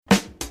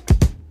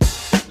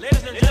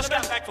Ladies and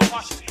gentlemen, back from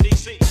Washington,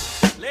 D.C.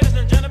 Ladies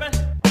and gentlemen,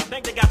 I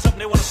think they got something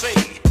they want to say.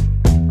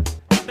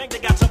 I think they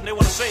got something they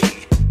want to say.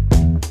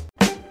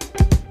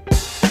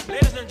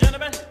 Ladies and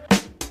gentlemen,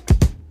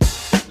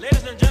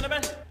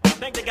 I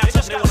think they got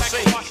something they want to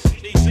say. Washington,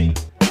 D.C.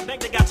 I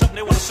think they got something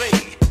they want to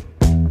say.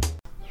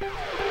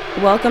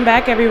 Welcome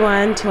back,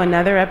 everyone, to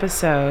another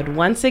episode.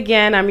 Once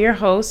again, I'm your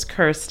host,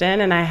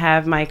 Kirsten, and I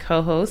have my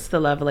co-host,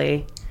 the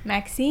lovely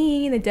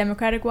Maxine, the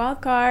Democratic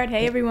Wildcard.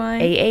 Hey, everyone.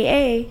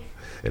 AAA.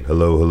 And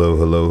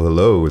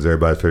hello. Is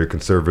everybody very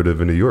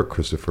conservative in New York?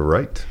 Christopher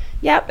Wright.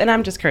 Yep, and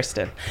I'm just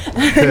Kirsten.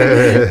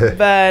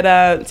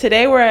 But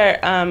today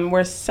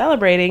we're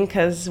celebrating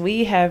because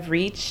we have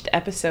reached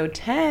episode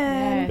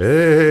 10. Yes.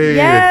 Hey,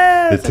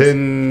 Yes. the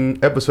 10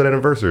 episode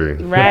anniversary.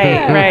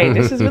 Right.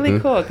 This is really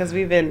cool because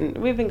we've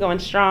been going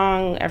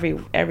strong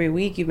every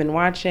week. You've been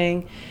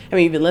watching.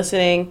 You've been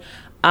listening.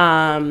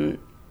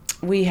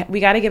 We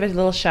got to give a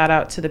little shout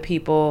out to the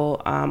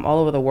people all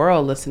over the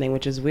world listening,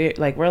 which is weird.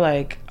 Like we're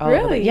like all over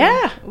really,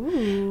 yeah.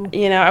 Ooh.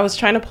 I was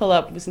trying to pull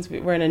up, since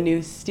we're in a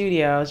new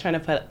studio, I was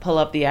trying to pull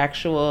up the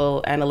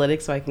actual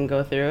analytics so I can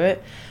go through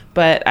it.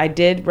 But I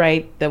did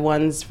write the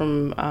ones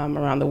from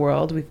around the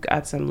world. We've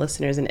got some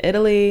listeners in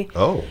Italy.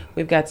 Oh.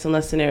 We've got some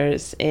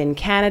listeners in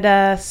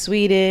Canada,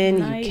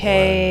 Sweden, Nice.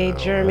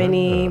 UK,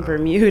 Germany,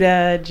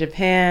 Bermuda,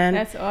 Japan.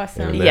 That's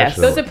awesome. Yes.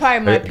 Those are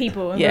probably my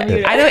people in Yeah,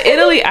 Bermuda. I know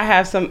Italy. I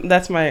have some.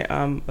 That's my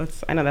I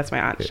know that's my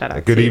aunt. Shout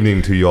out. Good to you.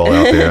 evening to you all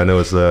out there. I know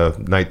it's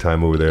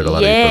nighttime over there at a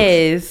lot of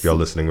you folks. Y'all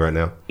listening right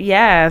now?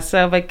 Yeah.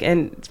 So but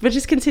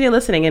just continue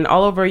listening, and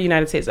all over the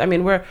United States.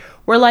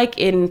 We're like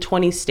in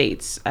 20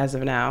 states as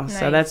of now. Nice.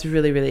 So that's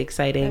really, really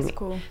exciting. That's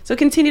cool. So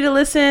continue to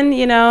listen.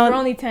 For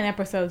only 10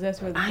 episodes,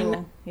 that's really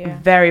cool. Yeah.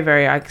 Very,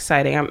 very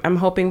exciting. I'm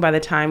hoping by the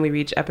time we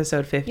reach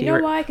episode 50. You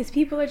know why? Because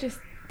people are just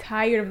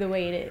tired of the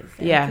way it is.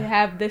 And Yeah. to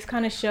have this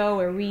kind of show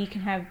where we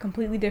can have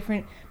completely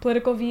different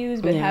political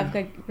views, but have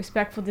like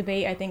respectful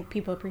debate, I think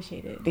people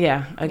appreciate it.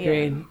 Yeah,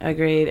 agreed.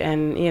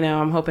 And,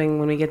 I'm hoping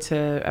when we get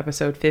to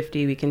episode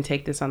 50, we can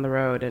take this on the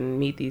road and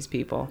meet these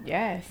people.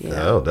 Yes.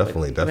 Oh,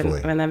 definitely.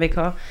 Wouldn't that be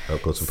cool?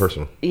 Up close and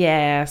personal.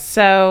 Yeah.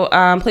 So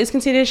please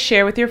continue to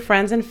share with your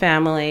friends and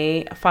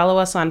family. Follow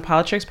us on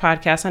Politics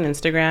Podcast on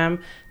Instagram,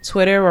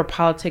 Twitter, or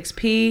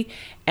PoliticsP,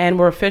 and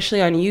we're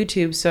officially on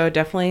YouTube. So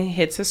definitely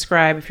hit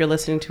subscribe if you're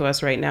listening to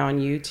us right now on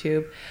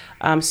YouTube.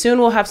 Soon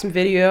we'll have some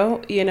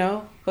video,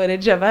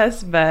 footage of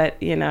us,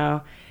 but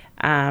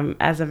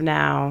as of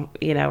now,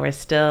 we're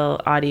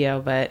still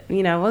audio, but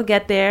we'll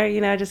get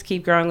there. Just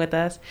keep growing with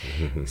us.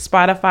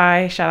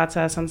 Spotify, shout out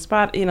to us on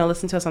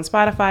listen to us on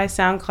Spotify,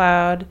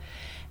 SoundCloud,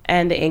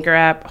 and the Anchor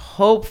app.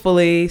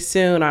 Hopefully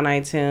soon on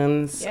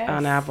iTunes,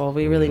 on Apple.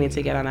 We really need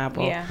to get on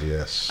Apple. Yeah.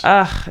 Yes.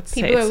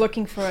 People are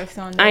looking for us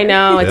on there. I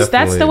know.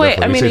 That's the way.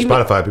 Definitely. You say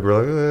Spotify, people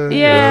are like,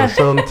 yeah.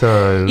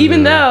 Sometimes.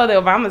 Even though the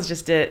Obamas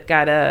just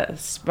got a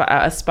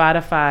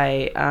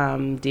Spotify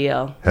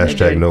deal.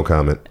 Hashtag no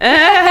comment.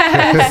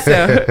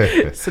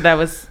 So that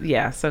was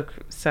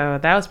So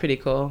that was pretty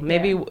cool.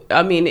 Maybe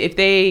if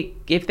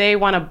they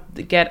want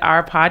to get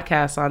our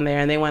podcast on there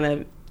and they want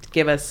to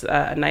give us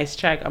a nice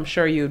check, I'm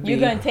sure you're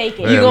gonna take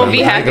it. You're gonna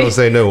be happy. I ain't gonna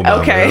say no. Obama.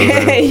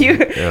 Okay.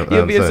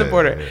 You'll be a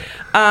supporter.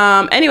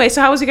 Yeah. Anyway,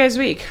 so how was your guys'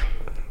 week?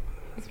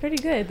 It's pretty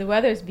good. The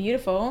weather is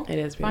beautiful. It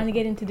is beautiful. Finally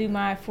getting to do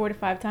my 4 to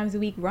 5 times a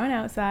week run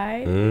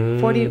outside.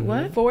 40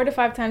 what? 4 to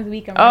 5 times a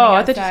week I'm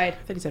running outside. I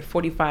thought you said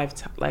 45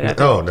 times.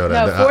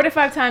 No, 4 to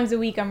 5 times a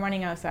week I'm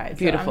running outside.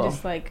 Beautiful.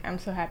 So I'm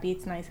so happy.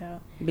 It's nice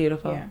out.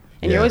 Beautiful. Yeah.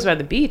 And you're always by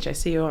the beach. I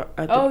see you.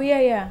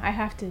 Yeah. I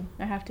have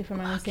to for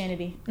my own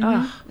sanity.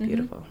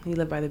 Beautiful. You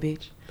live by the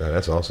beach.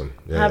 That's awesome.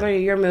 Yeah. How about you?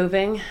 You're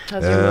moving.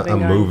 How's your moving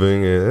going? I'm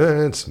moving.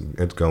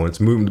 It's going.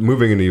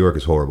 Moving in New York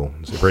is horrible.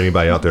 So for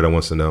anybody out there that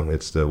wants to know,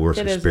 it's the worst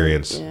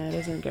experience. It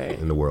isn't great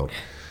in the world.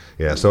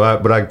 Yeah. So I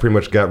pretty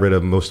much got rid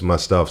of most of my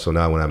stuff. So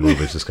now when I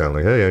move, it's just kind of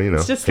like, hey,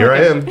 here I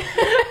am.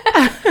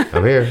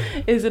 I'm here.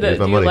 Do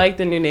you like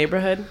the new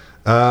neighborhood?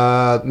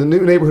 The new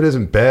neighborhood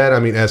isn't bad.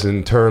 As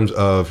in terms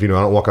of, I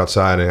don't walk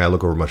outside and I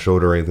look over my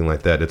shoulder or anything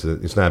like that.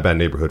 It's not a bad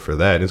neighborhood for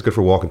that. It's good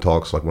for walk and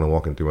talks, like when I'm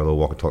walking through my little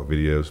walk and talk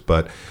videos.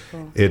 But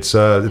it's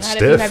stiff.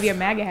 If you have your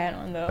MAGA hat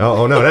on, though.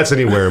 Oh no, that's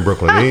anywhere in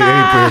Brooklyn.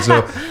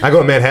 I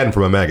go to Manhattan for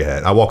my MAGA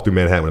hat. I walk through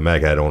Manhattan with a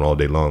MAGA hat on all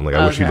day long. Like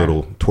I wish you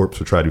little twerps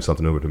would try to do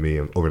something over to me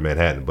over in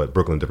Manhattan, but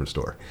Brooklyn, different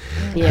story.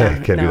 Yeah,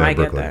 can't do that in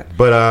Brooklyn. Get that.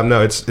 But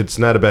no, it's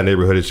not a bad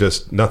neighborhood. It's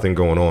just nothing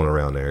going on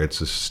around there. It's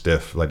just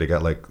stiff. Like they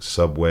got like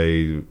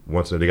Subway.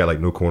 They got like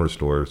no corner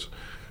stores,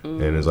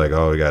 and it's like,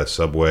 oh, you got a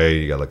Subway.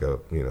 You got like a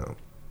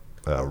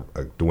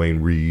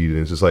Dwayne Reed, and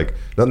it's just like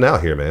nothing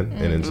out here, man.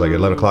 And it's like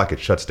 11 o'clock,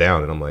 it shuts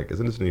down, and I'm like,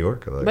 isn't this New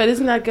York? But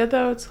isn't that good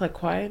though? It's like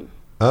quiet.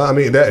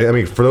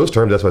 For those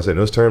terms, that's what I say. In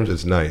those terms,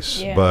 it's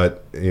nice,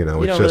 but it's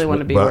don't just. Really want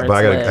to be but where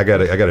I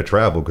gotta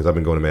travel because I've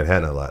been going to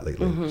Manhattan a lot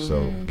lately.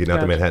 So getting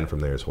out to Manhattan from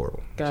there is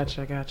horrible.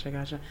 Gotcha.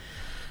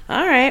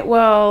 All right.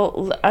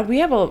 Well, we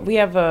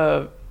have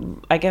a.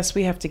 I guess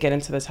we have to get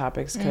into the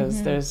topics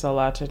because there's a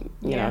lot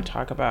to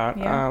talk about.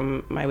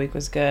 Yeah. My week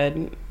was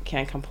good.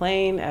 Can't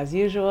complain as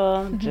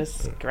usual.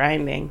 Just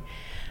grinding.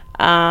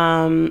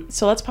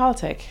 So let's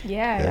politic.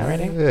 Yeah.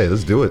 ready? Yeah,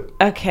 let's do it.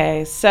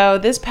 Okay, so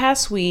this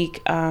past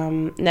week,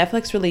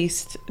 Netflix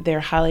released their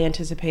highly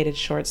anticipated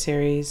short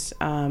series,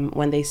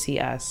 When They See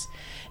Us.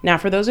 Now,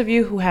 for those of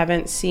you who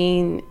haven't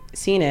seen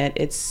it,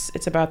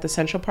 it's about the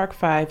Central Park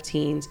 5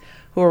 teens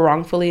who were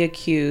wrongfully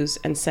accused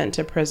and sent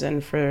to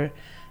prison for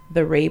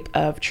the rape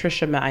of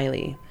Trisha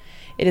Miley.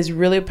 It is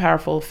really a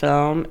powerful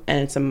film,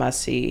 and it's a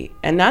must-see.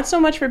 And not so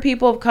much for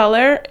people of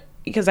color,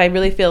 because I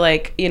really feel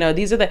like, I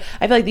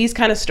feel like these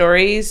kind of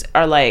stories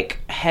are like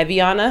heavy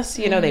on us,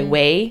 they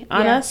weigh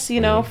on us,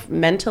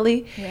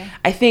 mentally. Yeah.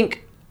 I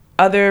think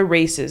other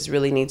races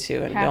really need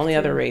to, and the Have only to.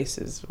 other race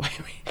is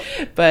white.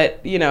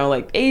 But,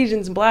 like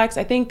Asians and blacks,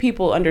 I think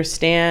people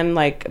understand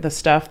like the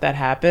stuff that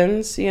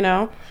happens,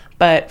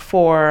 but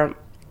for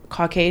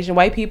Caucasian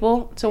white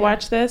people to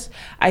watch this,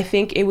 I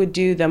think it would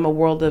do them a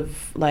world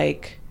of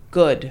like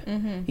good,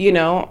 and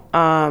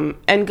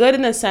good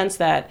in the sense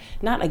that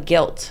not a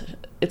guilt.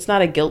 It's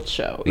not a guilt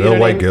show. You know No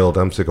what white I mean? guilt.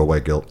 I'm sick of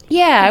white guilt.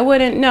 Yeah, I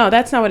wouldn't. No,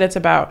 that's not what it's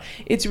about.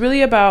 It's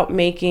really about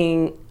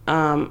making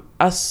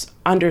us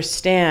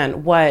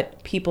understand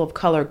what people of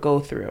color go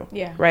through.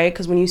 Yeah. Right?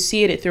 Because when you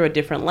see it through a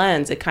different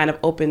lens, it kind of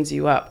opens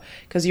you up.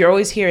 Because you're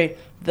always hearing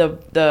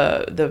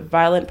the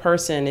violent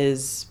person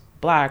is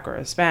black or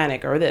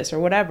Hispanic or this or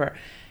whatever.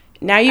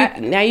 Now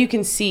you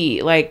can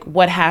see like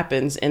what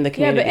happens in the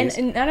communities.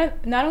 Yeah,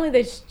 but not only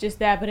just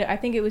that, but I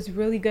think it was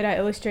really good at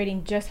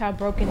illustrating just how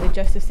broken the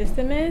justice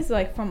system is,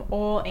 like from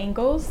all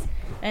angles.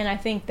 And I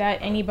think that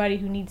anybody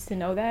who needs to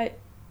know that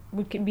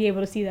would be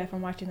able to see that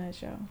from watching that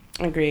show.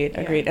 Agreed.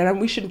 And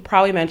we should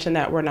probably mention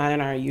that we're not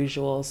in our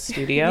usual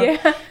studio.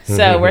 Yeah.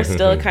 So we're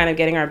still kind of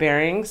getting our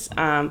bearings.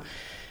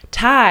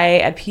 Ty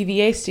at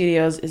PVA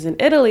Studios is in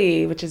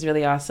Italy, which is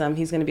really awesome.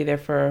 He's going to be there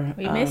for...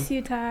 We miss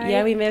you, Ty.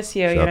 Yeah, we miss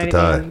you. Shout You know out to what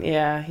I Ty. mean?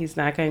 Yeah, he's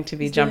not going to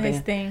be He's jumping. doing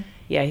his thing.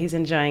 Yeah, he's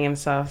enjoying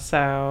himself.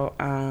 So,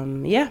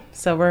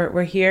 so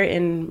we're here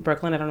in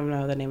Brooklyn. I don't even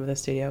know the name of the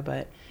studio,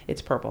 but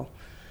it's purple.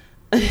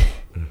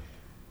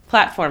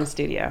 Platform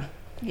Studio.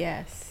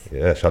 Yes.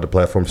 Yeah, shout out to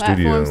Platform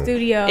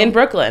Studio. In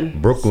Brooklyn.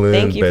 Brooklyn,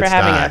 Thank you for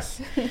having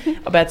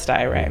Bed-Stuy. us.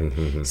 Bed-Stuy,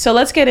 right. So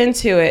let's get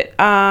into it.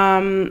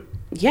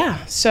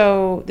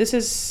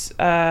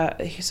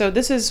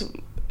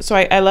 So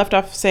I left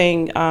off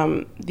saying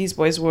these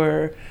boys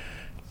were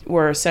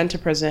sent to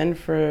prison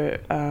for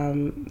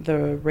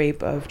the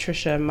rape of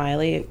Trisha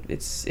Miley.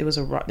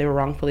 They were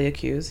wrongfully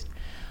accused.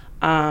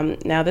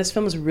 Now this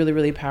film is really,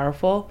 really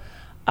powerful.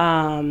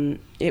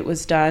 It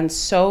was done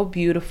so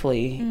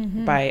beautifully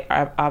by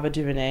Ava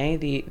DuVernay,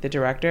 the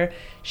director.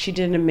 She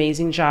did an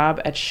amazing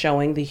job at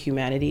showing the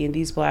humanity in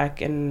these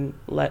Black and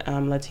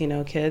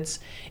Latino kids.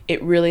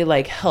 It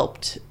really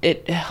helped.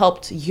 It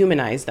helped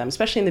humanize them,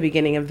 especially in the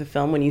beginning of the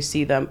film when you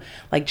see them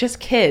like just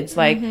kids.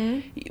 Like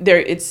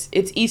it's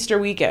Easter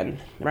weekend,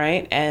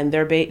 right? And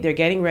they're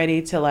getting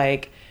ready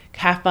to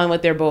have fun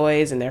with their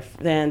boys and their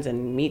friends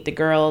and meet the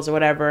girls or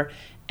whatever.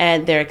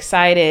 And they're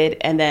excited,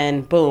 and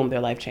then boom,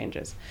 their life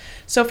changes.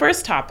 So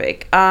first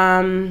topic,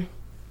 the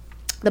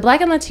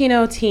Black and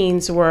Latino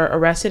teens were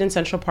arrested in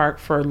Central Park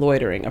for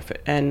loitering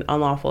and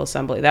unlawful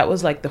assembly. That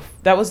was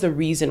the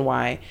reason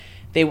why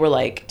they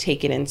were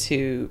taken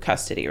into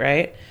custody,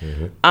 right?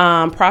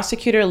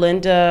 Prosecutor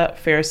Linda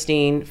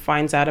Fairstein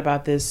finds out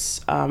about this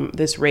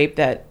rape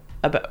that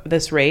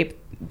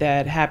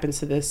happens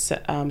to this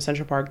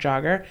Central Park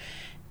jogger,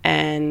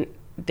 and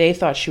they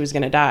thought she was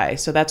going to die.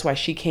 So that's why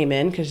she came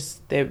in,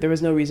 because there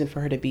was no reason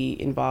for her to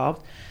be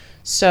involved.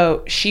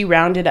 So she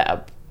rounded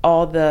up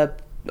all the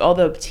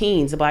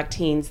teens, the Black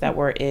teens that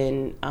were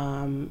in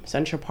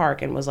Central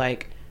Park, and was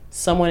like,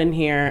 someone in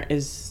here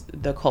is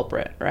the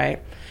culprit,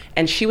 right?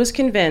 And she was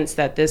convinced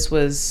that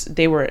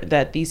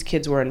these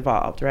kids were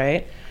involved,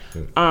 right?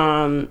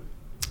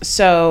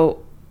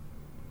 So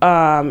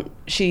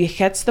she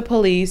gets the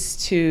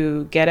police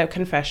to get a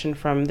confession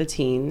from the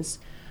teens.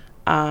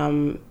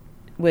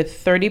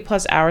 With 30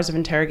 plus hours of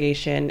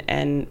interrogation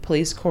and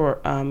police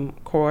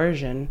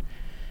coercion,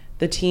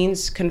 the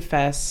teens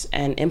confess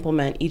and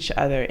implement each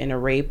other in a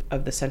rape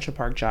of the Central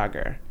Park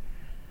jogger.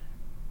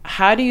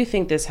 How do you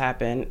think this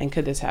happened, and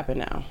could this happen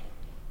now?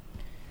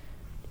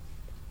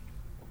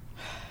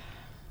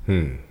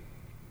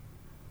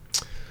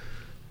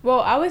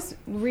 Well, I was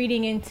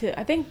reading into,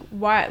 I think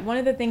one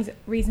of the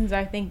reasons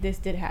I think this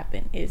did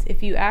happen is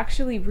if you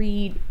actually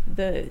read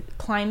the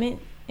climate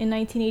in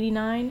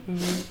 1989,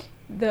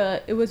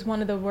 it was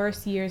one of the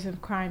worst years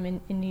of crime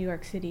in New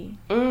York City.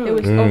 There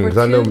was over 'cause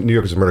I know New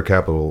York is a murder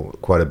capital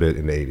quite a bit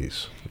in the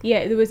 80s.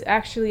 Yeah, there was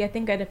actually, I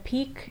think at a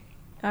peak,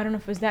 I don't know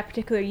if it was that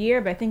particular year,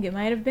 but I think it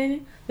might have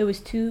been, there was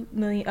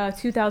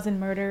 2,000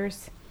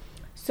 murders.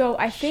 So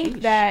I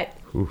think that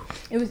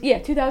it was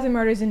 2,000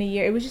 murders in a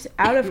year. It was just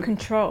out of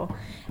control.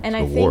 And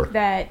I think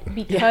that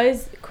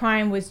because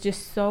crime was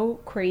just so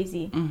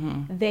crazy,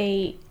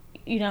 they,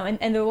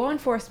 and the law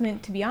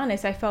enforcement, to be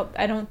honest,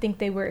 I don't think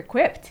they were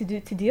equipped to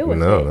deal with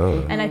it.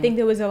 No. And I think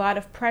there was a lot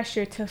of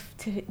pressure to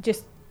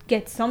just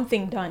get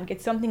something done, get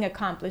something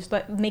accomplished,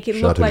 make it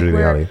Shout look to like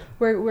Giuliani.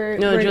 we're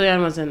No, we're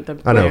Giuliani wasn't the.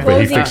 I know,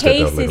 but he closing fixed it, though,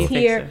 cases later. He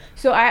here. fixed it.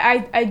 So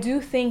I do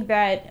think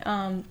that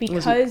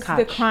because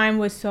the Koch. crime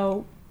was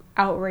so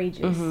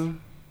outrageous,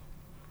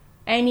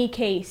 any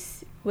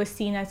case was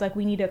seen as like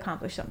we need to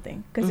accomplish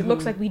something because it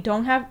looks like we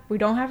don't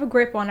have a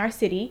grip on our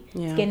city.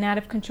 Yeah. It's getting out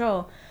of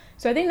control.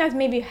 So I think that's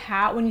maybe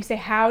how, when you say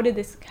how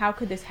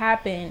could this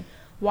happen?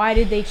 Why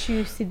did they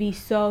choose to be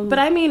so? But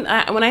I mean,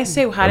 when I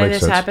say how That did makes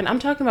this sense. happen, I'm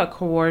talking about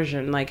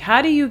coercion. Like,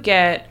 how do you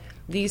get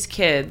these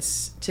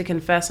kids to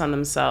confess on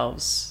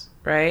themselves,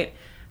 right?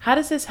 How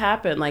does this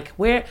happen? Like,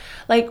 where,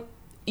 like,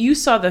 you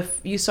saw the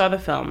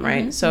film,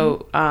 right?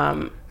 So,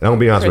 And I'm gonna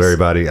be honest with Chris,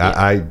 everybody.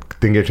 I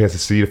didn't get a chance to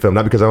see the film,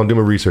 not because I don't do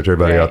my research.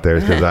 Everybody Right. out there,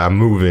 because I'm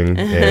moving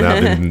and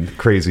I've been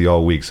crazy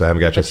all week, so I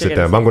haven't got a chance to you're sit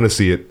gonna down. But I'm going to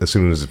see it as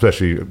soon as,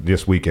 especially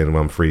this weekend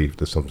when I'm free.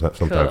 Sometime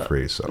Cool.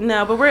 free. So,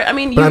 no, but I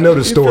mean, but I know the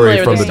you're story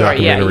familiar from with the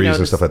story. Yeah, you documentaries know and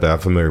the stuff like that. I'm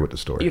familiar with the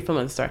story. You're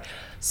familiar with the story.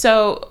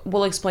 So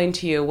we'll explain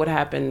to you what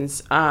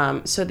happens.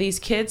 So these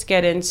kids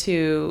get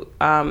into,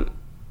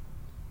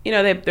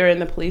 they're in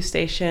the police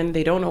station.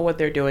 They don't know what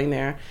they're doing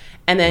there.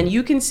 And then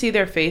you can see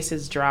their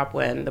faces drop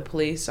when the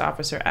police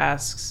officer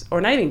asks,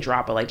 or not even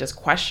drop, but like just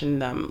question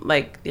them.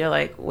 Like, they're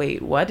like,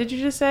 wait, what did you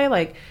just say?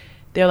 Like,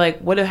 they're like,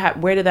 where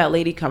did that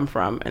lady come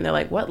from? And they're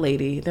like, what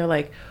lady? They're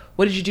like,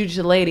 what did you do to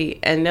the lady?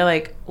 And they're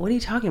like, what are you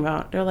talking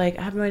about? They're like,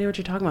 I have no idea what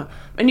you're talking about.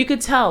 And you could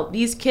tell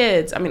these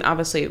kids, I mean,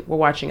 obviously we're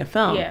watching a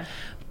film. Yeah.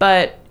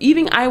 But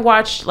even I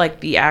watched like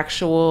the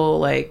actual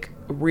like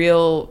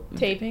real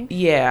Taping?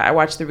 Yeah, I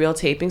watched the real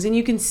tapings, and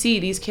you can see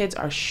these kids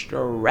are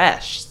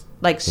stressed.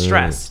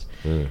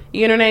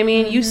 You know what I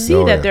mean? You see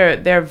Oh, that yeah.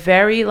 they're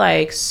very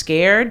like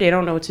scared. They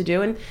don't know what to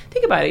do. And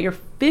think about it. You're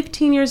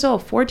 15 years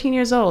old, 14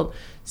 years old,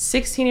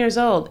 16 years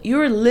old.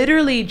 You're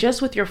literally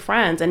just with your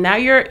friends, and now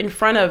you're in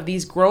front of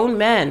these grown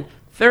men,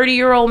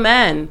 30-year-old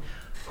men,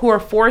 who are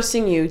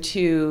forcing you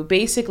to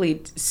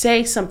basically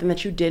say something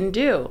that you didn't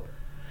do.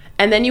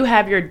 And then you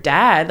have your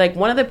dad, like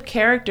one of the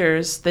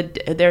characters,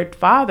 their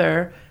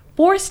father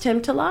forced him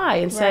to lie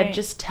and said, Right.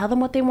 just tell them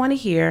what they want to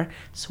hear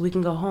so we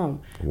can go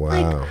home. Wow.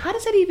 Like, how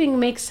does that even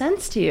make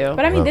sense to you?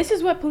 But I mean, Wow. this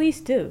is what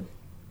police do.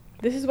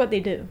 This is what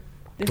they do.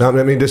 I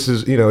mean, this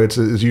is,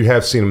 it's you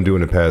have seen them do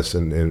in the past.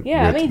 And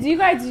Yeah, I with- mean, did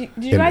you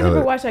and guys ever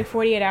other- watch like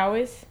 48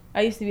 Hours?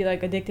 I used to be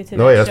like addicted to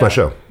that. Oh yeah, that's my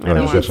show. I don't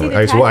Oh, watch that's it.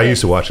 my- I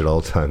used to watch it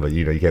all the time, but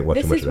you can't watch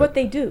too This much is of what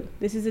that. they do.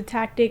 This is a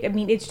tactic. I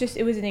mean, it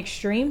was an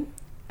extreme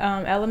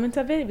element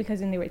of it because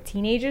then they were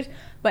teenagers.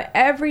 But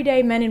every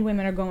day, men and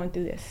women are going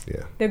through this.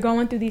 Yeah. They're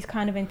going through these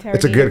kind of It's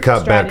interrogating a good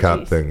cop, bad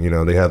cop strategies.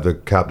 thing. They have the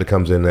cop that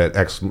comes in that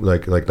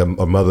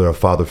a mother or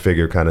father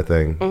figure kind of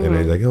thing, and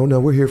they're like, "Oh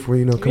no, we're here for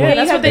you. Come Yeah, on."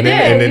 that's you what they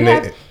have- did. And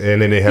then,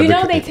 and then they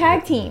have they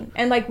tag team,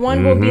 and like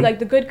one will Mm-hmm. be like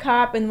the good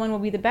cop, and one will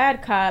be the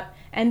bad cop,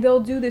 and they'll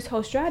do this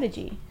whole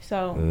strategy.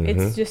 So Mm-hmm.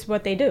 it's just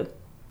what they do.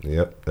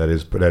 Yep, that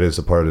is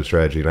a part of the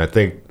strategy, and I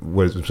think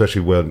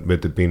especially with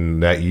it being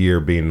that year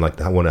being like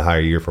one of the higher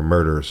year for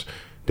murders,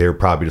 they were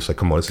probably just like,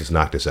 come on, let's just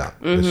knock this out.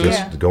 Let's just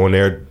Yeah. go in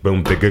there,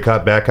 boom, the good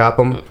cop, bad cop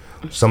them.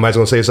 Somebody's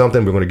gonna say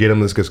something, we're gonna get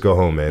them. Let's just go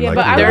home, man. Yeah, Like,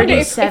 but I you know, wonder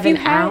if 37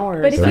 you had,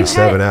 hours. but if you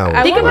 37 had, hours.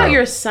 I Think wonder- about Wow.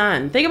 your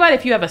son. Think about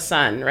if you have a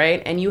son,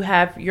 right? And you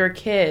have your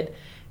kid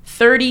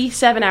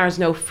 37 hours,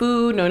 no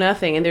food, no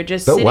nothing, and they're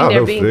just Oh, sitting wow, there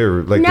no, being... they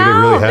were, like, they didn't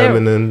really have they're- them,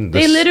 and then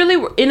they this- literally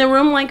were in a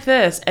room like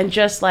this and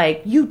just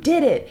like, you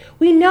did it.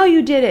 We know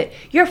you did it.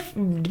 Your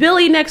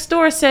Billy next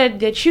door said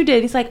that you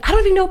did. He's like, I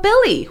don't even know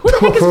Billy. Who the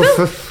heck is Billy?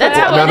 That's But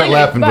how I I'm wanna- not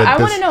laughing, but but I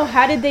this- want to know,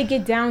 how did they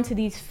get down to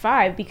these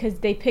 5? Because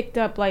they picked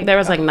up like There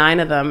was like 9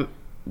 of them.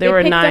 There They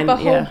were picked 9. up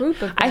a whole yeah.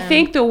 group of I them.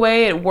 think the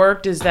way it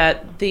worked is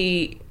that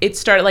it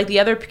started like the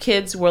other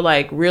kids were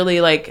like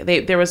really like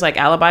there was like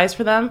alibis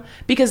for them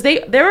because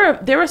there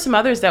were some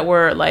others that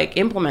were like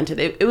implemented.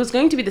 It was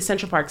going to be the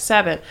Central Park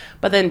 7,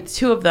 but then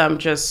 2 of them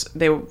just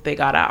they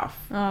got off.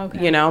 Oh,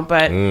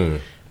 okay.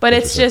 But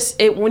it's just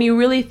when you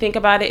really think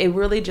about it, it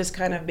really just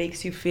kind of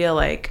makes you feel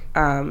like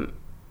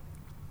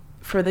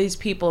for these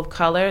people of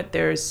color,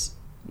 there's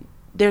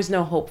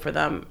no hope for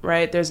them,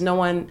 right? There's no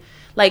one,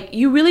 like,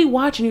 you really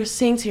watch and you're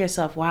saying to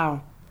yourself,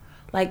 wow,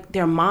 like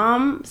their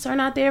moms are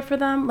not there for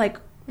them. Like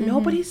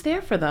nobody's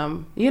there for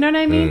them. You know what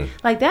I mean?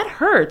 Like that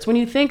hurts when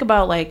you think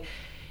about like,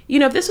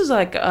 if this was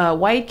like a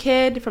white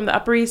kid from the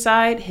Upper East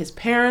Side, his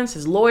parents,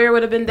 his lawyer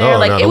would have been there. Oh,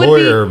 like no, it the would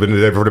lawyer been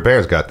there before the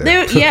parents got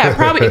there. yeah,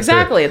 probably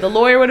exactly. The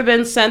lawyer would have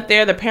been sent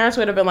there. The parents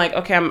would have been like,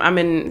 okay,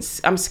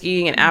 I'm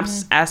skiing in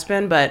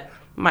Aspen, but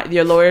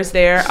your lawyer's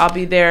there. I'll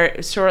be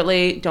there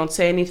shortly. Don't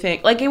say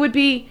anything. Like it would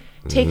be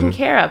taken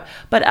care of.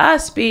 But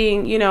us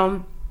being,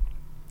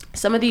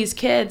 some of these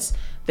kids,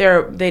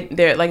 they're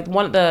like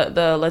one of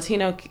the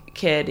Latino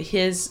kid,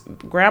 his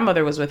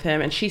grandmother was with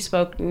him and she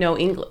spoke no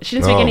English. She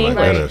didn't speak Oh, any my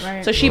English. goodness.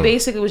 Right. So she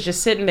basically was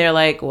just sitting there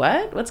like,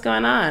 what's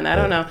going on? I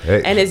don't know.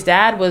 Hey. And his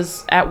dad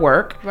was at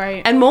work.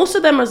 Right. And most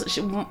of them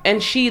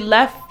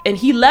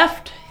he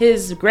left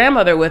his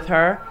grandmother with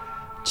her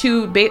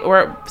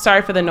or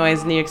sorry for the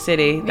noise, New York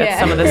City. That's Yeah.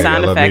 some of the Yeah,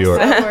 sound I love New effects. York.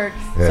 That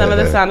works. Some of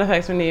the sound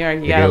effects from New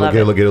York. You gotta love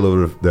it. Get a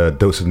little bit of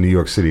dose of New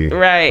York City.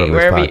 Right, from this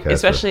wherever, podcast.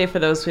 especially for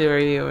those who are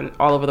you and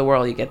all over the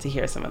world, you get to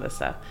hear some of this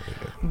stuff.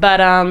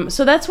 But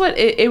so that's what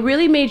it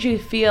really made you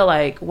feel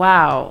like.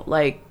 Wow,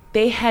 like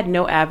they had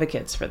no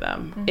advocates for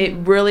them. Mm-hmm. It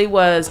really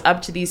was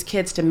up to these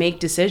kids to make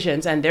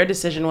decisions, and their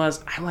decision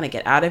was, I want to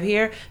get out of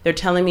here. They're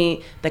telling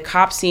me, the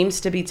cop seems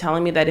to be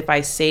telling me that if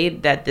I say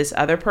that this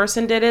other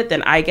person did it,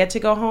 then I get to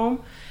go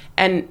home.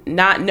 And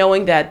not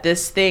knowing that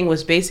this thing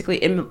was basically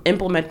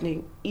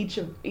implementing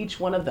each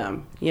one of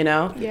them, you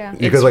know? Yeah.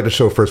 Because like the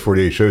show First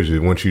 48 shows you,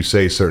 once you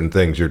say certain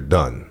things, you're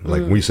done.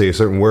 Like when you say a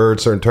certain word,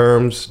 certain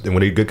terms, and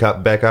when they good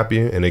cop, bad cop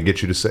you, and they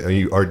get you to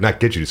say, or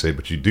not get you to say,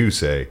 but you do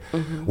say,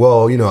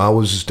 well, you know, I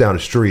was just down the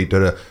street.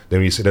 Then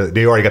you say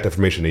they already got the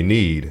information they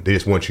need. They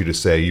just want you to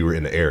say you were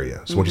in the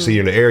area. So once you say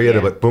you're in the area,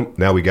 they're like, boom,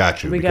 now we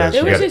got you. We got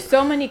There you. was just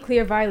so many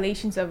clear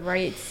violations of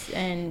rights,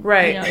 and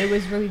Right. you know, it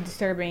was really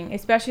disturbing.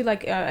 Especially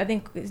like I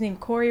think his name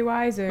Corey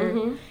Wise,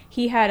 or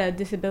he had a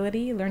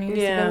disability, learning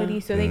Yeah. disability,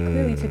 so they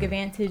clearly took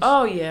advantage.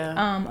 Oh,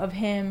 yeah. Of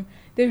him.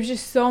 There's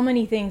just so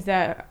many things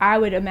that I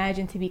would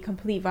imagine to be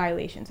complete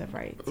violations of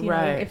rights. You know,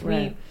 Right, if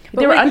right. we,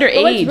 They were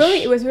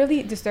underage. It was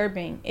really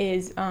disturbing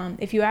is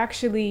if you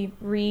actually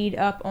read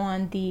up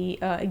on the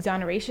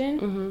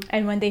exoneration,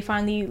 and when they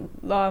finally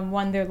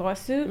won their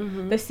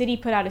lawsuit, the city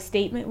put out a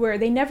statement where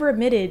they never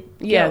admitted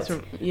guilt.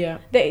 Yeah.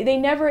 They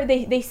never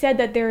they said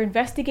that their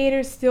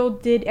investigators still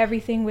did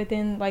everything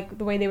within like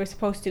the way they were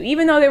supposed to,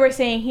 even though they were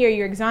saying, here,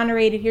 you're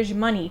exonerated, here's your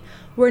money.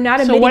 We're not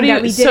So admitting what do that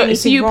you? we did So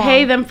anything you wrong.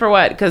 pay them for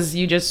what? Because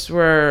you just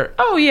were.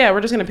 Oh yeah,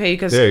 we're just gonna pay you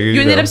because Yeah, you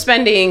ended know. up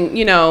spending.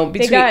 You know, They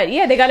between. got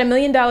 $1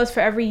 million for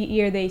every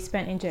year they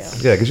spent in jail.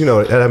 Yeah, because you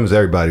know that happens to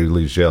everybody who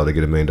leaves jail. They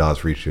get $1 million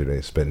for each year they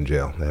spend in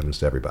jail. That happens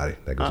to everybody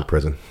that goes to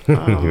prison. Come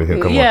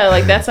on. Yeah,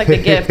 like that's like the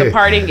gift, the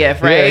parting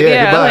gift, right?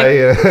 Yeah, goodbye,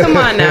 like, yeah. come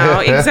on now,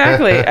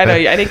 exactly. I know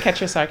I didn't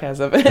catch your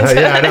sarcasm. Yeah, I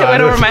know, It I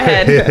went know. over my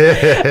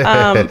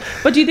head.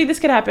 But do you think this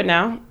could happen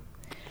now?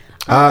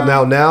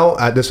 Now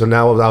I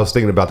was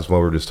thinking about this while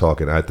we were just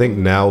talking. I think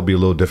now will be a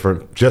little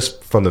different,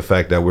 just from the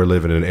fact that we're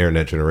living in an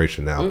internet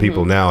generation now.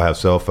 People now have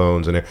cell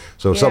phones, and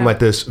so something Yeah. like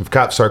this. If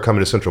cops start coming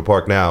to Central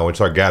Park now and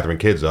start gathering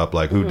kids up,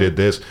 like who did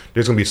this?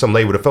 There's gonna be some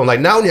lady with a phone, like,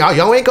 no,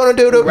 y'all ain't gonna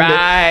do that.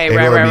 Right, They're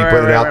right, gonna be right,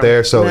 putting it right, out right.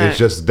 there. So Right. it's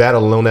just that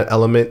alone, that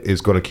element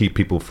is gonna keep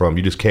people from.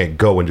 You just can't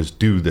go and just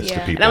do this to Yeah.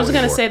 people. And I was gonna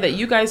anymore. say that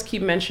you guys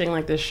keep mentioning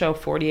like this show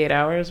 48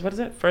 Hours. What is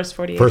it? First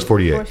 48. First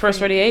 48. First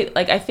 48.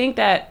 Like I think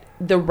that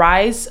the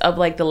rise of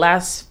like the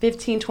last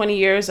 15, 20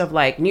 years of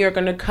like New York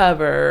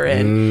Undercover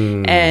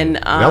and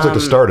that was like the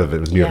start of it. It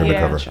was New York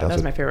yeah, Undercover. that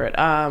was my favorite.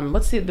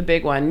 What's the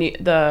big one?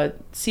 The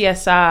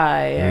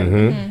CSI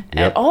and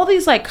Yep. all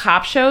these like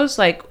cop shows.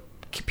 Like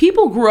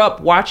people grew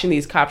up watching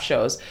these cop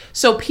shows,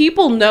 so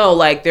people know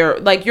like they're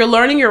like you're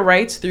learning your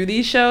rights through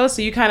these shows.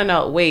 So you kind of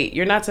know, wait,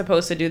 you're not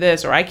supposed to do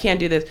this, or I can't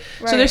do this.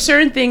 So Right. there's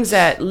certain things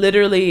that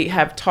literally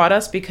have taught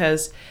us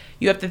because.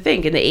 You have to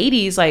think in the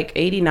 80s, like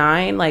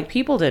 89, like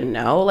people didn't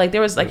know. Like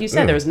there was, like you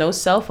said, there was no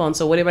cell phone.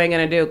 So what am I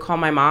going to do? Call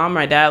my mom,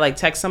 my dad, like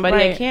text somebody?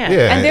 I Right. can't.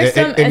 Yeah, And there's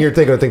some- and you're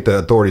thinking, I think the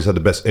authorities have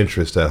the best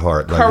interest at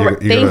heart. Like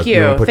Correct. you're Thank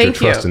gonna you. put Thank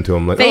your trust you. into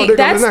them. Like, They- they're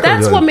that's not gonna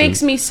that's do what anything.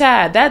 makes me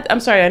sad. That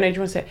I'm sorry, I know what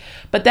you want to say,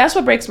 but that's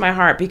what breaks my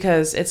heart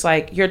because it's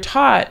like you're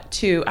taught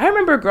to. I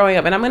remember growing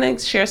up, and I'm going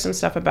to share some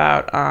stuff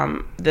about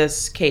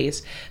this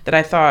case that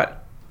I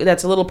thought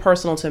that's a little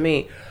personal to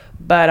me,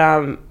 but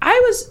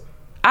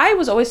I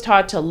was always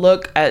taught to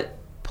look at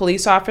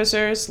police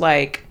officers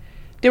like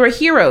they were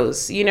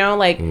heroes, you know,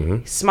 like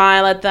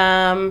smile at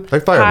them,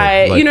 Like firemen,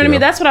 hi, like, you know what I you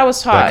mean? know, That's what I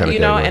was that taught, kind of you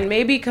know, thing, yeah. and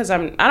maybe because I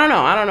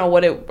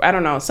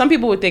don't know. Some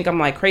people would think I'm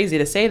like crazy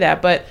to say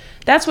that, but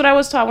that's what I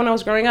was taught when I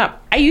was growing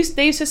up. They used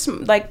to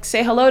like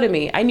say hello to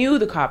me. I knew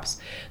the cops.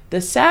 The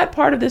sad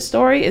part of this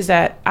story is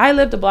that I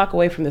lived a block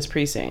away from this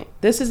precinct.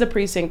 This is the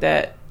precinct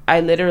that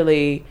I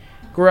literally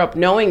grew up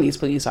knowing these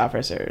police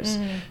officers.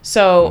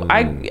 So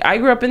I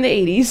grew up in the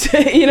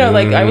 80s, you know,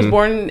 like I was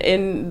born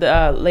in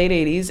the late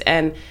 80s,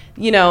 and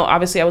you know,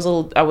 obviously I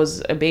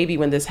was a baby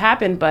when this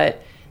happened,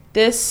 but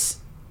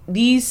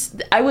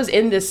I was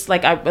in this,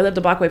 like I lived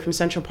a block away from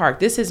Central Park.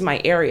 This is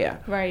my area.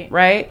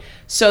 Right.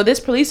 So this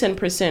police in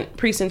precinct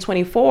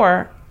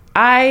 24,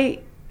 I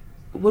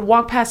would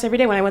walk past every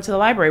day when I went to the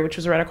library, which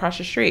was right across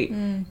the street.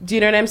 Do you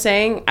know what I'm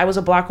saying? I was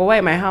a block away.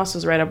 My house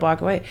was right a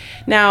block away.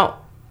 Now,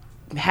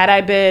 had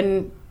I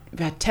been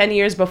 10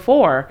 years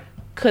before,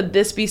 could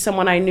this be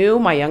someone I knew,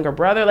 my younger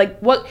brother? Like,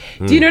 what?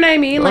 Do you know what I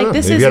mean? Like,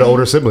 this Maybe is. you had an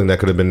older sibling that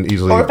could have been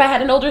easily. Or if I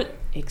had an older.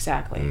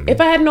 Exactly. If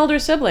I had an older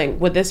sibling,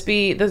 would this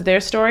be their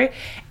story?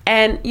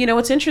 And, you know,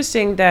 it's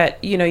interesting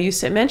that, you know, you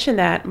mentioned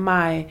that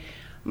my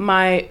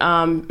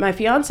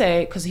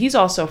fiance, because he's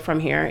also from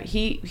here,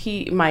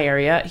 he my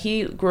area,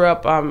 he grew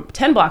up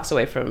 10 blocks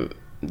away from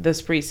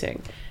this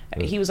precinct.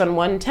 He was on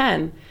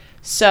 110.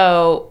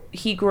 So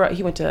he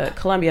went to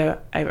Columbia.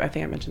 I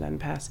think I mentioned that in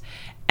the past.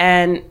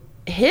 And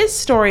his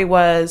story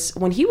was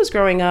when he was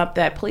growing up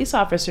that police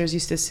officers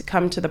used to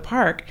come to the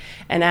park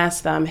and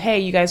ask them, hey,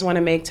 you guys want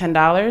to make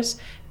 $10?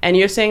 And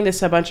you're saying this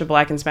to a bunch of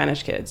Black and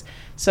Spanish kids.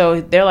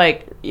 So they're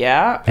like,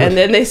 yeah. And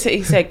then he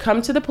said,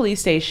 come to the police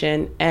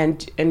station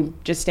and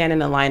just stand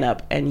in a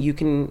lineup and you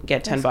can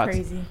get $10.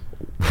 Crazy.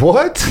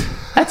 What?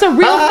 That's a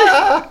real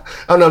thing.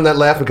 Oh no, I'm not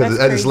laughing because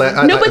I just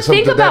laugh. No, but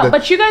think about,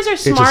 but you guys are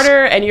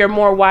smarter and you're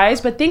more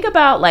wise, but think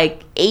about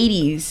like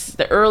 80s,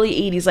 the early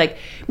 80s, like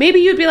maybe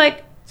you'd be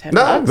like,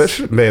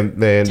 $10. Man,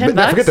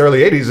 $10? forget the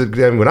early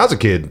 80s. When I was a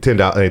kid,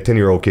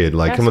 10-year-old kid,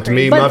 like, That's come up to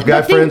me, crazy. my But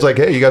guy think- friends, like,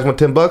 hey, you guys want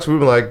 $10? We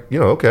were like,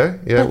 okay,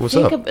 yeah, what's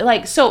up?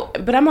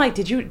 But I'm like,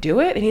 did you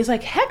do it? And he's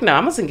like, heck no, I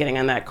wasn't getting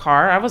in that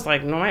car. I was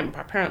like, no,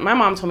 my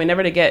mom told me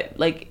never to get,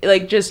 like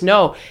just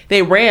no.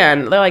 They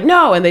ran. They're like,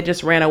 no, and they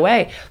just ran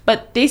away.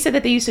 But they said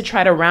that they used to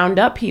try to round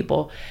up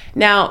people.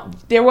 Now,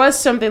 there was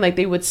something like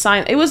they would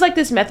sign. It was like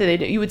this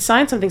method. You would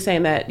sign something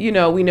saying that, we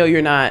know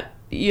you're not,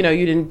 you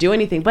didn't do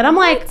anything. But I'm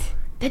like,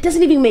 that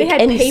doesn't even make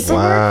any sense.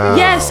 Wow.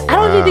 Yes, I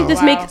don't even think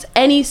this makes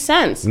any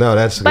sense. No,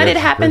 that's. But that's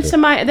it happened crazy.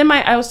 to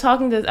I was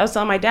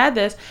telling my dad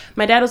this.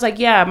 My dad was like,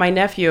 yeah, my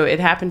nephew, it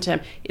happened to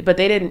him, but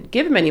they didn't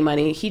give him any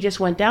money. He just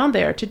went down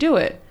there to do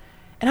it.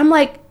 And I'm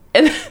like,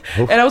 and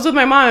I was with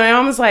my mom, and my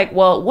mom was like,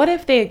 well, what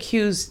if they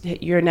accused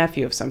your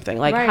nephew of something?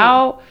 Like, Right.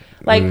 how,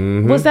 like,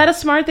 was that a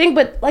smart thing?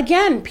 But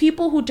again,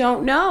 people who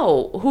don't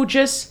know, who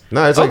just,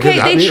 No, it's like okay,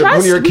 they trust.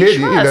 when you're a kid,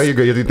 trust.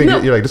 you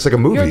think you're like, this is like a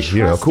movie,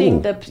 You're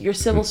cool. trusting your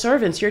civil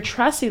servants. You're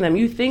trusting them.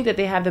 You think that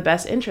they have the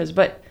best interest,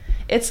 but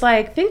it's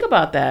like, think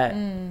about that.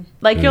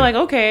 Like, you're like,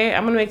 okay,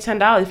 I'm gonna make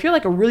 $10. If you're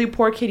like a really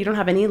poor kid, you don't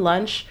have any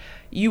lunch,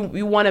 you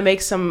want to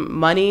make some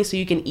money so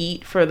you can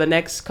eat for the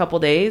next couple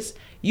days,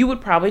 you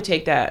would probably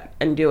take that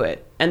and do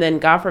it, and then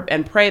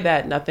and pray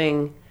that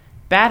nothing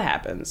bad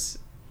happens.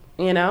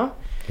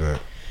 Right.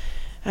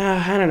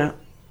 I don't know.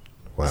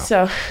 Wow.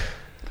 So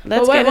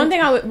let's get one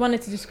thing I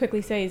wanted to just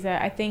quickly say is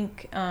that I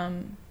think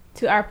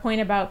to our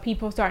point about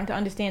people starting to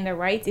understand their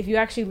rights, if you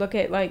actually look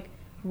at like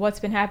what's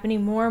been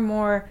happening, more and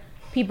more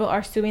people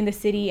are suing the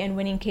city and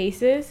winning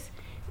cases.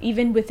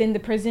 Even within the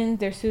prison,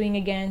 they're suing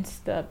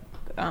against the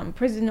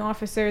prison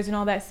officers and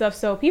all that stuff.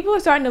 So people are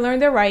starting to learn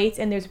their rights,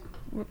 and there's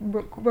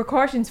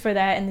repercussions for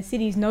that, and the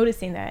city's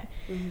noticing that.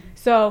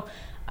 So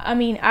I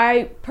mean,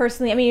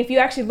 if you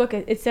actually look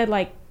at it, said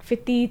like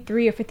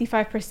 53 or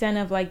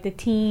 55% of like the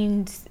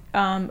teens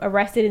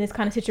arrested in this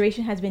kind of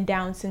situation has been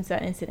down since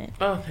that incident.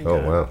 Oh, thank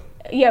God. Wow.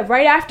 Yeah,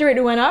 right after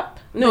it went up.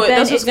 No, but then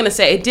that's what I was gonna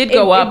say. It did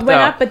go up. It went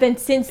though. up, but then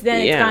since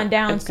then it's gone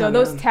down. it's So gone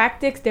those down.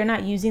 tactics, they're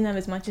not using them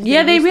as much as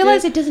Yeah, they used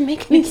realize to. it doesn't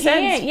make any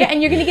sense. Yeah,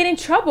 and you're gonna get in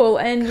trouble.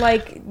 And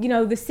like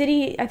the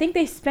city, I think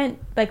they spent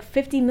like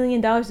 $50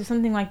 million or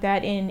something like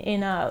that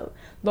in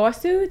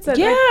lawsuits. Like,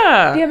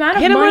 the amount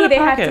of Hit 'em money out of they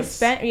have to pockets.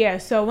 spend. Yeah,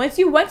 so once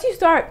you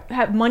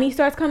money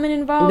starts coming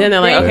involved, Then they're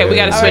like, okay, we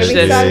got to all switch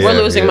right, this. we We're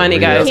losing money,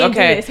 guys. can't do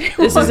Okay, this.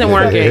 this isn't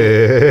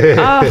working.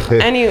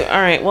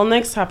 All right. Well,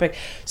 next topic.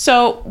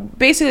 So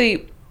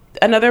basically,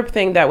 another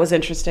thing that was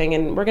interesting,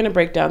 and we're going to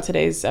break down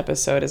today's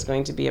episode, is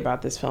going to be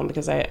about this film,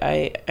 because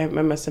I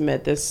must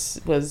admit, this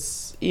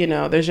was,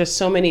 there's just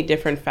so many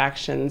different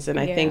factions, and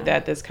I think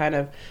that this kind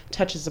of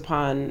touches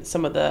upon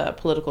some of the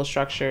political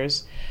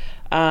structures.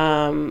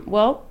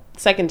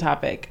 Second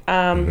topic.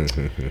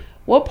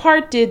 What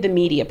part did the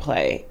media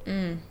play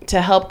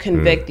to help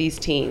convict these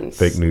teens?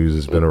 Fake news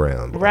has been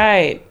around.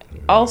 Right.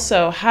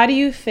 Also, how do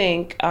you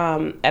think,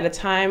 at a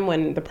time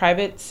when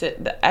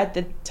at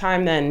the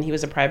time then he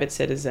was a private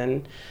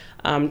citizen,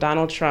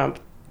 Donald Trump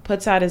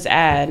puts out his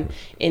ad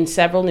in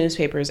several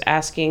newspapers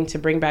asking to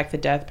bring back the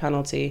death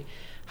penalty,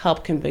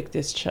 help convict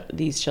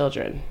these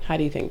children? How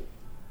do you think?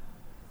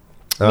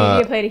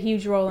 Media played a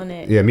huge role in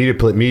it. Yeah,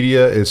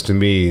 media is, to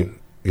me,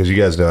 because you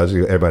guys know, as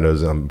everybody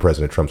knows, I'm a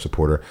President Trump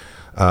supporter.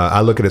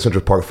 I look at the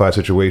Central Park 5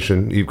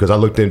 situation because I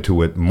looked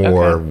into it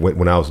more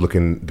when I was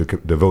looking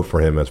to vote for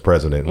him as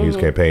president when he was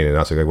campaigning. And I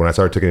was like, when I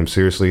started taking him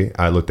seriously,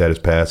 I looked at his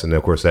past, and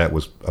of course that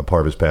was a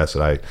part of his past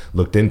that I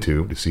looked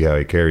into to see how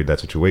he carried that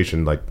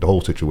situation, like the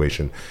whole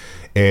situation.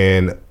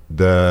 And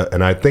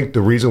I think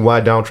the reason why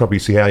Donald Trump, you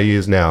see how he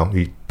is now,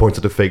 he points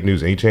at the fake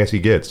news any chance he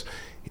gets.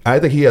 I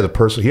think he has a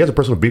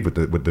personal beef with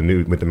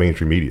the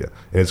mainstream media,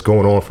 and it's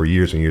going on for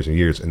years and years and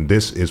years. And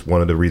this is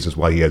one of the reasons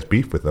why he has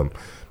beef with them,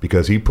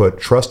 because he put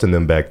trust in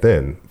them back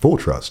then, full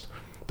trust,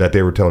 that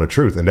they were telling the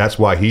truth, and that's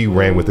why he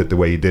ran with it the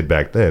way he did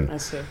back then. I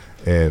see.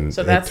 And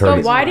So that's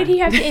But why did he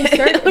have to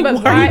insert?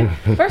 But why?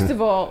 First of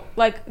all,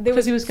 like there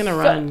was Because he was gonna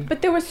run.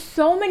 But there were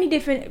so many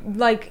different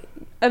like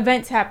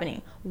events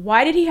happening.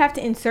 Why did he have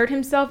to insert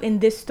himself in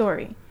this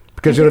story?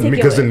 Because in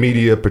because the particular?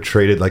 media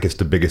portrayed it like it's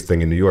the biggest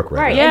thing in New York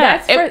right Right. now.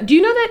 Yeah. And that's Do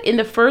you know that in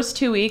the first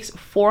 2 weeks,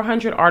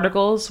 400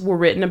 articles were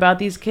written about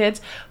these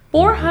kids?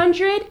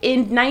 400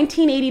 in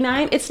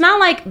 1989? It's not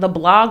like the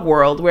blog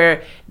world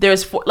where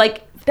there's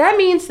that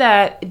means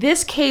that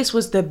this case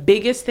was the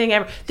biggest thing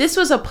ever. This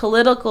was a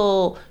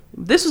political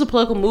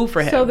move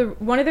for him. So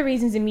one of the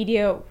reasons the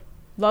media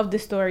loved the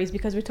story is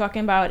because we're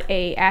talking about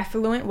a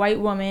affluent white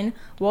woman,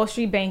 Wall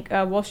Street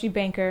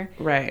banker,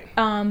 right.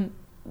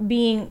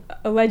 being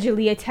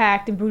allegedly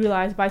attacked and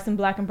brutalized by some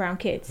black and brown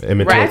kids.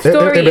 Emmett That Till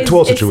story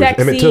situation. is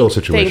sexy. Emmett Till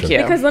situation. Thank you.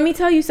 Because let me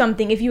tell you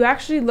something. If you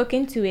actually look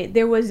into it,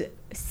 there was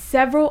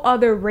several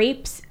other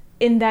rapes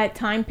in that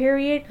time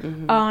period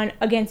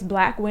against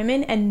black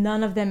women, and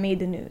none of them made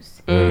the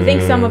news. I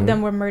think some of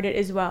them were murdered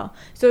as well.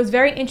 So it's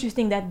very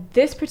interesting that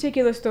this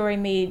particular story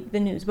made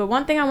the news. But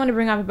one thing I want to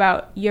bring up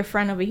about your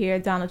friend over here,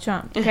 Donald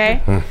Trump,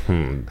 okay?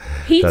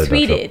 He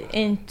tweeted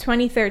in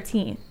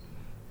 2013,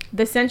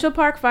 "The Central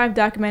Park 5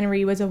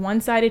 documentary was a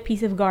one-sided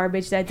piece of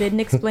garbage that didn't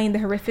explain the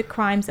horrific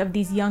crimes of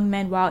these young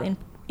men while in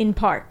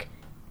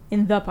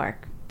the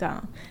park,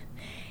 Donald."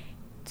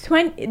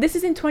 This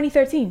is in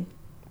 2013.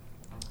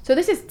 So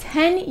this is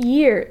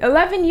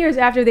 11 years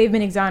after they've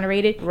been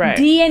exonerated. Right.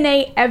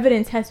 DNA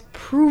evidence has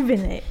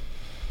proven it.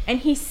 And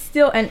he's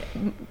still, and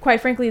quite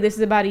frankly, this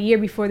is about a year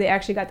before they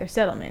actually got their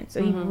settlement.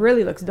 So he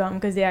really looks dumb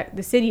because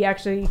the city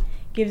actually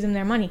gives them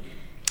their money.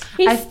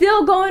 He's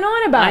still going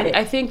on about it.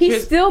 I think he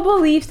still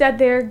believes that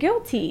they're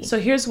guilty. So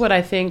here's what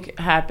I think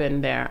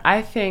happened there.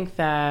 I think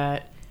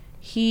that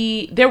do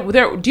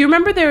you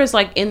remember there was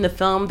like in the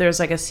film, there's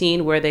like a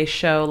scene where they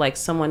show like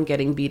someone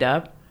getting beat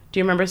up? Do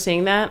you remember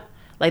seeing that?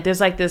 Like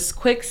there's like this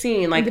quick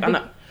scene, like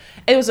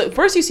it was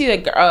first you see the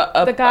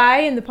guy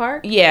in the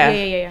park.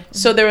 Yeah.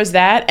 So there was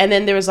that, and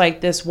then there was like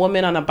this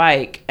woman on a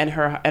bike, and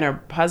her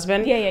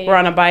husband were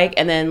on a bike,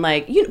 and then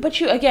like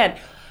again,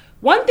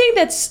 one thing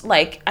that's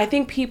like I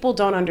think people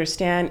don't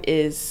understand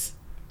is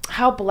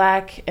how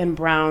black and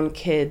brown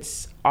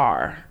kids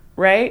are,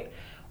 right?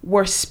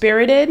 We're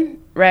spirited,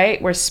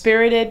 right? We're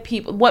spirited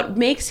people. What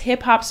makes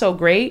hip hop so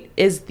great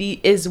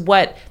is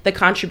what the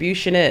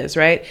contribution is,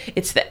 right?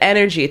 It's the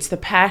energy, it's the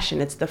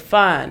passion, it's the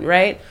fun,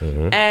 right?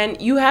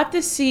 And you have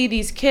to see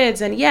these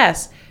kids. And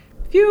yes,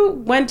 if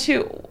you went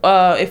to,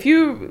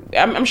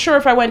 I'm sure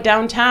if I went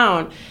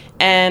downtown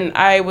and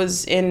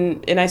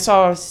I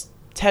saw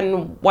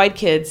 10 white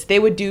kids, they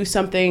would do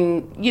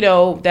something,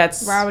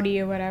 that's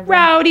rowdy or whatever.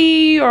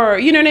 Rowdy or,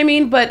 you know what I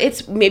mean?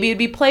 But maybe it'd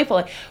be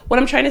playful. What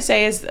I'm trying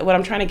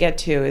to get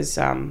to is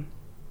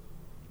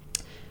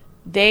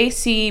they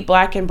see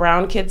black and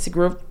brown kids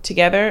grouped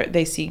together.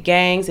 They see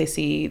gangs. They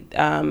see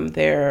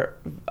they're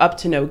up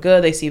to no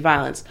good. They see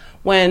violence.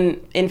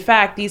 When, in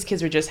fact, these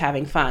kids are just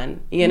having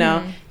fun,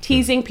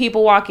 teasing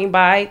people walking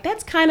by.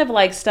 That's kind of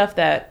like stuff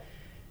that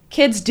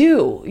kids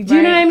do. Do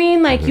you know what I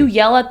mean? Like you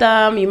yell at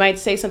them, you might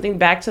say something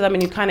back to them,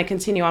 and you kind of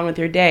continue on with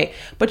your day.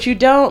 But you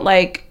don't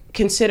like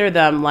consider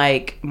them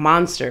like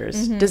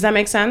monsters. Does that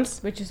make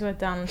sense? Which is what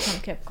Donald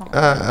Trump kept calling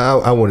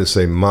I wouldn't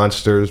say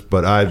monsters,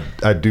 but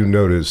I do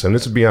notice, and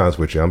this is be honest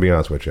with you, I'll be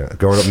honest with you.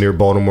 Growing up near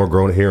Baltimore,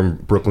 growing here in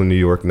Brooklyn, New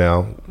York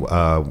now,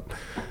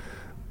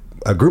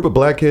 a group of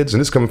black kids, and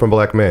this is coming from a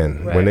black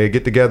man, when they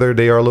get together,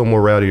 they are a little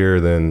more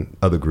rowdier than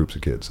other groups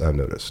of kids, I've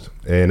noticed.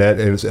 And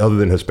it's other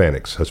than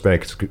Hispanics.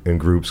 Hispanics in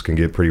groups can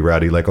get pretty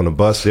rowdy. Like on the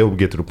bus, they'll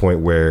get to the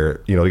point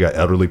where, they got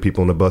elderly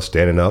people on the bus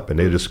standing up, and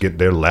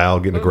they're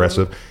loud, getting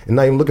aggressive, and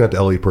not even looking at the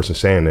elderly person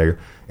standing there.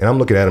 And I'm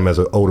looking at him as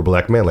an older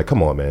black man, like,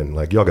 come on, man,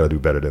 like, y'all got to do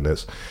better than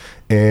this.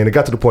 And it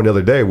got to the point the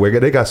other day where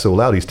they got so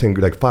loud, these 8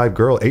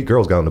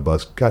 girls got on the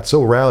bus, got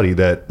so rowdy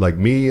that like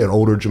me, an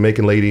older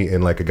Jamaican lady,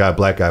 and like a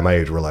black guy my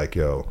age were like,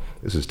 yo,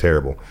 this is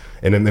terrible.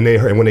 And then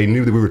when they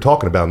knew that we were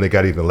talking about them, they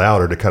got even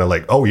louder to kind of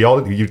like, oh,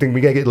 y'all, you think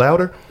we gotta get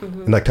louder?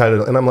 And like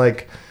and I'm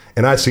like,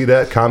 and I see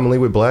that commonly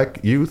with black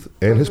youth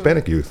and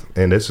Hispanic youth.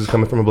 And this is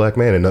coming from a black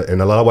man. And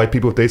a lot of white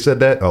people, if they said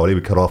that, they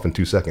would cut off in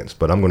 2 seconds.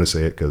 But I'm going to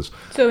say it because...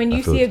 So when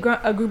you see a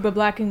group of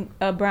black and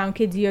brown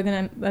kids, you're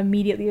going to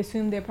immediately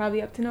assume they're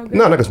probably up to no good?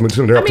 No, I'm not going to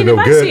assume they're up to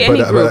no good. If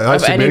I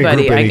see any group of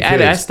anybody,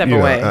 I step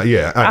away.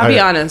 I'll be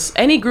honest.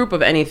 Any group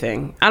of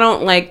anything. I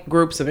don't like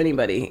groups of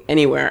anybody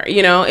anywhere.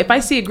 If I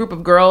see a group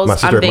of girls, I'm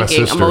thinking my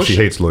sister, she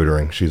hates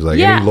loitering. She's like,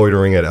 any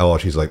loitering at all,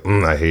 she's like,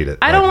 I hate it.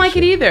 I don't like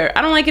it either.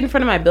 I don't like it in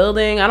front of my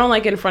building. I don't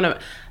like it in front of...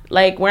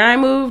 Like, when I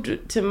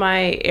moved to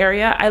my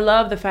area, I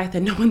love the fact that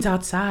no one's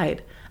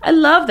outside. I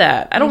love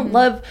that. I don't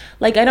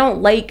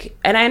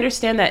and I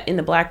understand that in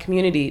the black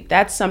community,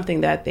 that's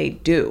something that they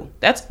do.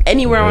 That's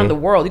anywhere around the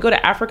world. You go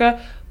to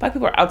Africa, black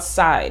people are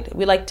outside.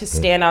 We like to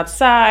stand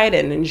outside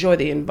and enjoy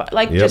the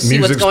just see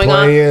what's going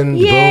on. Yeah, boom,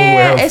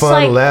 we're having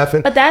fun,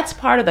 laughing. But that's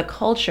part of the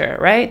culture,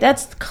 right?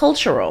 That's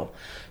cultural.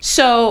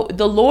 So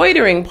the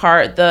loitering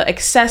part, the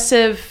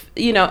excessive,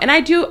 and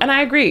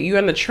I agree. You're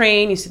on the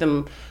train, you see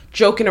them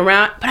joking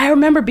around, but I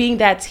remember being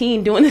that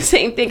teen doing the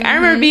same thing. I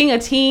remember being a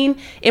teen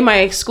in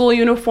my school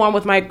uniform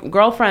with my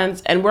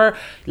girlfriends, and we're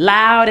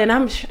loud, and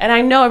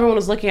I know everyone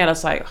was looking at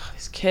us like, oh,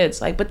 these kids,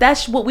 but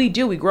that's what we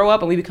do. We grow up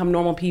and we become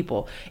normal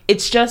people.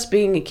 It's just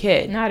being a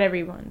kid. Not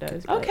everyone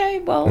does. But. Okay,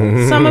 well,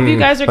 some of you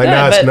guys are good.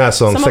 But not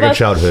song, second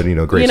childhood,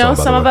 great song.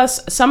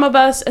 Some of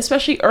us,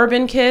 especially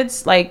urban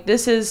kids,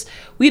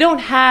 we don't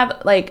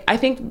have I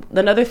think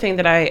another thing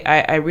that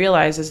I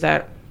realize is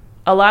that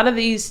a lot of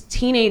these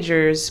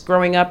teenagers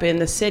growing up in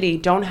the city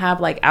don't have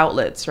like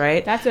outlets,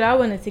 right? That's what I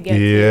wanted to get to.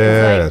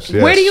 Yes, It's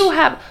like, Where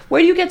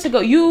do you get to go?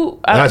 Did you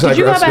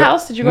have a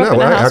house? Did you grow up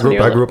No, in a house?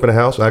 I grew up in a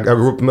house. I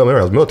grew up in I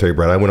was military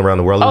bred. I went around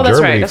the world in that's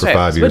Germany right, for that's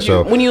 5 right. years.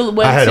 But when you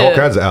went I had all to-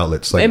 kinds of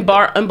outlets. Like in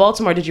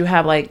Baltimore, did you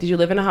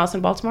live in a house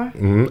in Baltimore?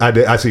 I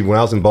did. I see. When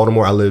I was in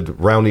Baltimore, I lived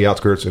around the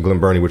outskirts of Glen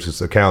Burnie, which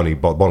is a county,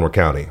 Baltimore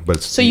County.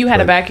 But So you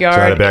had a backyard.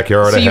 So I had a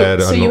backyard. So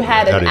you I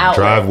had an a outlet.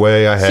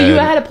 driveway. I had. So you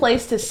had a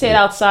place to sit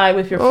outside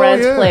with your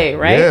friends, yeah. play,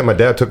 right? Yeah, my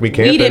dad took me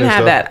camping. We didn't and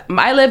have stuff. that.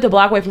 I lived a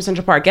block away from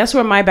Central Park. Guess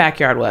where my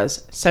backyard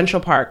was?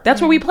 Central Park.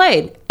 That's where we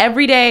played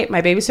every day.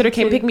 My babysitter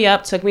came to pick me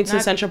up, took me to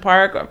Central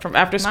Park from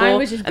after mine school,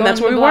 was just and that's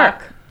going where to we the were.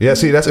 block. Yeah,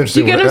 see, that's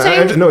interesting. You get what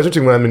I'm saying? No, it's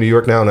interesting when I'm in New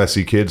York now and I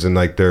see kids and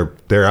like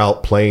they're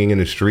out playing in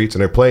the streets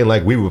and they're playing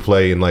like we would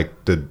play in like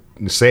the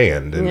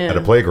sand and at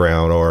a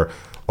playground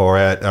or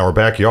at our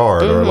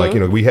backyard or like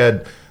we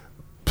had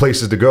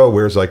places to go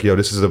where it's like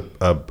this is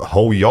a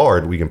whole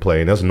yard we can play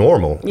and that's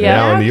normal. Yeah.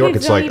 Now in Now New York kids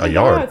it's don't like a even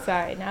go yard.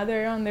 outside. Now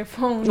they're on their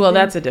phones. Well, and-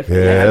 that's a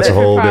different. Yeah, that's a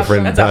whole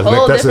different different. problem. That's a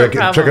whole different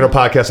problem. Checking a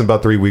podcast in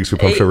about 3 weeks.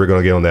 I'm sure we're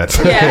going to get on that.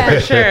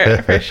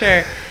 Yeah, for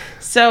sure.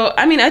 So,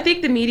 I mean, I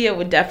think the media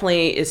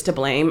is to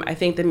blame. I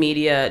think the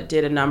media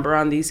did a number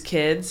on these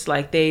kids.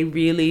 Like, they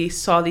really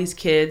saw these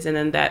kids, and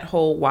then that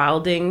whole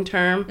wilding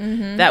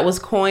term that was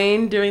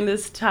coined during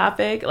this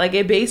topic, like,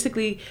 it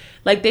basically,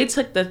 like, they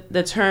took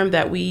the term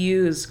that we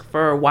use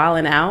for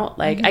wilding out.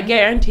 Like, I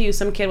guarantee you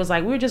some kid was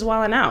like, we were just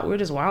wilding out. We were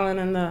just wilding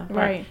in the park.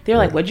 Right. They were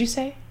like, what'd you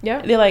say?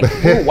 Yeah. They're like,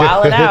 we're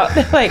wilding out.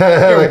 They're like,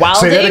 you're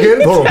wilding. Say that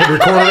again. Hold on. Put the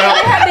recorder They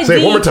had out. the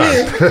Say it one more D,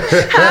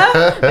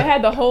 time. They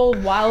had the whole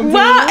wild.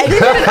 Wow, and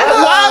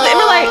they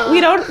were like, we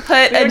don't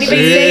put a don't D, even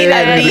say a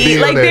that. D.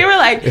 Like they were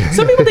like,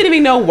 some people didn't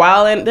even know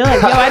wildin'. They're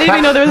like, yo, I didn't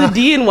even know there was a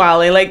D in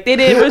wildin'. Like they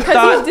didn't even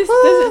thought. This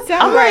doesn't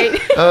sound right.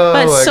 But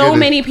my so goodness.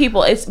 many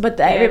people, everybody,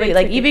 they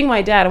like took it. even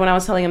my dad, when I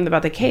was telling him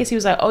about the case, he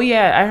was like, oh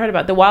yeah, I heard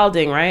about the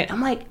wilding, right?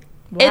 I'm like,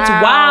 it's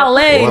Wow.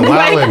 wilding.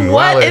 Like Wilding, what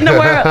wilding. in the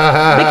world?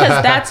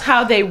 Because that's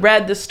how they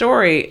read the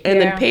story in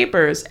the Yeah.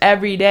 papers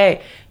every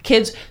day.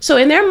 Kids. So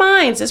in their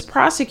minds, this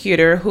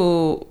prosecutor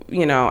who,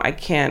 I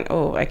can't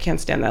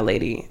stand that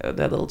lady,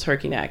 that little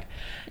turkey neck.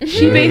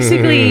 She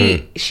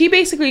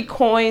basically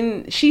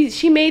coined,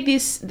 she made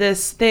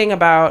this thing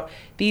about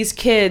these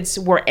kids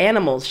were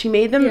animals. She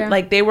made them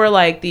like they were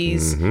like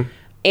these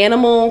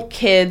animal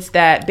kids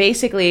that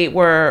basically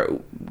were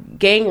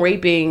gang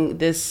raping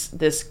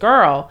this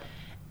girl.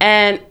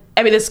 And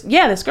I mean this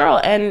girl,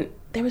 and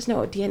there was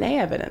no DNA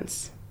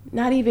evidence.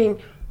 Not even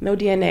no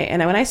DNA.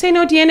 And when I say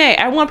no DNA,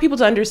 I want people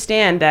to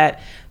understand that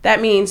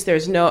means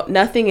there's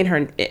nothing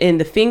in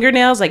the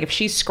fingernails. Like if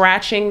she's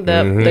scratching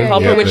the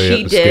culprit, which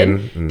she the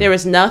did, skin. there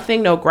was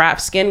nothing, no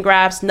skin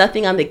grafts,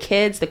 nothing on the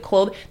kids, the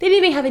clothes. They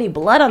didn't even have any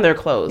blood on their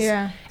clothes.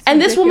 Yeah. And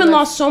this woman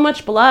ridiculous. lost so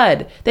much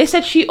blood. They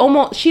said she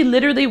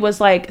literally was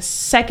like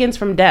seconds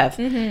from death.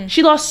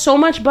 She lost so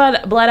much blood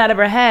out of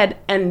her head,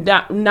 and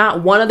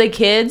not one of the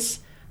kids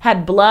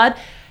had blood.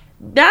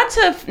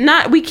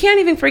 We can't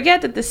even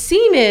forget that the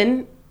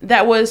semen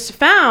that was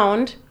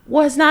found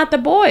was not the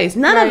boys.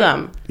 None of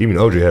them. Even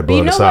OJ had blood You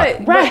on the know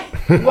side. Right.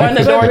 What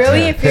the door.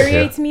 really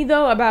infuriates me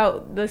though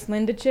about this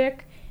Linda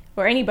chick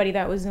or anybody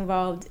that was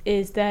involved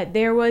is that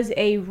there was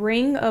a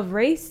ring of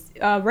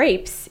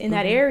rapes in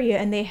that area,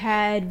 and they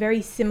had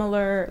very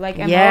similar like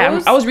MOs.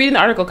 Yeah, I was reading the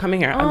article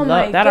coming here. I Oh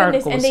my love that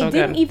goodness! article. And Was they so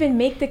didn't good. even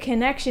make the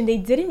connection. They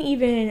didn't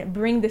even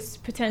bring this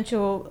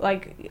potential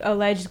like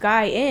alleged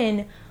guy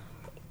in.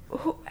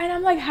 And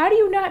I'm like, how do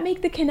you not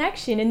make the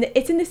connection? And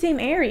it's in the same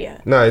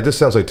area. No, it just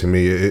sounds like to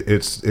me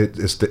it's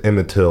the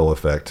Emmett Till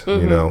effect.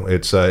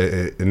 It's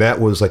and that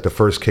was like the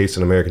first case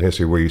in American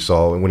history where you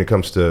saw when it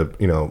comes to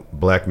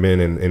black men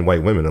and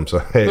white women. I'm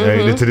sorry, I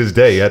mean, to this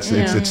day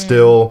it's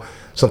still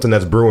something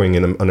that's brewing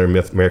under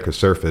America's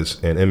surface.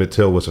 And Emmett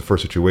Till was the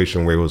first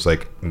situation where it was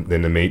like, and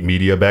the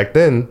media back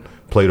then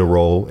played a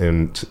role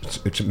in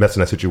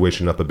messing that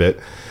situation up a bit.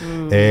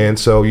 And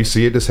so you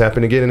see it just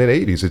happen again in the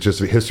 80s. It's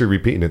just history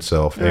repeating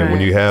itself. And when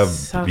you have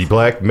So the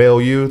black male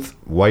youth,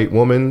 white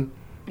woman,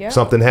 Yeah.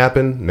 something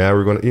happened, now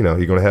we're going to,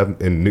 you're going to have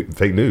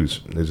fake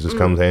news. It just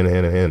comes hand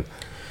in hand.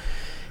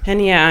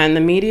 And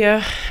the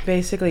media,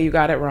 basically, you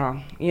got it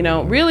wrong.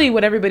 Really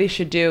what everybody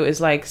should do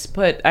is like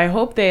I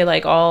hope they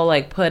like all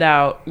like put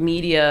out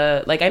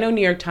media. Like I know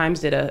New York Times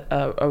did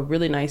a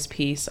really nice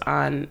piece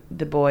on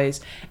the boys,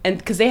 and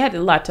because they had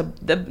a lot to,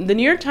 the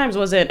New York Times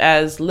wasn't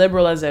as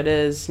liberal as it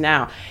is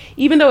now,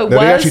 even though They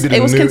actually did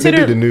it was they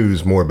considered did the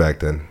news more back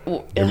then.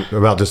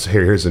 About just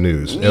here's the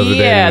news. Other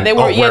yeah, than, they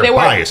weren't. we're They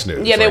weren't biased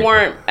news. Yeah, they Like,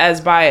 weren't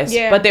as biased,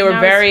 Yeah, but they were now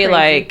it's very crazy.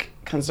 like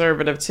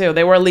conservative too.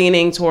 They were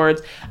leaning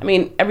towards. I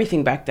mean,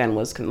 everything back then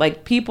was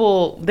like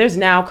people. There's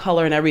now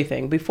color in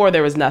everything. Before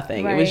there was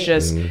nothing. It was Right.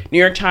 just New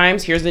York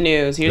Times. Here's the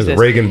news. Here's It was this.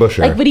 Reagan Bush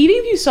era. Like, but even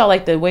if you saw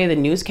like the way the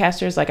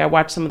newscasters, like I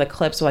watched some of the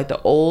clips of like the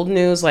old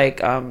news, like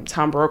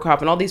Tom Brokaw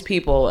and all these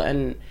people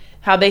and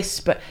how they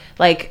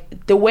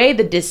the way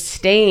the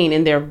disdain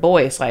in their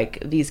voice, like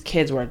these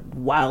kids were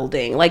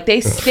wilding, like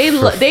they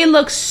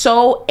look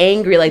so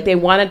angry, like they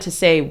wanted to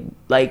say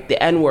like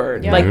the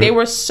N-word. Like they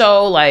were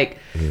so like,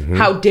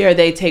 how dare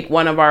they take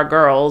one of our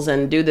girls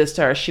and do this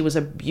to her? She was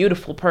a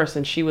beautiful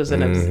person. She was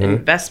an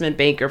investment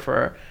banker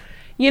for,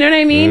 you know what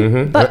I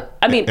mean? But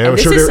I mean, and I'm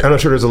sure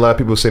there's a lot of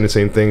people saying the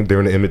same thing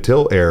during the Emmett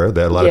Till era,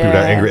 that a lot of people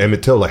got angry at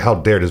Emmett Till, like, how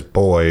dare this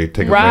boy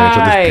take advantage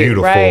of this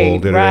beautiful,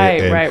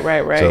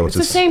 right. So it's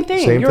the same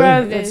thing. You're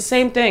right. It's the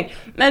same thing.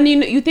 And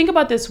you think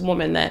about this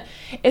woman that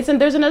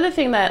there's another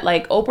thing that,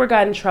 like, Oprah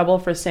got in trouble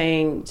for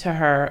saying to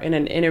her in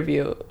an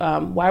interview,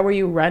 why were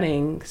you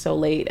running so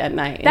late at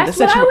night? That's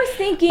what I was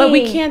thinking. But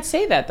we can't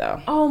say that though.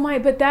 Oh my,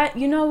 but that,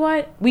 you know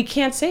what? We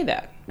can't say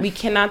that. We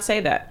cannot say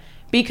that.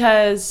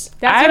 Because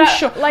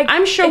That's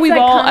I'm sure we've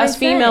like all, as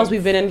females, sense.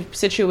 we've been in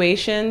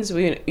situations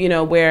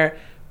where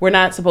we're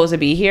not supposed to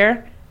be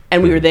here,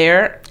 and we were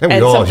there, and we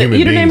all human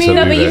you know what I beings, mean?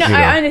 No, but that,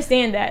 I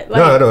understand that.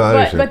 Like, I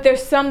understand. But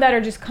there's some that are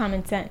just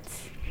common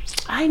sense.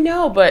 I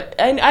know, but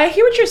I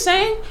hear what you're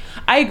saying.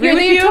 I agree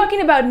with you. You're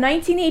talking about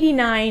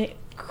 1989,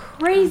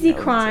 crazy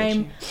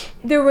crime.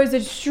 There was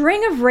a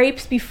string of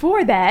rapes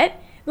before that.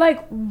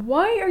 Like,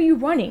 why are you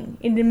running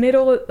in the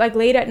middle, like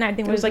late at night? I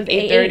think it was like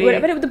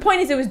 8:30. But the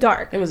point is, it was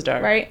dark. It was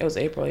dark, right? It was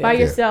April, by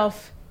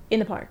yourself in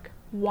the park.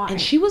 Why?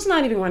 And she was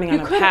not even running on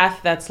a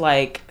path that's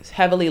like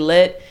heavily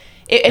lit.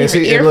 And her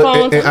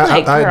earphones.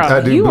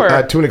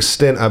 To an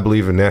extent, I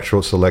believe in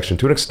natural selection.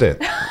 To an extent,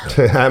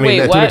 I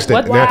mean, to an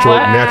extent,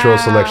 natural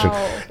selection.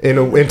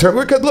 In terms,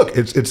 because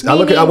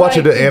look, I watch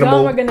it. The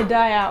animal are gonna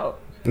die out.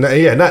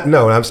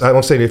 No,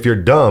 I'm saying if you're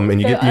dumb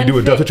and you do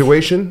a dumb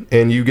situation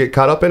and you get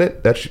caught up in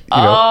it, that's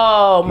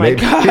oh my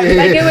god! Like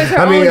it was her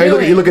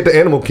own you look at the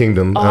animal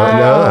kingdom. No,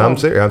 I'm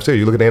serious.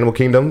 You look at the animal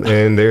kingdom,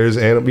 and there's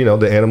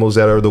the animals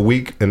that are the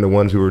weak and the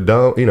ones who are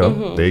dumb.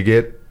 They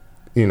get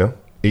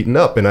eaten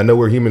up. And I know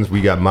we're humans.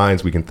 We got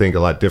minds. We can think a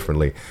lot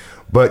differently,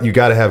 but you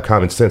got to have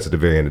common sense at the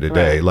very end of the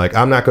day. Like,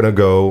 I'm not gonna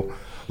go.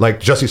 Like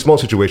Jussie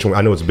Smollett situation,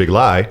 I know it's a big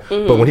lie,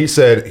 but when he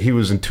said he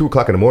was in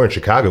 2:00 in the morning in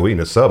Chicago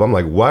eating a sub, I'm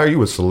like, why are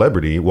you a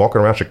celebrity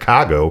walking around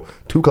Chicago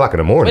 2:00 in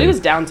the morning? But he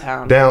was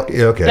downtown.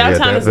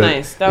 Downtown is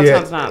nice.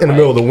 Downtown's not in the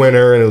middle of the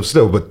winter, and it was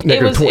still, but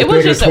it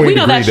was just we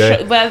know that.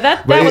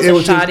 That was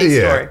a shoddy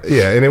story.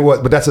 Yeah, and it was,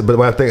 but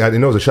I think I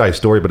know it was a shoddy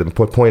story. But the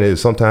point is,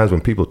 sometimes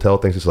when people tell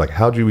things, it's like,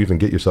 how do you even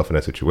get yourself in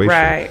that situation?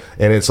 Right.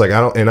 And it's like I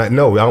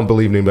don't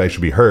believe anybody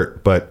should be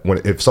hurt, but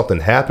if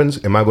something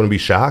happens, am I going to be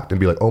shocked and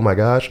be like, oh my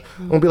gosh?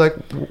 I'm going to be like,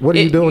 what are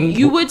you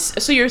doing?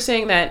 So you're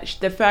saying that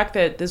the fact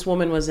that this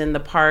woman was in the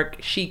park,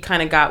 she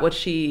kind of got what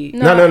she...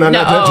 No.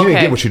 She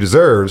didn't get what she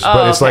deserves.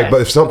 But it's like,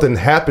 but if something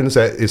happens,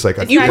 that it's like...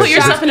 You put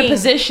yourself in a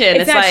position.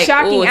 It's not like,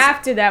 shocking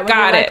after that. When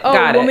got you're it.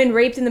 Like, woman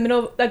raped in the middle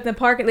of like the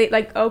park.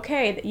 Like,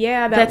 okay,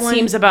 yeah, that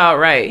seems about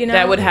right.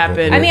 That would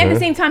happen. I mean, at the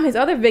same time, his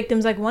other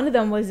victims, like one of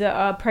them was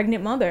a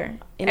pregnant mother.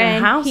 In a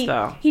house,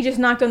 though. He just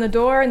knocked on the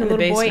door in the little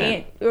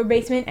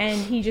basement, and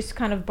he just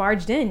kind of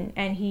barged in,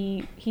 and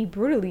he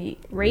brutally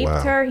raped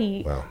her.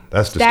 He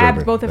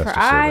stabbed both of her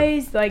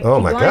eyes. Like,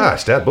 oh my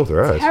gosh, stabbed both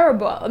her eyes.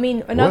 Terrible. I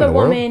mean, another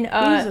woman.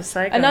 He's a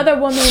psycho. Another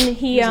woman.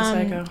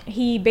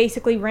 He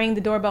basically rang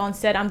the doorbell and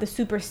said, "I'm the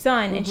super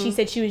son," and she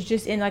said she was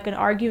just in like an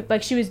argument,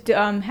 like she was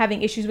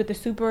having issues with the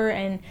super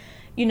and.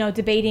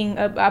 Debating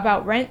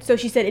about rent. So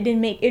she said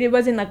it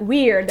wasn't like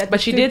weird.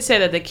 But she did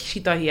say that she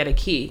thought he had a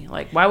key.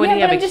 Like, why would he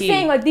have a key? I'm just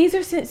saying, like, these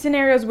are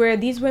scenarios where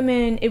these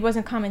women, it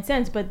wasn't common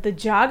sense. But the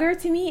jogger,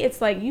 to me, it's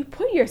like you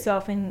put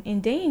yourself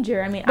in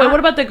danger. I mean, but what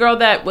about the girl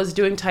that was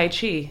doing Tai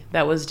Chi?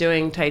 That was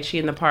doing Tai Chi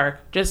in the park,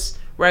 just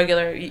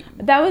regular.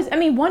 That was, I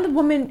mean, one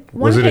victim.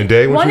 Was it in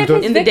day when she was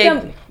doing? In the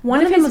day.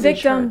 One of his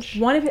victims.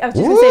 One of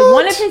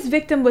his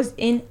victims was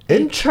in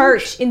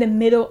church in the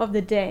middle of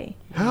the day.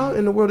 How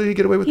in the world did he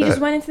get away with that? He just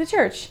went into the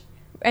church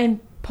and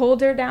pulled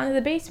her down to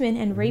the basement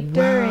and raped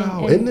her.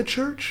 And in the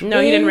church?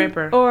 No, he didn't rape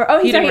her.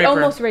 He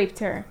almost raped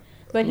her.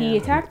 But he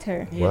attacked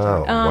her.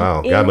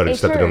 Wow. God might have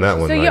stepped in on that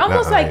one. So you're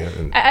almost like,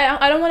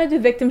 I don't want to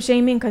do victim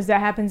shaming because that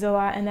happens a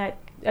lot. And that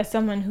as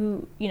someone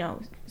who,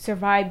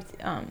 survived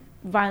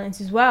violence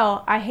as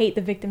well, I hate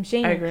the victim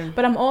shaming. I agree.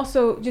 But I'm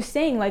also just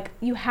saying, like,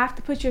 you have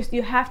to put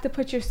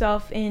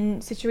yourself in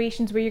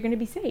situations where you're going to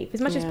be safe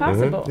as much as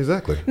possible.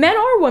 Exactly. Men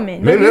or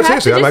women.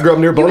 Seriously. I grew up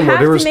near Baltimore.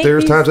 There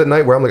was times at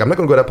night where I'm like, I'm not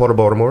going to go to that part of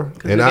Baltimore,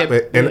 and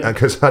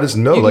because I just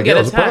know, like, yeah, it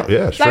was a problem.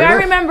 Yeah, straight like up.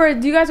 I remember.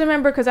 Do you guys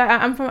remember? Because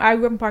I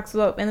grew up in Park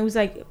Slope, and it was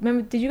like,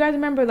 did you guys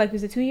remember? Like,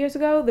 was it 2 years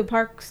ago? The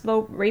Park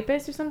Slope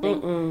rapist or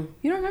something?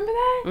 You don't remember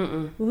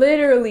that?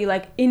 Literally,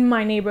 like in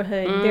my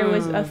neighborhood, there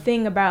was a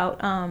thing about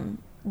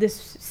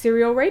this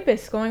serial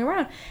rapist going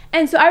around.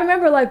 And so I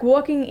remember like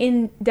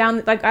walking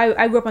down, like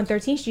I grew up on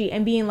 13th Street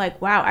and being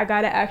like, wow, I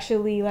gotta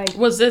actually like.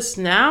 Was this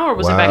now or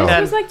was it back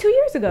then? This was like 2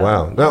 years ago.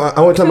 Wow.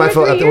 No, one time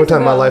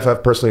in my life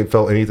I've personally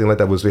felt anything like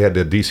that was we had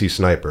the DC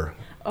sniper.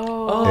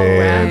 Oh,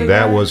 and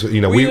that was,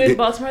 you know, Were you in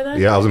Baltimore then?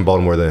 Yeah, I was in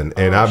Baltimore then,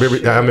 and I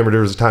shit. remember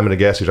there was a time in the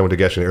gas station. I went to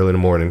gas station early in the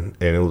morning,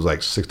 and it was like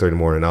 6:30 in the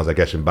morning. And I was at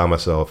gas station by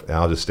myself, and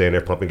I was just standing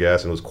there pumping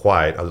gas, and it was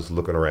quiet. I was just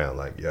looking around,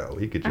 like, yo,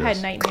 he could just. I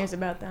had nightmares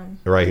about them.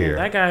 Right here.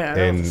 That guy,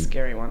 that was a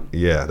scary one.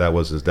 Yeah, that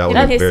was a his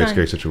very son.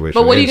 scary situation.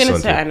 But what are you And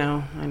gonna son say?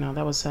 too. I know,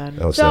 that was sad.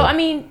 That was So sad. I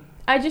mean,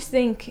 I just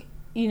think,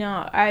 you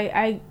know,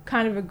 I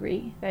kind of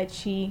agree that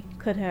she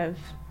could have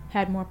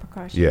had more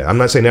precautions. Yeah, I'm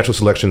not saying natural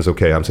selection is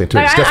okay. I'm saying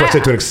that's why I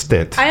said to an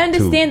extent. I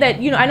understand that,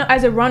 you know, I know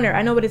as a runner,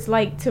 I know what it's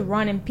like to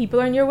run and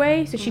people are in your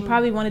way. So she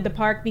probably wanted the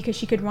park because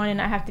she could run and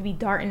not have to be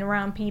darting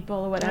around people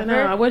or whatever. I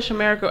know. I wish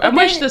America. But I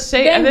wish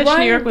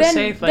New York was then,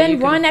 safe. Like, then you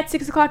could- run at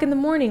 6 o'clock in the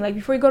morning, like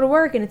before you go to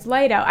work and it's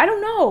light out. I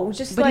don't know,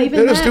 just But like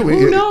even That's then, stupid.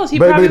 who knows? He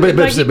but, probably but, would,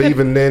 but, like, he but could-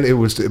 even then, it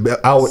was that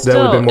would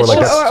have been more like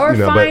Still, that's, or you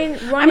know. fine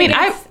But run I mean,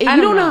 against- you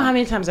don't know how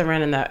many times I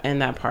ran in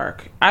that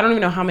park. I don't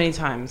even know how many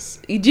times.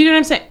 Do you know what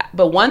I'm saying?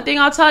 But one thing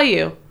I'll tell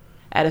you.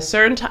 At a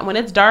certain time, when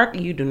it's dark,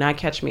 you do not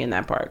catch me in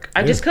that park.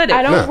 I just couldn't.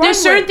 I don't run There's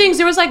certain with- things.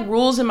 There was like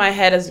rules in my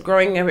head as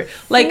growing up.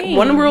 Like Same.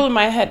 one rule in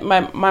my head,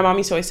 my mom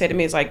used to always say to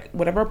me is like,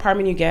 whatever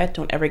apartment you get,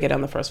 don't ever get on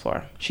the first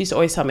floor. She used to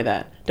always tell me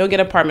that. Don't get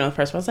an apartment on the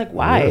first floor. I was like,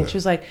 why? Yeah. And she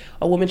was like,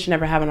 a woman should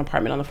never have an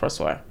apartment on the first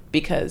floor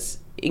because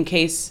in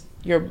case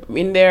you're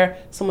in there,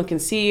 someone can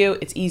see you.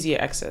 It's easier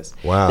access.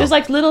 Wow. There's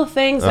like little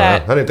things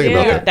that I didn't think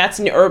about that. That's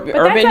in But urban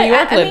that's New like,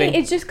 York I living. mean,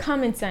 it's just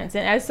common sense.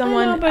 And as I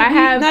someone, know, but I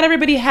have, not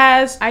everybody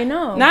has. I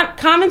know. Not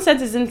common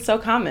sense isn't so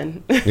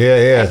common.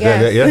 yeah,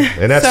 guess.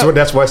 and that's So-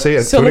 that's why I say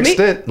it so to an let me-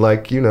 extent.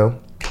 Like, you know,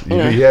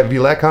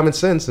 you lack common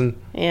sense, and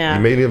Yeah.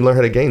 you may even learn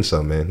how to gain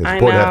some. Man, it's I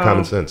important to have know.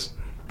 common sense.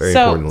 Very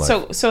important in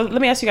life. So let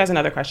me ask you guys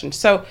another question.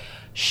 So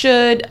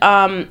should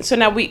so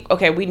now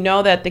we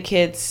know that the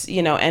kids,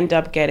 you know, end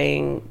up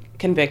getting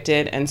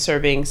convicted and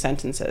serving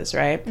sentences,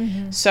 right?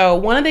 So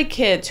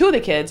two of the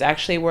kids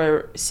actually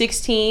were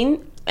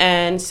 16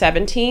 and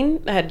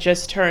 17, had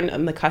just turned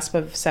on the cusp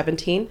of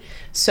 17.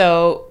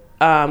 So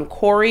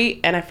Corey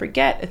and I think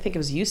it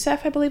was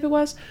Youssef, I believe it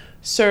was,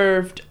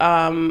 served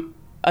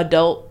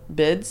adult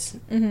bids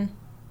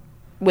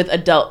with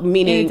adult,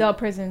 meaning in adult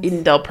prisons. in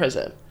adult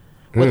prison.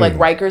 With like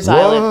Rikers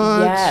Island,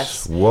 What?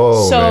 yes.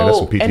 Whoa, man, that's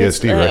some and it's-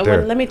 PTSD right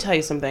there. Let me tell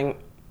you something.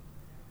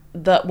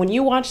 When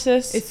you watch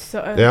this, It's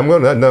so. Yeah, I'm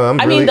going. No, I'm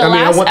really. the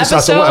last I want this.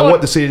 episode, I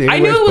want to see it. Anyways, I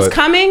knew it was but-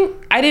 coming.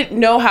 I didn't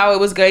know how it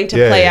was going to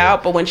Yeah, play yeah.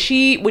 out, but when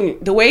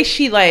the way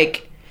she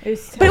like,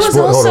 It's but it was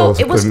Hold on, also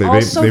maybe,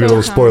 maybe a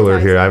little spoiler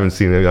here. I haven't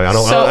seen it. I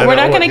don't. So I we're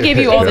not don't going to give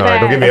you all the right,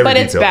 don't give me every but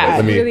it's detail, bad.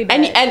 let me- Really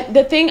bad. And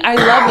the thing I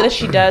love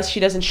that she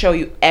doesn't show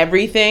you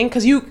everything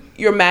because your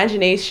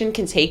imagination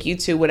can take you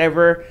to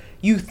whatever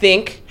you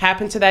think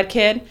happened to that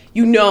kid.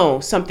 You know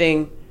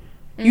something.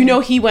 You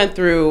know he went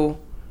through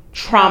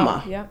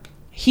trauma. Yep.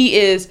 He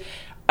is.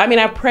 I mean,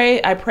 I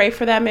pray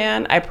for that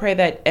man. I pray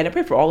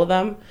for all of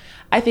them.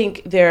 I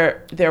think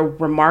they're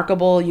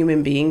remarkable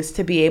human beings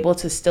to be able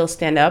to still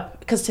stand up.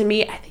 Because to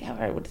me, I think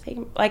I would take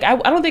like I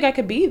don't think I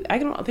could be. I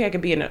don't think I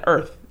could be in an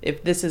earth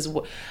if this is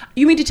what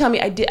you mean to tell me.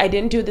 I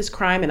didn't do this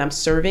crime and I'm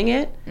serving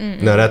it.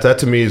 No, that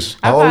to me is.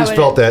 I probably always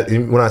felt wouldn't.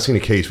 that when I seen a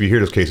case, we hear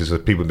those cases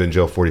that people have been in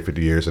jail 40,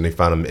 50 years and they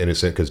found them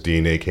innocent because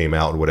DNA came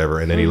out or whatever,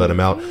 and then he let them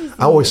out.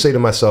 I always say to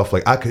myself,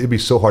 like, it'd be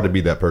so hard to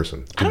be that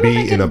person to don't know if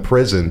be I in a could-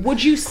 prison.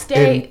 Would you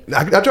stay?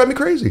 And that drive me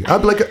crazy.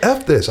 I'd be like,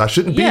 F this. I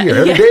shouldn't be Yeah, here.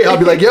 Every yeah. day I'll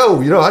be like, yo,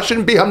 I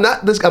shouldn't be. I'm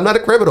not a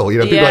criminal. You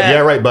know, people are like, yeah,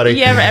 right, buddy.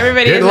 Yeah, but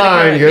everybody Get is in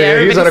line. Yeah,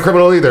 He's not a everybody's-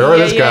 criminal either. Or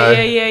this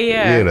guy.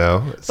 Yeah. You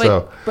know,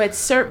 so.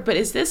 But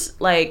is this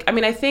like? I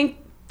mean, I think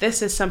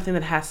this is something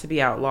that has to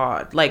be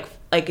outlawed, like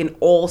in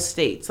all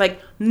states.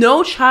 Like,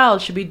 no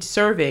child should be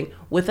serving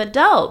with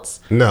adults.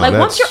 No, like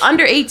once that's- you're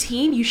under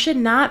 18, you should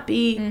not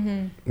be.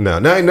 No,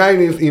 not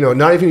even if,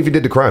 not even if you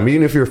did the crime.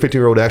 Even if you're a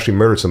 15-year-old who actually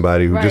murdered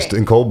somebody who just Right.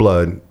 in cold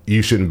blood,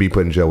 you shouldn't be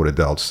put in jail with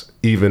adults.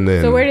 Even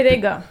then. So where do they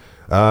go?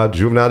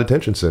 Juvenile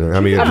detention center. I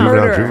mean, A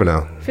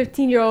juvenile.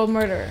 15-year-old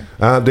murderer.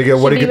 They get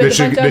what Should they be get. with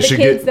a bunch of other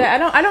kids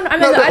that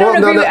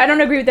I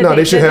don't agree with that. No,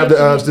 they should have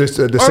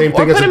the same or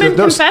thing put as them in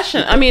no,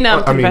 confession. I mean,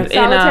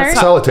 Solitary?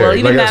 Solitary. Well,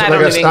 even Like that, I I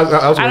was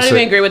don't gonna even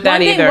say- agree with that One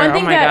thing- either. one Oh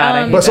thing my that, god!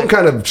 I hate But some that.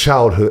 kind of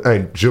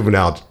childhood,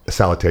 juvenile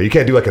solitary. You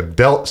can't do like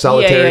adult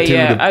solitary too.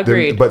 yeah,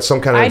 agreed. But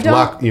some kind I of don't-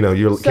 lock. You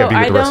can't be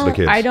with the rest of the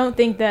kids. I don't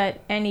think that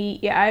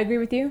I agree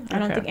with you. I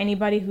don't Okay. think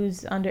anybody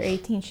who's under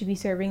 18 should be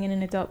serving in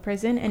an adult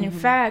prison. And Mm-hmm. in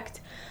fact,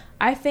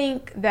 I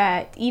think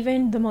that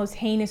even the most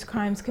heinous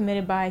crimes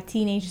committed by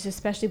teenagers,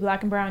 especially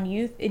black and brown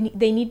youth,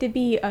 they need to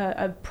be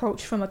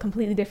approached from a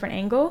completely different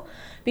angle,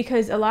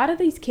 because a lot of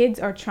these kids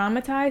are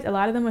traumatized. A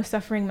lot of them are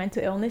suffering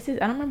mental illnesses.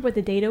 I don't remember what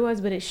the data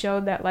was, but it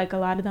showed that like a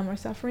lot of them are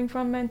suffering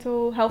from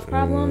mental health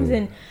problems,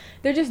 and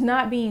they're just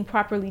not being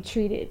properly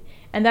treated.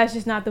 And that's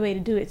just not the way to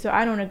do it. So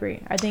I don't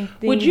agree. I think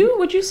Would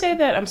you say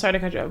that? I'm sorry to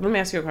cut you off. Let me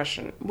ask you a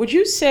question. Would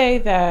you say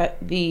that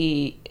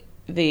the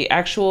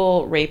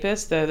actual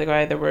rapist, the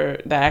guy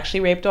that actually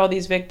raped all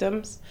these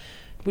victims,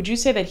 would you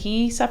say that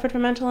he suffered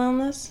from mental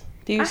illness?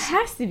 Do you? It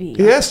has to be.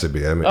 He has to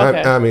be. I mean,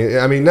 Okay.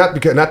 I mean, not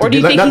because not to Or do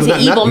you be, think not, he's not,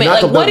 an evil not, man? not, Like,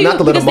 to what let, do you? not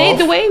to let Because him off.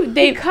 the way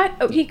they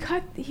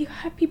He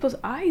cut people's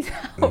eyes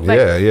out. Like,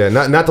 Yeah,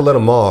 not to let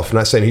him off.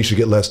 Not saying he should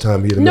get less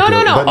time. No.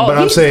 But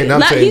I'm saying,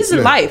 he's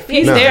alive.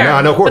 He's no, there. No,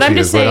 I know, of course but I'm he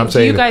just is, but saying. I'm Do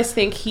saying, you guys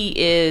think he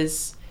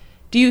is?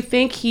 Do you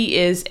think he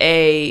is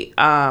a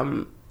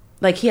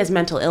like he has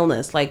mental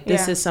illness? Like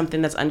this Yeah. is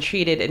something that's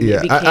untreated, and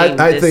yeah, he became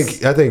I this.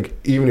 think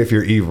even if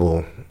you're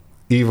evil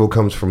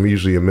comes from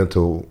usually a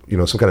mental,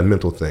 some kind of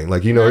mental thing.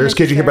 Like, Not there's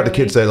kids, you hear about the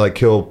kids that necessarily. like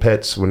kill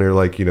pets when they're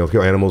like,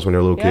 kill animals when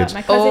they're little Yeah, kids.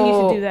 my cousin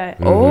used to do that.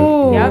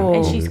 Oh, Yep,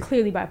 and she's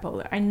clearly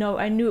bipolar. I knew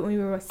it when we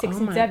were 6 Oh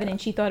and my 7, and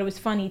she thought it was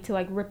funny to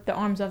like rip the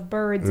arms off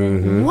birds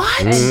and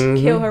What? and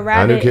kill her I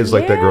rabbit. knew kids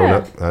like that growing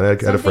up. I had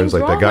Something's friends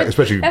like that wrong guy, with-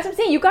 especially. That's what I'm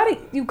saying.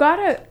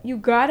 You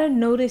gotta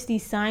notice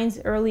these signs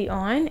early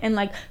on, and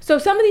like so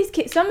some of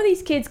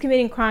these kids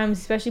committing crimes,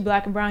 especially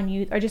black and brown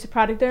youth, are just a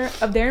product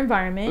of their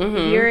environment.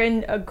 If you're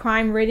in a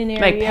crime-ridden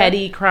area, Like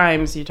petty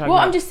crimes you're talking well,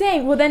 about. I'm just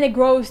saying. Well, then it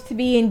grows to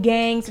be in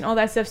gangs and all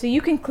that stuff. So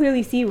you can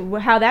clearly see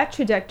how that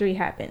trajectory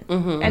happened.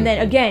 And then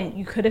again,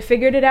 you could have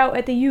figured it out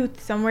at the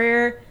youth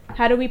somewhere.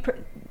 How do we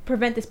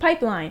prevent this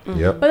pipeline?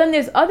 Yep. But then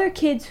there's other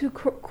kids who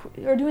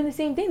are doing the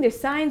same thing. There's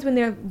signs when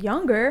they're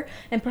younger,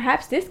 and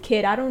perhaps this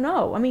kid, I don't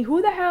know. I mean,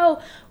 who the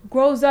hell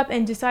grows up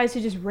and decides to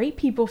just rape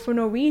people for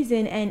no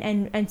reason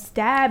and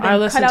stab I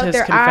and listened cut to out his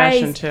their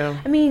confession, eyes? too.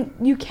 I mean,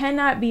 you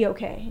cannot be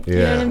okay. You Yeah.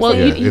 know what I'm Well,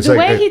 saying? Yeah, it's the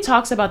like- way he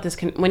talks about this,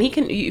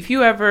 if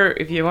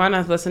you want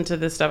to listen to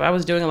this stuff, I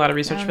was doing a lot of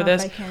research I for don't know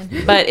this, if I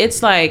can. but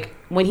it's like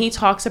when he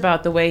talks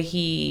about the way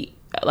he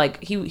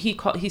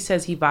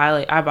says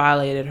I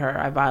violated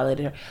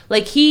her.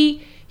 Like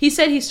he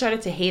said he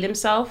started to hate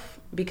himself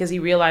because he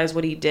realized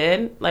what he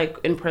did. Like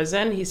in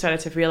prison, he started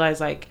to realize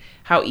like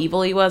how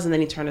evil he was, and then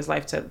he turned his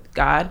life to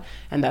God,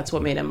 and that's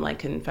what made him like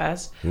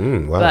confess.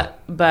 Wow.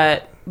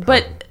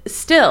 But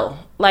still,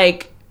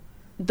 like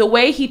the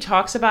way he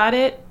talks about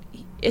it,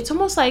 it's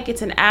almost like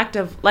it's an act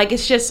of like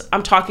it's just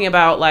I'm talking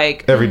about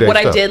like Everyday what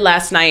I stuff. did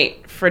last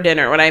night for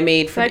dinner, what I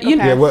made for Psychopath.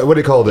 Yeah, what do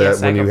you call that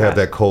Yeah, when you have psychopath.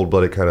 that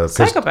cold-blooded kind of...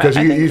 Psychopath, Because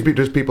I think.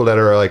 there's people that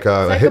are like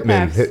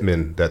Psychopaths.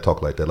 hitmen that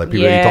talk like that. Like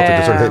people that you talk to,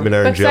 Yeah. certain hitmen that are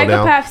in But jail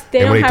now. psychopaths, they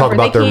And don't when they have talk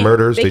about their can't-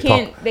 murders, they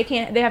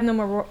they have no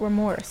more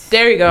remorse.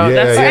 There you go. Yeah,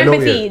 That's yeah, no,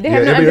 empathy. yeah. They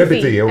have no empathy. or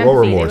Empathy. They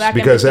remorse. lack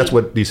Because that's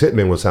empathy. what these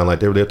hitmen would sound like.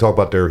 They'll talk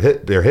about their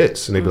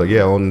hits, and they'd be like,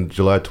 "Yeah, on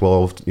July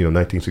 12th,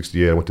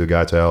 1968, I went to the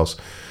guy's house.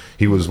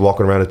 He was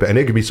walking around his bed," and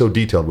they could be so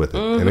detailed with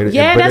it. And it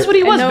Yeah, but that's it- what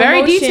he was. no Very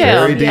emotion. detailed.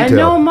 Very And detailed.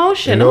 no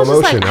emotion. And no I was just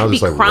emotion. like, I I'd was be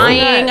just like,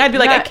 crying. whoa. I'd be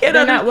like, I Not- can't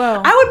they're understand.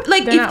 not well. I would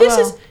like They're if not this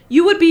well. is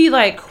you would be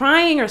like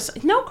crying or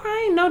no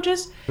crying, no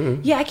just Mm-hmm.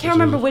 yeah. I can't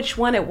remember which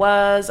one it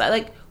was. I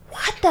like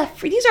what the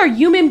these are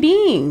human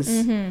beings.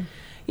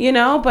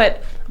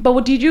 But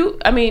what did you?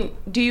 I mean,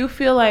 do you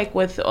feel like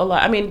with a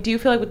lot? I mean, do you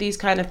feel like with these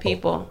kind of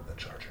people,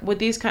 with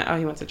these kind? Oh,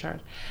 he wants to charge.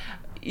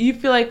 You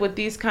feel like with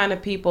these kind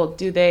of people,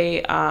 do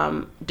they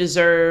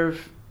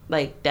deserve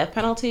like death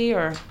penalty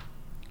or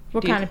What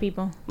do you- kind of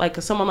people? like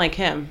someone like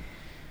him?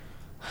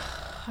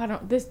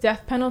 This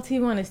death penalty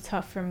one is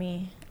tough for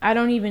me. I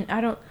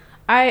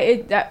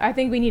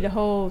think we need a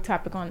whole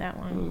topic on that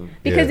one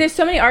because Yeah. there's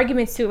so many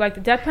arguments too. Like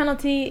the death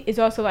penalty is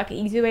also like an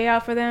easy way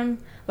out for them.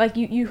 Like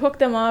you hook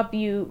them up.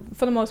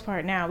 For the most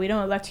part now, we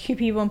don't electrocute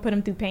people and put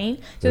them through pain.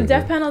 So the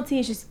death penalty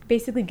is just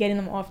basically getting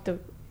them off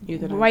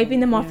wiping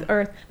them off the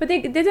earth. But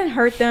it doesn't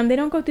hurt them. They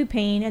don't go through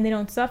pain and they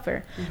don't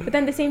suffer. But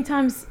then at the same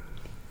time,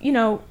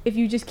 if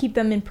you just keep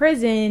them in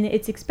prison,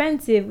 it's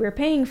expensive. We're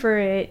paying for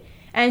it.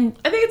 And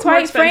I think it's more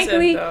expensive,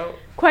 though.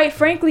 Quite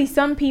frankly,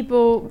 some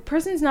people,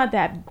 prison's not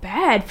that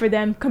bad for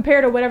them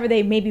compared to whatever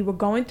they maybe were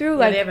going through. Like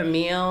Like, they have a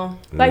meal.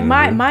 like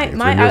Yeah, 3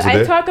 meals a I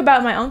day. talk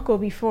about my uncle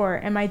before,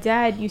 and my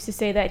dad used to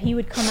say that he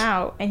would come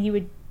out and he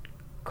would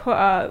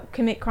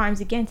commit crimes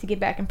again to get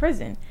back in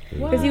prison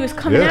because he was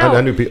coming Yeah, out.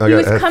 I knew people- he I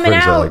was had coming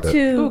friends that out like that. to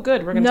Ooh,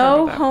 good. We're gonna no talk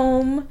about that.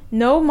 home,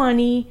 no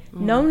money,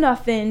 no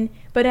nothing.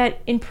 But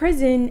in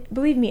prison,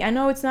 believe me, I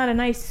know it's not a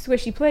nice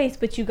swishy place,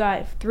 but you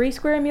got 3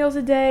 square meals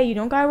a day. You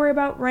don't gotta worry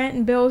about rent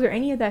and bills or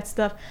any of that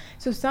stuff.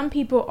 So some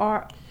people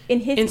are in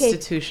his case.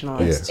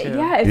 Institutionalized too.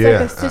 Yeah, it's Yeah.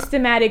 like a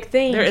systematic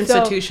thing. They're So-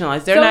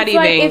 institutionalized. They're so not it's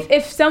like even.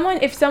 if someone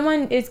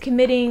is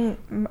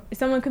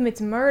someone commits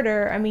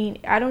murder. I mean,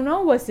 I don't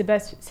know what's the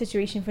best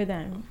situation for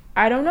them.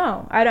 I don't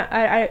know.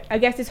 I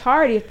guess it's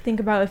hard to think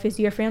about if it's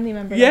your family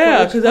member.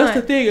 Yeah, because because that's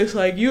the thing. It's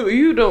like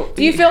you don't.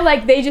 Do you feel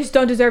like they just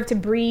don't deserve to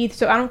breathe?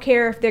 So I don't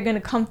care if they're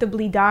gonna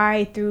comfortably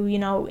die through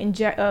legal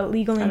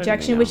even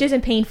injection, know. which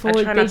isn't painful. I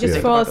try They not to just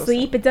think fall about those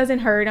asleep. It doesn't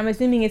hurt. I'm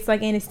assuming it's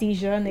like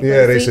anesthesia and they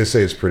Yeah, go to they sleep.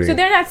 say it's pretty. So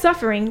they're not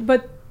suffering,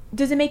 but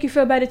does it make you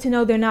feel better to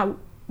know they're not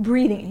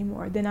breathing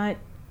anymore? They're not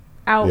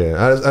out. Yeah,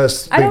 I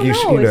just I think don't you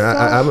should. know, You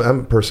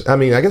know, it's so- I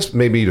mean, I guess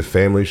maybe the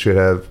family should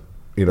have.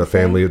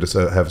 Family just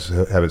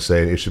have it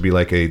say it should be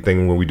like a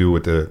thing when we do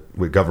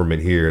with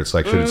government here. It's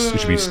like it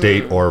should be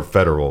state or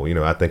federal.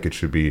 I think it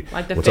should be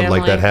Like the when something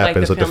like that family-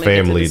 happens, like let the the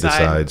family family gets to decide.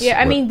 decides. Yeah, I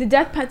what- mean the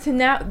death penalty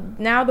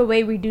now the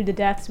way we do the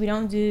deaths, we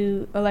don't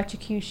do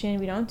electrocution,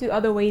 we don't do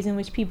other ways in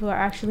which people are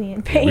actually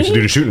in pain. we should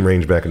do the shooting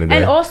range back in the day.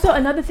 And also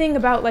another thing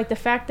about like the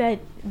fact that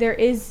there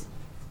is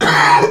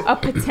a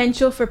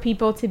potential for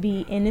people to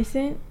be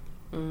innocent.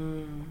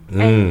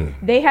 And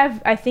they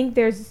have, I think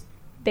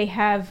they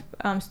have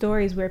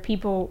stories where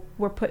people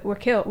were put to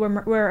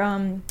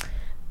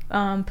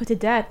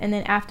death, and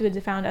then afterwards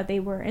they found out they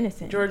were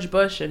innocent. George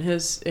Bush in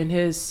his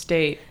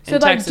state So,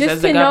 in like, Texas just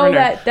as the to know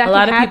governor, that a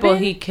lot of can people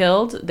happen, he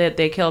killed, that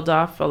they killed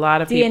off a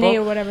lot of DNA people,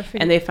 or whatever.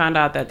 and they found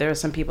out that there were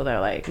some people that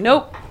are like,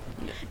 nope.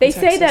 They in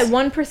say that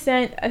Texas.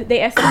 1%. They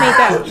estimate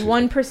that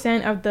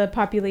 1% of the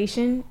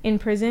population in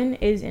prison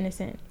is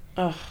innocent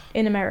Ugh.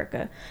 in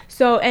America.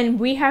 So, and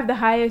we have the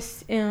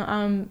highest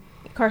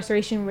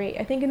incarceration rate,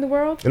 I think, in the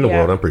world. In the Yeah.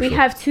 world, I'm pretty We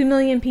sure. have 2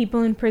 million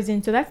people in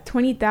prison, so that's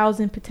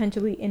 20,000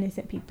 potentially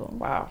innocent people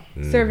Wow.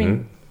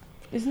 serving.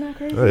 Isn't that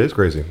crazy? That is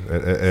crazy,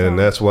 and So-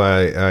 that's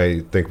why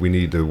I think we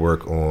need to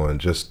work on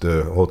just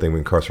the whole thing with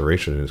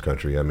incarceration in this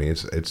country. I mean,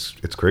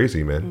 it's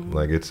crazy, man.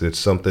 Like it's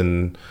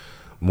something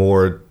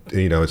more.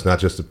 You know, it's not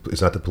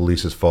the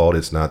police's fault.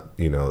 It's not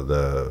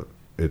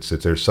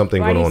there's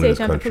something Why going do you on say in it's this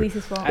not the country.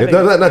 police's fault? I think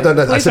Not, I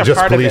police said are just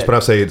part of police, it. but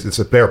I'm saying it's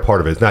they're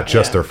part of it. It's not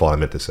just Yeah. their fault. I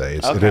meant to say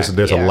Okay, there's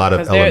a yeah, lot of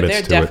 'cause elements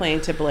they're to definitely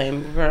to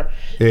blame for,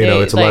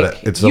 it's a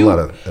lot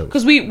of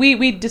because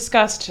we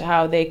discussed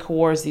how they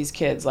coerce these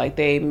kids, like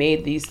they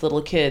made these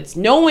little kids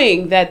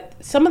knowing that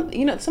some of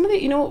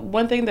the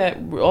one thing that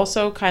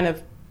also kind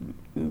of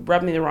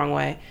rubbed me the wrong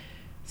way,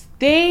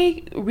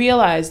 they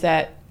realized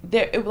that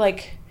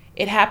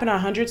it happened on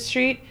 100th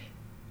Street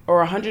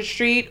or 100th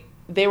Street.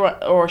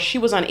 She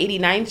was on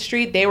 89th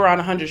Street. They were on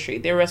 100th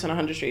Street. They were arrested on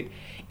 100th Street.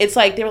 It's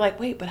like, they were like,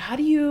 wait, but how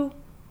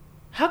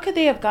could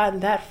they have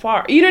gotten that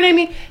far? You know what I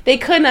mean? They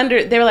couldn't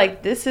they were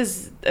like, I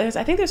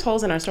think there's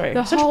holes in our story.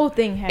 The whole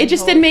thing had it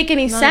just holes. didn't make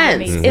any None of it sense.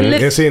 made It sense.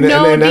 lit- And see,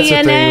 no and that's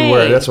DNA. the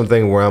thing that's one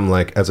thing where I'm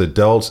like, as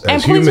adults,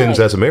 as police humans,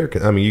 are like- as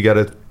Americans, I mean, you got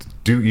to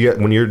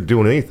when you're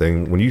doing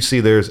anything, when you see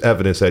there's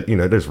evidence that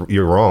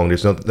you're wrong,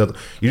 there's no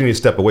you need to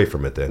step away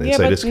from it then and Yeah,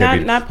 say but this can't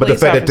be. not But the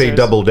police fact that they officers.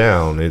 double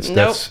down,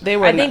 Nope, they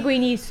were I not. think we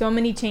need so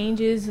many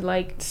changes.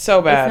 Like,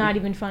 So bad. It's not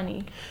even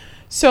funny.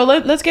 So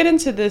let's get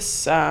into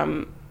this.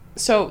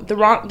 So the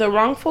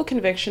wrongful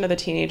conviction of the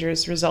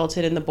teenagers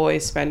resulted in the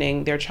boys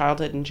spending their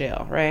childhood in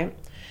jail, right?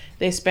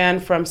 They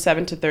spanned from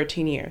 7 to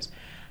 13 years.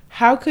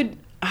 How could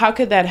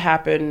that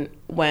happen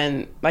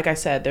when, like I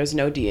said, there's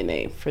no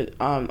DNA for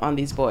on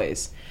these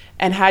boys?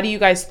 And how do you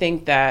guys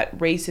think that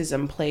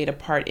racism played a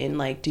part in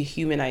like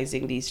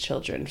dehumanizing these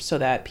children so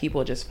that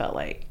people just felt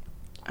like,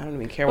 I don't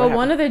even care what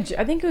happened?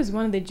 I think it was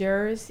one of the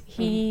jurors.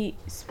 He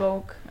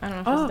spoke. I don't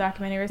know if it was a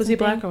documentary or Was something. he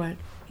black or white?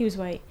 He was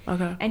white.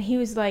 Okay. And he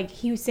was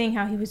saying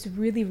how he was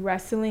really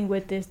wrestling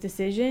with this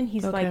decision.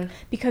 He's Okay. like,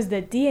 because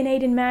the DNA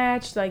didn't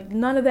match, like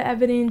none of the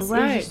evidence. It was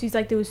Right. he's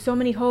like, there was so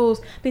many holes.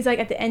 But he's like,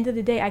 at the end of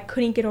the day, I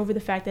couldn't get over the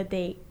fact that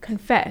they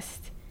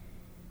confessed.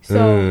 So,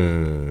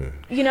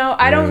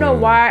 I don't know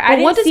why. I But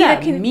didn't what does see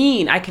that the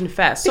mean? I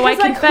confess. So I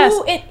because, like,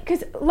 confess.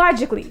 Because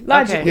logically,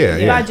 Yeah,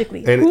 yeah.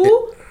 logically, And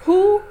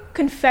who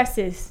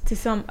confesses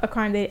to a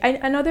crime?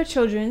 I know they're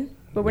children,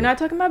 but we're not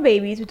talking about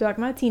babies. We're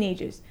talking about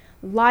teenagers.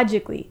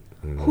 Logically,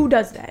 who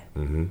does that?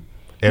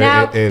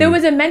 Now, there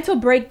was a mental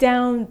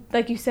breakdown,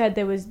 like you said.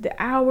 There was the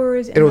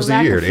hours and It was the the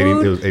lack year, of 80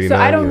 food. it was So 89,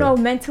 I don't yeah. know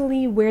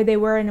mentally where they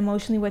were and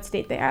emotionally what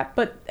state they're at.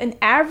 But an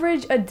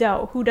average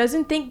adult who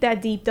doesn't think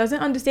that deep, doesn't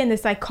understand the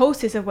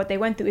psychosis of what they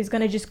went through, is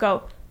going to just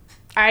go,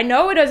 I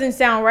know it doesn't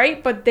sound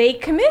right, but they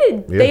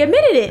committed. Yeah. They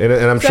admitted it. And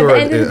I'm so sure at the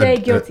end of the day,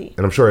 guilty.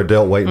 And I'm sure a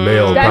adult white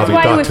male That's probably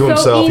why it thought was to so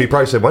himself, easy. he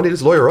probably said, "Why did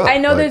this lawyer up?" I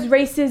know Like, there's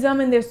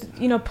racism and there's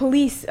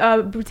police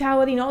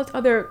brutality and all those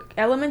other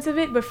elements of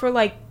it, but for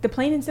like the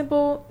plain and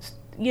simple,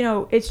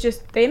 it's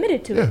just they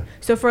admitted to Yeah. it.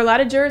 So for a lot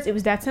of jurors, it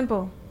was that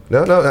simple.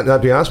 No, I'll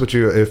be honest with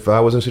you. If I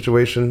was in a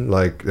situation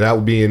like that,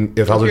 would be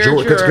if I was a you're a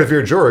juror. Because juror. if you're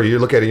a juror, you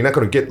look at it. You're not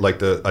going to get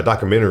like a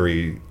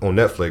documentary on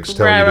Netflix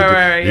telling you.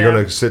 Right, You're yeah.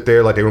 going to sit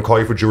there like they're going to call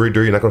you for jury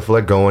duty. You're not going to feel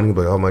like going. You'll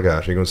be like, oh my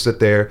gosh. You're going to sit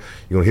there.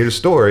 You're going to hear the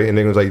story, and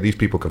then it's like these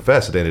people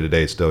confess at the end of the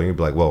day. Still, and you'll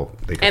be like, well,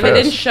 they confessed. And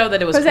it didn't show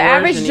that it was Because the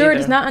average coercion juror either.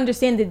 does not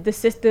understand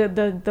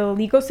the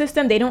legal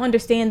system. They don't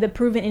understand the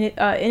proven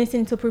innocent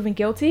until proven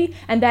guilty,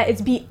 and that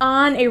it's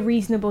beyond a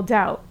reasonable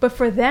doubt. But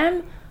for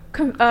them,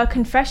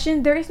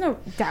 confession, there is no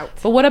doubt.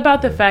 But what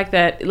about the fact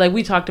that, like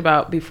we talked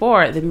about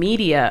before, the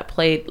media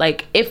played,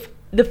 like, if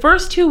the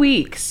first 2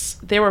 weeks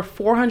there were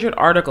 400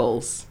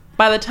 articles,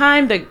 by the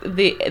time the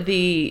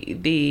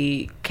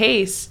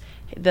case,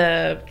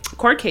 the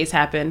court case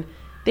happened,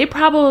 they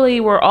probably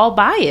were all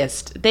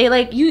biased. They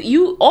like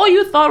you all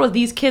you thought was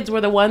these kids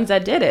were the ones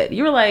that did it.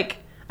 You were like,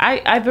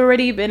 I've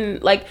already been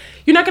like,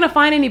 you're not gonna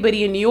find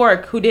anybody in New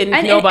York who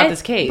didn't know about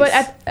this case. But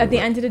at the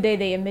end of the day,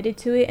 they admitted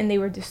to it and they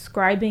were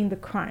describing the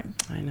crime.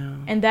 I know.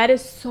 And that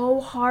is so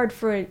hard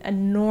for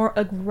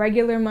a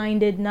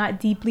regular-minded, not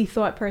deeply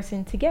thought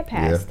person to get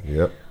past. Yeah.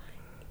 Yep.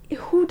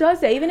 who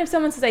does that? Even if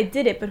someone says I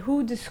did it, but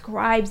who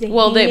describes a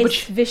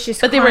vicious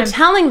But crime? they were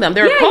telling them.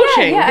 They were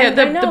coaching. I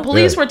The know.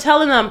 police were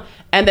telling them.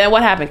 And then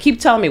what happened? Keep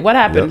telling me what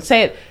happened. Yep.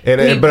 Say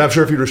it. But I'm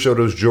sure if you were to show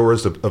those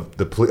jurors a video of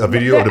the police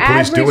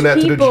average doing that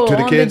to people the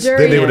on kids, the jury-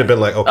 then they would have been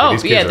like, okay, Oh,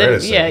 these kids yeah, are then-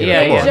 innocent. yeah, You know,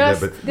 yeah, come on.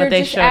 yeah. They're they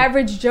just should.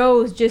 average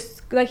Joes.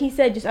 Just like he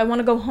said, just I want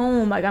to go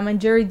home. Like I'm on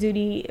jury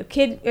duty. A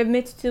kid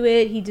admits to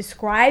it. He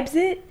describes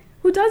it.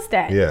 Who does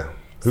that? Yeah.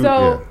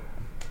 So-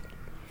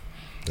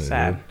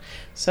 Sad.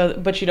 So,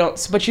 but you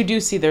do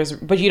see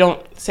but you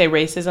don't say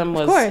racism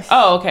was. Of course.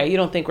 Oh, okay. You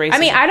don't think racism. I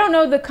mean, I don't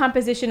know the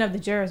composition of the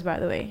jurors, by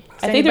the way.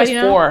 Does I think there's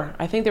anybody know? 4.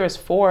 I think there was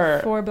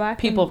 4. 4 black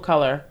people of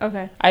color.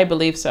 Okay. I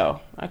believe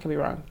so. I could be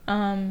wrong.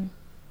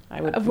 I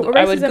would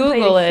Racism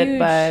Google played it, a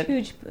but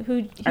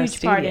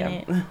huge part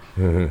in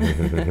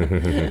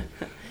it.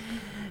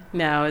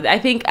 No,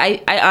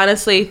 I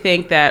honestly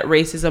think that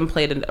racism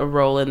played a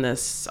role in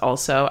this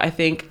also. I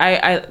think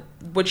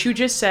what you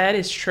just said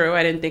is true.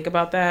 I didn't think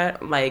about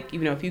that. Like,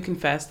 if you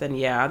confess, then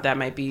yeah, that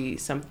might be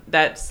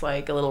that's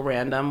like a little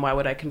random. Why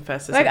would I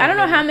confess to Like, I don't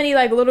know something? how many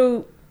like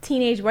little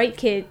teenage white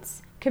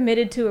kids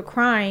committed to a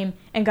crime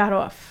and got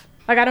off.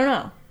 Like, I don't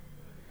know.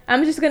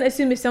 I'm just gonna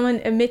assume if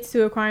someone admits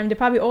to a crime, they're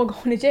probably all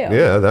going to jail.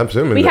 Yeah, I'm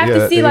assuming. We have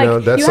to see,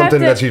 like, that's you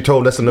something have to- that you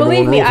told. That's the number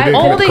believe one me, rule. If you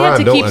all didn't they commit a had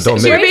crime, to keep. don't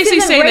So you're admit it. basically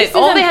saying that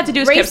all they had to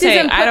do is keep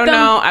saying, racism "I don't put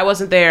know, them- I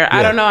wasn't there. I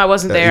Yeah. don't know, I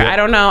wasn't there. Yeah. I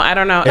don't know, I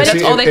don't know." And That's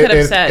see, all they could have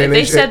and- said. If and they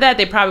it's- said that,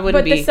 they probably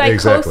wouldn't But the be.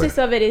 psychosis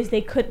Exactly. of it is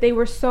they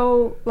were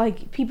so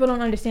like people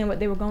don't understand what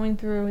they were going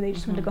through. They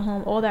just wanted to go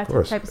home. All that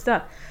course. type of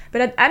stuff.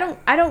 But I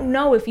don't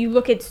know if you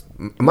look at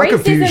My racism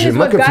confusion, is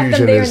what got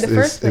them there in the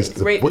first place.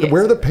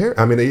 where are the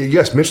parents? I mean, you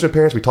guys mentioned the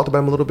parents. We talked about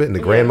them a little bit, and the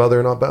grandmother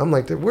and all. But I'm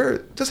like,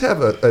 just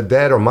have a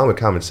dad or mom with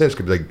common sense.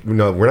 Could be like,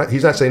 we're not.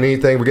 He's not saying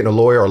anything. We're getting a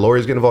lawyer. Our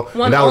lawyer's getting involved.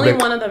 Only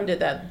one of them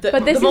did that.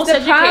 But this is most the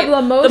educated-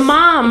 problem. the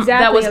mom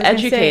Exactly, that was I was gonna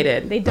say,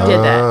 educated they did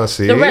don't. that.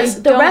 See? The They rest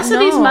of don't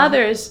these know.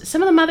 mothers,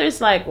 some of the mothers,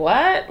 like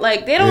what?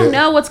 Like they don't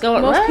know what's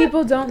going on. Most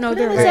people don't know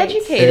their rights.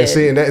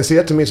 Educated. And see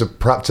that to me is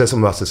says something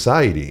about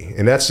society,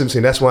 and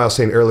that's why I was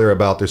saying earlier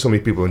about there's so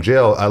many people in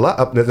jail.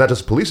 It's not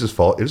just police's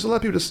fault. There's a lot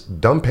of people just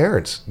dumb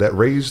parents that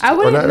raised. I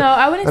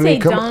wouldn't say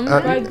come dumb.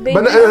 on, Like, they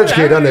but do.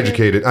 uneducated.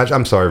 Uneducated.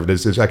 I'm sorry for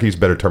this. I can use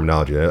better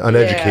terminology.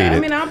 Uneducated. Yeah, I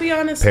mean, I'll be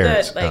honest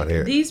parents that out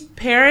here. these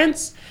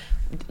parents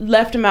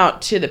left him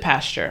out to the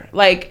pasture.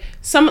 Like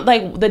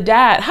the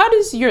dad. How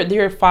does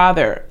your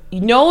father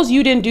knows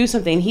you didn't do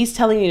something? He's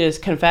telling you to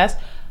confess.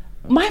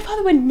 My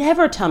father would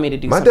never tell me to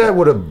do My something. dad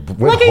would have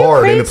went Like, are you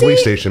hard in the crazy?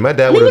 police station. My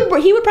dad would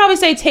have. He would probably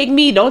say, "Take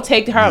me, don't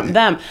take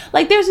them."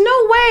 Like, there's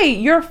no way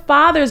your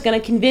father's gonna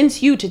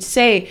convince you to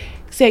say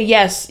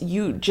yes.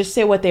 You just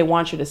say what they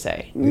want you to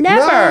say.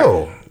 Never.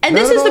 No, and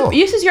not this at is all.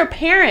 this is your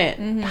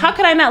parent. How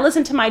could I not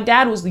listen to my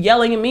dad who's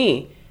yelling at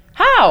me?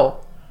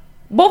 How?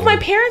 Both my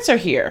parents are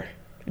here.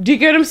 Do you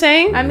get what I'm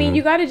saying? I mean,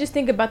 you got to just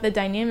think about the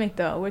dynamic,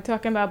 though. We're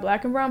talking about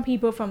black and brown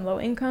people from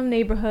low-income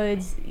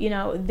neighborhoods.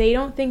 They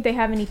don't think they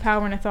have any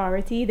power and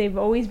authority. They've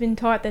always been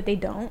taught that they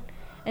don't.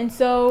 And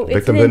so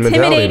it's an Victimhood mentality,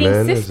 intimidating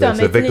man. system.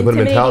 That victimhood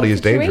mentality is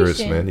dangerous,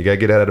 situation. man. You gotta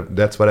get out of.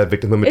 That's why that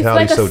victimhood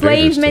mentality It's is so like a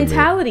dangerous. slave to me.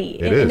 mentality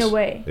It in is. a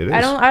way. It is.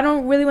 I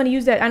don't really want to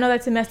use that. I know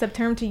that's a messed up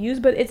term to use,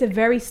 but it's a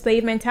very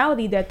slave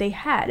mentality that they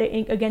had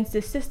against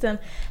this system.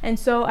 And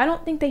so I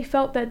don't think they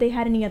felt that they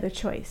had any other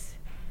choice,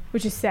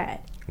 which is sad.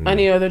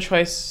 Any other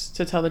choice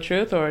to tell the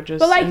truth, or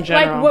just But in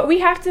general? what we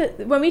have to,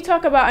 when we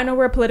talk about, I know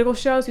we're political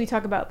shows, we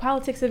talk about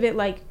politics of it.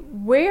 Like,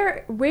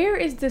 where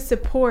is the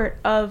support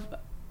of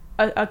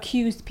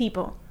accused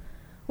people?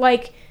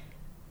 Like,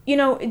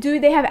 do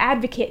they have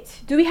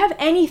advocates? Do we have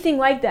anything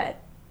like that?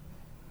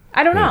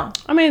 I don't know.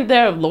 I mean,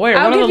 their lawyer.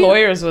 I'll One of the give you-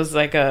 lawyers was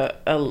like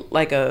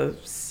a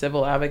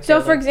civil advocate.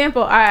 So, for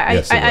example,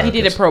 he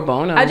did it pro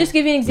bono. I'll just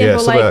give you an Yeah, example.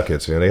 civil Like,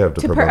 advocates. Yeah, they have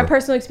the a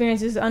personal experience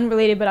this is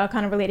unrelated, but I'll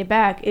kind of relate it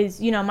back. Is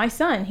my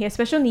son? He has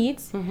special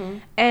needs,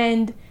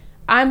 and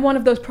I'm one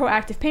of those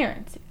proactive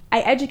parents. I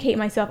educate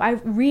myself. I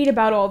read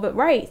about all the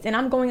rights, and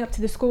I'm going up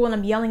to the school and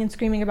I'm yelling and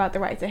screaming about the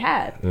rights I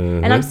have.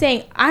 And I'm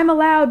saying I'm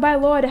allowed by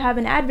law to have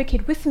an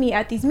advocate with me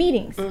at these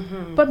meetings.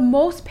 But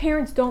most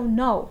parents don't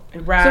know.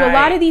 Right. So a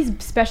lot of these,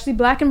 especially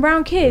black and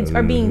brown kids,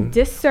 are being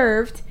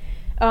disserved,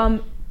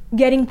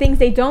 getting things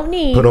they don't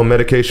need. put on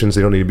medications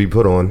they don't need to be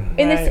put on.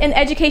 And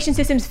education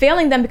system's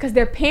failing them because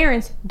their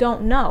parents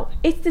don't know.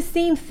 It's the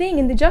same thing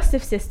in the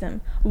justice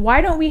system.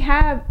 Why don't we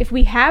have, if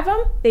we have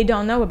them, they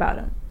don't know about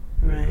them.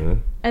 Right.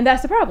 And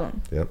that's the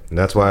problem. Yep, and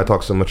that's why I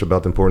talk so much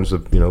about the importance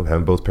of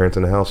having both parents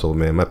in the household.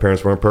 Man, my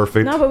parents weren't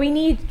perfect. No, but we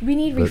need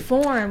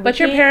reform. But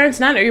your parents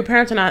are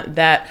not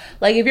that.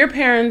 Like, if your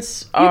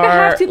parents are, can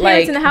have two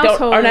parents in the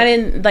household. are not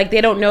in, like,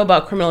 they don't know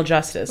about criminal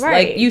justice.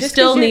 Right. Like, you Just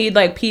still 'cause you're- need,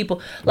 like,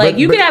 people. Like,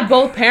 you but- could have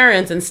both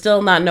parents and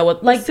still not know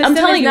what. Like, system I'm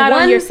telling is you, not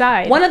on your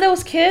side. one of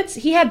those kids,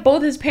 he had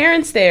both his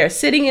parents there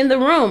sitting in the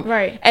room.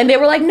 Right. And they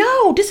were like,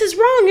 "No, this is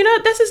wrong.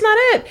 This is not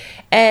it."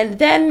 And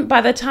then by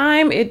the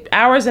time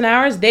hours and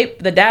hours,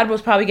 the dad was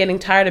probably getting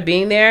tired of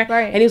being there.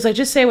 Right. And he was like,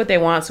 "Just say what they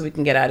want so we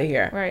can get out of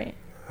here." Right.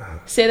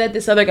 Say that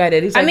this other guy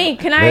did. He's like, I mean,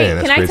 can Man,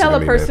 that's I crazy tell to a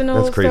me, man. personal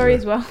That's crazy. story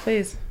as well?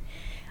 please.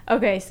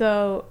 Okay,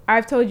 so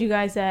I've told you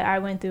guys that I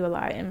went through a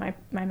lot in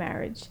my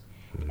marriage.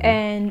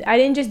 And I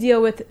didn't just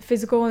deal with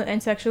physical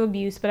and sexual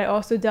abuse, but I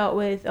also dealt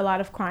with a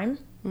lot of crime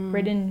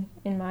written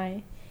in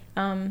my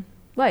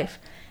life.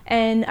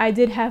 And I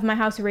did have my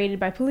house raided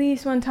by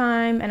police one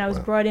time, and I was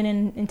brought in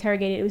and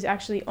interrogated. It was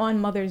actually on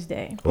Mother's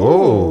Day.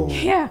 Oh.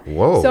 Yeah.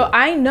 Whoa. So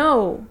I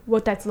know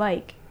what that's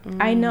like.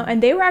 I know,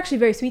 and they were actually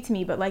very sweet to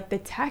me, but like the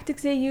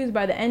tactics they used,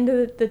 by the end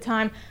of the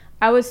time,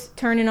 I was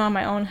turning on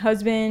my own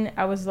husband.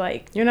 I was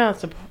like... You're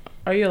not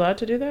Are you allowed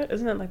to do that?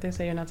 Isn't it like they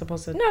say you're not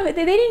supposed to? No,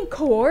 they didn't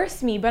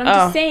coerce me, but I'm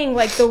just saying,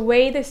 like, the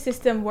way the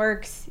system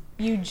works,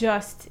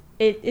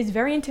 it is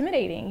very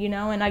intimidating, you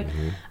know? And, like,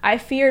 I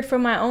feared for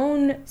my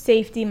own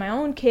safety, my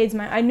own kids.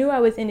 I knew I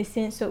was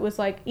innocent, so it was,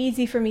 like,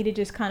 easy for me to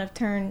just kind of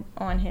turn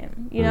on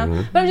him, you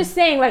know? But I'm just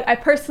saying, like, I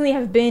personally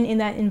have been in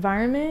that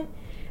environment.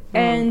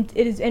 And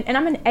it is, and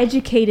I'm an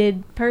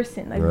educated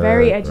person, like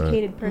very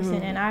educated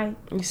person, and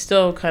you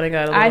still kind of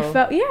got a little. I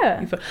felt,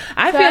 yeah.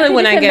 I feel it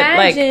when I get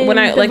like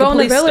the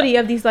vulnerability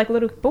of these like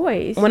little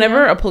boys.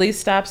 Whenever a police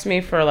stops me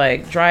for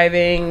like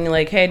driving,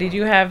 like, hey, did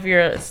you have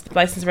your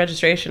license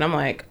registration? I'm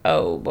like,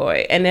 oh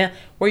boy, and then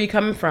where you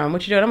coming from?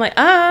 What you doing? I'm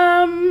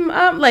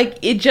like, like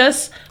it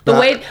just the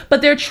way,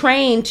 but they're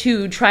trained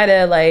to try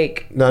to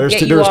like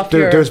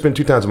there's been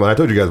 2 times. I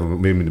told you guys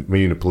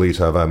meeting the police.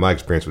 How I've had my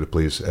experience with the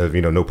police.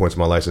 You know, no points on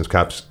my license.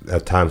 Cops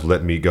at times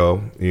let me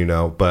go. You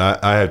know,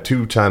 but I had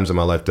 2 times in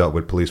my life dealt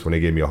with police when they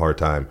gave me a hard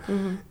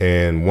time.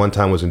 And one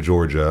time was in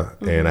Georgia,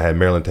 and I had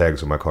Maryland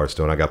tags on my car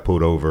still, and I got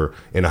pulled over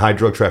in a high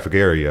drug traffic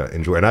area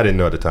in Georgia, and I didn't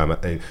know at the time.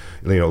 You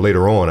know,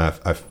 later on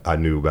I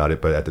knew about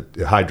it, but at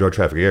the high drug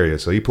traffic area,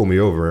 so he pulled me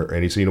over,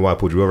 and he said, you know why I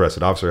pulled you over? I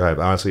said, officer, I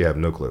honestly have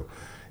no clue.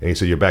 And he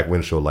said, your back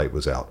windshield light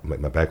was out. I'm like,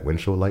 my back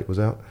windshield light was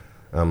out?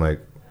 I'm like,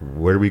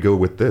 where do we go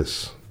with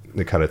this?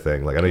 The kind of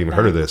thing. Like, I never even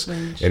heard of this.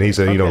 And he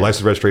said, you know,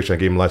 license registration. I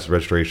gave him license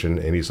registration.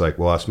 And he's like,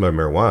 well, I smell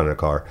marijuana in the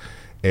car.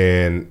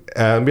 And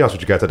to be honest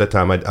with you guys, at that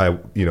time, I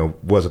you know,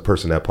 was a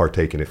person that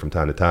partake in it from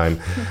time to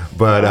time.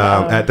 But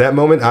at that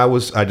moment, I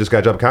just got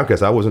a job at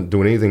Comcast. I wasn't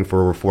doing anything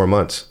for over 4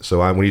 months. So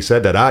when he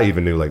said that, I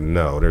even knew, like,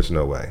 no, there's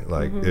no way.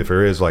 Like, if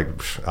there is, like,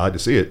 I like to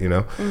see it, you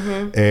know.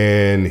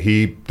 And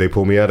they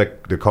pulled me out of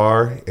the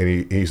car,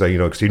 and he's like, you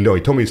know, because he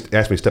told me,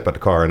 asked me to step out the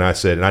car, and I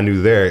said, and I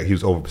knew there he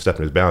was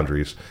overstepping his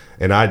boundaries.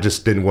 And I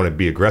just didn't want to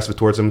be aggressive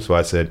towards him. So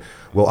I said,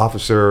 well,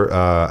 officer,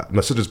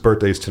 my sister's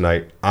birthday is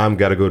tonight. I'm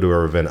got to go to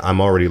her event. I'm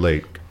already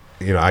late.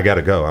 You know, I got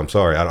to go. I'm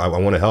sorry. I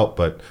want to help.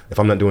 But if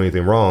I'm not doing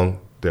anything wrong,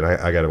 then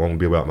I want to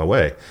be about my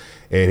way.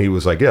 And he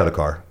was like, get out of the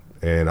car.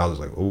 And I was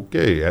like,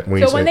 okay.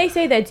 When they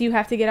say that, do you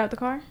have to get out the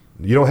car?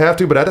 You don't have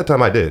to, but at that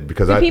time I did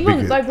because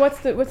like what's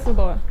the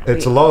law?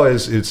 It's the law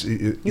is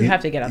you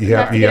have to get out. You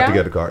have to get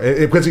out the car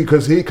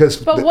because.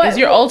 But what?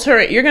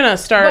 You're gonna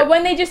start. But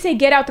when they just say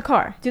get out the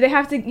car, do they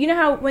have to? You know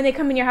how when they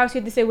come in your house, you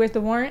have to say where's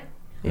the warrant?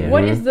 Yeah.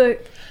 What is the?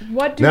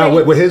 What do now?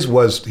 What his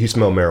was? He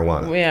smelled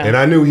marijuana, and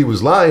I knew he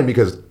was lying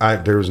because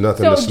there was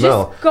nothing to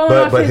smell.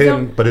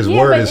 But his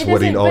word is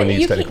what he all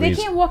needs. They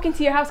can't walk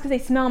into your house because they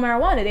smell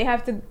marijuana. They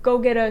have to go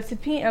get a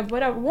subpoena,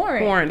 whatever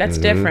warrant. That's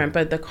different,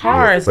 but the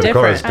car is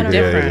different.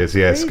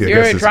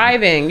 You're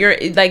driving. You're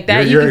like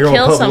that. You can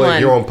kill someone.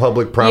 You're on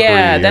public property.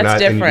 Yeah,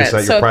 that's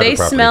different. So if they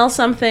smell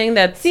something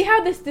that see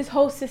how this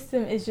whole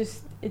system is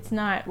just. It's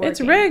not working.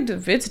 It's rigged.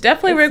 It's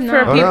definitely rigged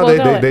for people.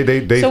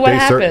 So what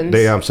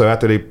happens?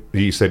 So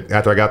he said,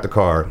 after I got the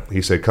car,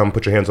 he said, come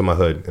put your hands on my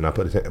hood. And I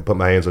put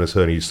my hands on his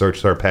hood, and he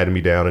started patting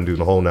me down and doing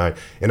the whole 9.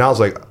 And I was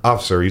like,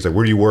 officer, he's like,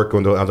 where do you work? I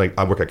was like,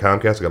 I work at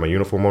Comcast. I got my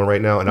uniform on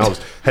right now. And I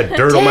had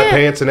dirt on my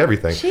pants and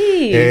everything.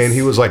 Jeez. And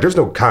he was like, there's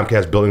no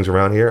Comcast buildings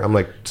around here. I'm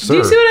like, sir. Do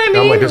you see what I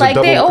mean? Like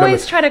they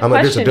always try to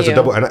question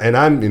you. And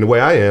I'm, in the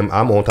way I am,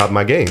 I'm on top of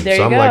my game.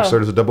 So I'm like, sir,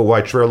 there's a double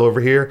wide trail over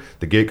here.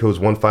 The gate code is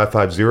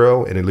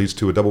 1550, and it leads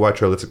to a double wide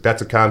trail.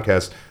 That's a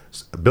Comcast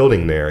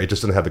building there. It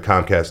just doesn't have the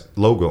Comcast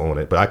logo on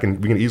it. But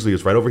we can easily,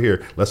 it's right over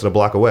here, less than a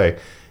block away.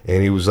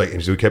 And he was like,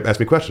 and so he kept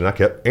asking me questions. And I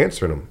kept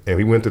answering him. And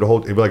we went through the whole,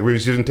 like, he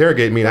was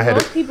interrogating me. And I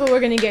had people were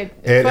going to get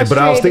frustrated. But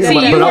I was thinking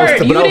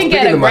you didn't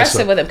get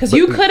aggressive with him. Because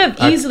you could have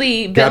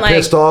easily been like.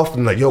 pissed off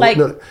and like, yo, why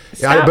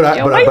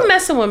are you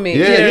messing with me?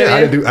 Yeah,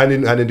 I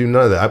didn't do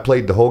none of that. I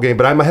played the whole game.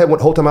 But in my head, the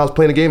whole time I was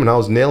playing the game and I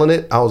was nailing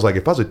it, I was like,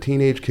 if I was a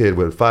teenage kid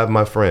with 5 of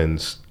my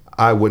friends,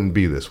 I wouldn't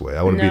be this way.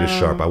 I wouldn't be this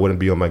sharp. I wouldn't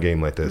be on my game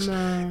like this. No.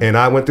 And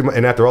I went through,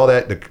 and after all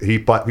that, he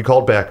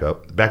called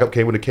backup. Backup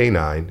came with a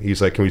K9.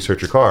 He's like, can we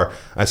search your car?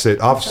 I said,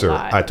 officer,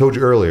 I told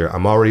you earlier,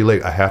 I'm already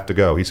late. I have to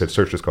go. He said,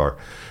 search this car.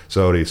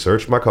 So they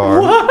searched my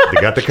car. What? They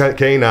got the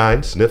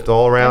K9, sniffed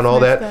all around, all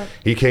that. Up.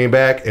 He came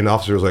back, and the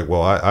officer was like,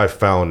 well, I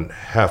found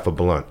half a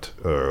blunt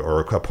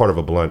or a part of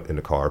a blunt in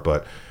the car,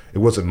 but it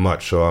wasn't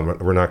much, so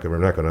we're not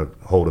going to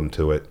hold him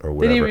to it or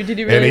whatever. Did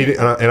he really?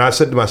 And I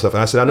said to myself,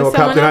 I know a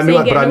cop, and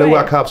I knew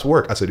how cops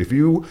work. I said,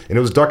 and it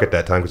was dark at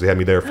that time because they had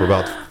me there for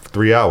about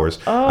 3 hours.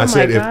 I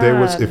said,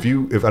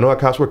 if I know how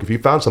cops work, if you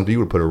found something, you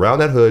would put it around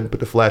that hood, put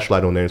the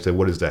flashlight on there, and say,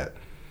 what is that?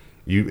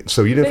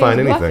 So you didn't find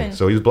anything. Bluffing.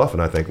 So he was bluffing,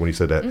 I think, when he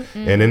said that.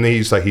 And then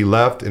he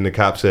left, and the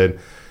cop said,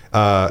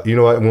 you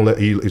know what? I'm gonna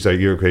let you. He's like,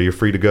 you're okay. You're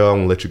free to go. I'm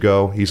gonna let you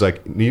go. He's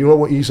like, you know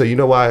what? He said, you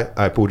know why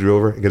I pulled you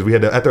over? Because we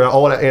had to, after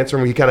all that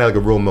answering, he kind of had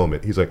like a real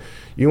moment. He's like,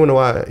 you wanna know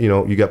why? You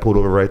know, you got pulled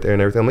over right there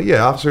and everything. I'm like,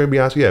 yeah, officer. To be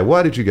honest, yeah.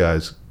 Why did you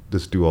guys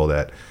just do all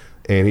that?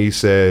 And he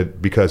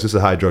said, because this is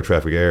a high drug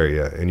traffic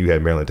area, and you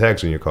had Maryland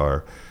tags in your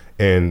car.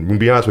 And to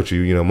be honest with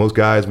you, you know, most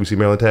guys we see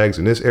Maryland tags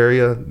in this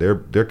area,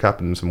 they're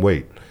copping some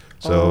weight.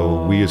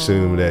 So we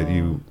assume that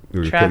you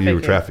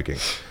were trafficking.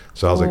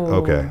 So I was like,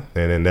 okay.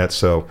 And then that's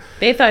so.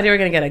 They thought they were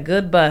going to get a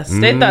good bust.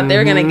 They thought they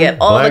were going to get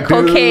all the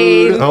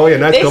cocaine. Oh, yeah.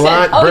 Nice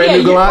Gallant.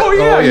 Brand new Gallant. Oh,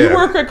 yeah. You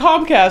work at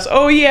Comcast.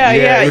 Oh,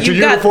 yeah. With your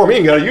uniform. He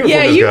ain't got a uniform.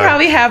 Yeah, you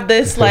probably have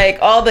this, like,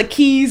 all the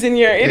keys in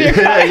your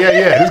car.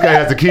 Yeah. This guy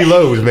has the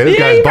kilos, man. This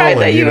guy's balling.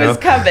 Thought he was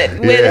covered.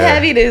 With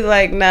Heavy, they're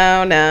like,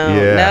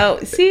 no.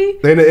 See?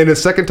 And the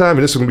second time,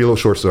 and this is going to be a little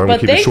short, so I'm going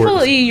to keep it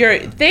short.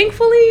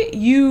 Thankfully,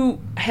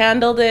 you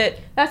handled it.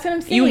 That's what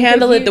I'm saying. You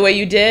handled it the way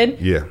you did.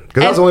 Yeah,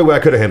 because that's the only way I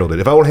could have handled it.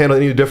 If I would have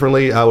handled it any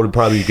differently, I would have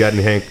probably gotten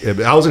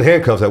I was in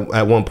handcuffs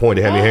at one point.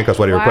 They had me in handcuffs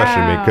while they were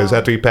questioning me, because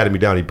after he patted me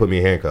down, he put me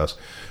in handcuffs.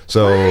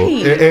 So,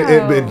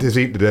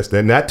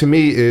 and that to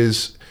me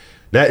is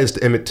the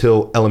Emmett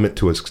Till element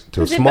to a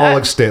small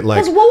extent.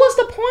 Like, because what was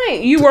the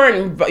point? You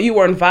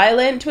weren't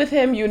violent with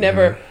him. You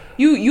never.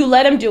 You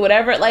let him do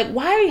whatever. Like,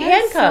 why are you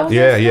handcuffed? So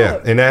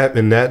yeah. And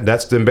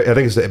that's I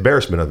think it's the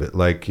embarrassment of it.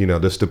 Like, you know,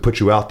 just to put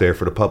you out there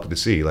for the public to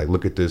see. Like,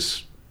 look at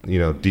this, you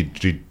know,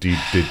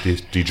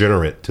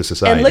 degenerate to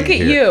society. And look at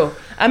you.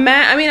 I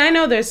mean, I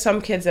know there's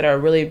some kids that are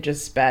really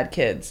just bad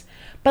kids,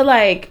 but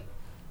like,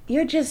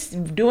 you're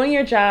just doing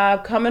your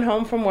job, coming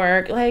home from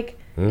work, like.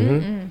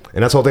 Mm-hmm. And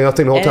that's the whole thing I was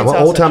thinking the whole time. The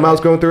whole time I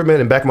was going through it,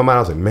 man. In the back of my mind, I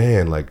was like,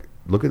 man, like.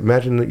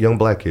 Imagine the young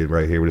black kid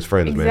right here with his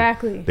friends,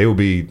 exactly. Man. They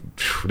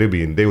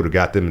would have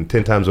got them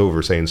 10 times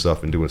over saying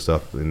stuff and doing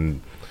stuff,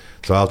 and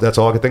so that's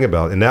all I could think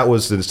about. And that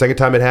was the second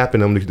time it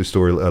happened. I'm gonna keep the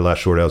story a lot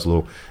short. That was a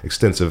little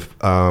extensive.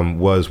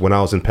 Was when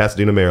I was in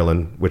Pasadena,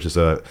 Maryland, which is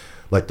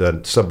like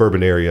the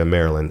suburban area of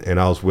Maryland, and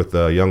I was with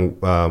a young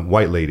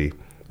white lady,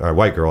 or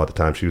white girl at the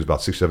time. She was about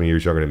 6-7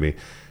 years younger than me.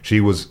 She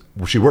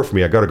worked for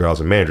me at Gutter Girl. I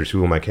was a manager. She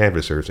was one of my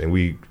canvassers, and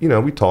we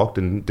talked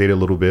and dated a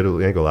little bit. I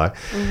ain't gonna lie.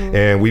 Mm-hmm.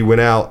 And we went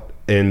out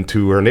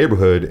into her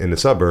neighborhood in the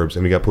suburbs,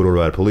 and we got pulled over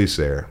by the police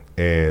there.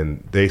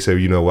 And they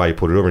said, you know why you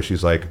pulled it over? And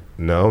she's like,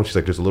 no. She's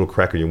like, there's a little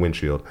crack in your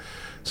windshield.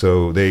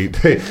 So they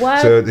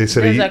what? So they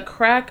said there's a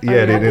crack.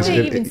 Yeah, how did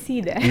they even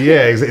see that?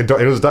 Yeah,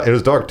 it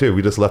was dark too.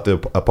 We just left a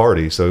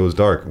party, so it was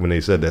dark when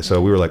they said that.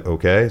 So we were like,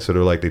 okay. So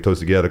they're like, they told us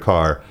to get out of the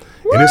car,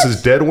 and this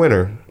is dead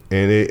winter,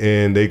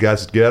 and they got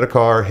us to get out of the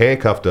car,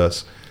 handcuffed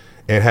us,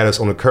 and had us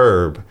on the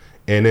curb.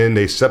 And then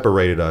they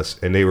separated us,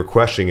 and they were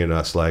questioning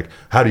us, like,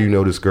 "How do you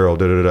know this girl?"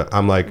 Da, da, da.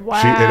 I'm like, wow.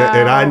 When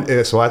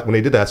they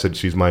did that, I said,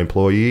 "She's my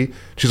employee."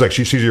 She's like,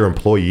 "She's your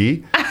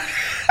employee,"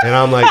 and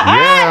I'm like,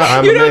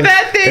 "Yeah."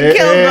 That thing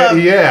killed them.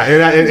 Yeah,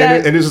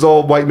 and this is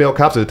all white male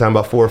cops at the time,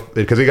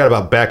 because they got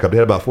about backup. They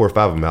had about 4 or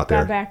 5 of them out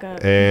there.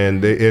 Backup.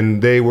 And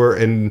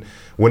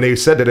when they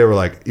said that, they were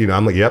like,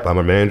 I'm like, "Yep, I'm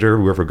a manager.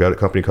 We work for a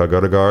company called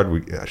Gutter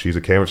Guard. She's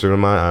a canvasser of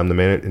mine. I'm the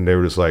manager." And they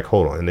were just like,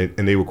 "Hold on,"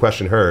 and they would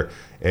question her.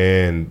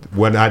 And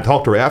when I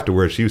talked to her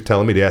afterwards, she was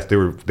telling me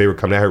they were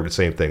coming at her with the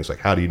same things, like,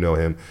 "How do you know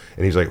him?"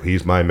 And he's like,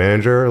 "He's my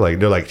manager." Like,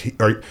 they're like,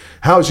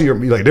 "How is he?"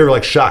 Like, they were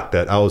like shocked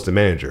that I was the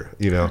manager,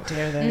 How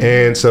dare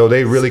they? And so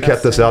they really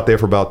kept us out there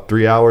for about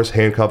 3 hours,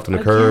 handcuffed on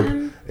the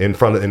curb in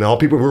front of, and all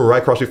people. We were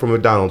right across the street from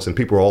McDonald's, and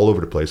people were all over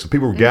the place. So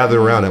people were gathered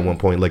around at one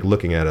point, like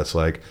looking at us,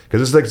 like,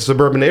 because it's like a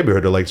suburban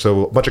neighborhood. They're like,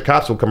 so a bunch of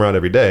cops will come around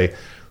every day.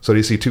 So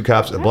they see 2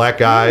 cops, a black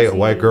guy, a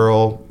white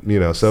girl,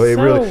 so it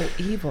really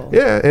evil.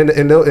 Yeah,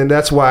 and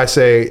that's why I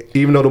say,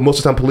 even though most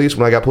of the time police,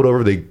 when I got pulled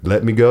over, they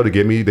let me go.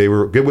 They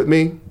were good with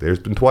me. There's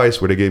been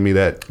twice where they gave me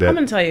that. I'm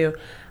gonna tell you,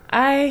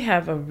 I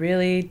have a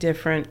really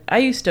different. I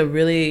used to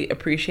really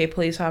appreciate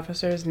police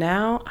officers.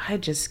 Now I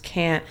just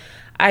can't.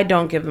 I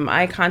don't give them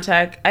eye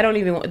contact. They don't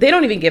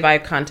even give eye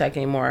contact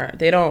anymore.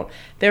 They don't.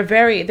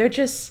 They're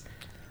just.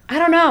 I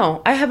don't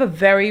know. I have a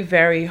very,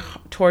 very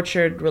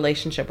tortured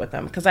relationship with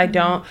them because I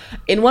don't.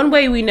 In one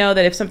way, we know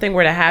that if something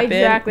were to happen,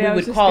 we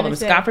would call them.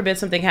 God forbid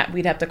something happened,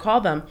 we'd have to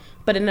call them.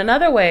 But in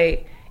another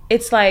way,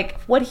 it's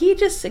like what he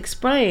just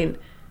explained.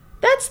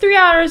 That's 3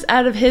 hours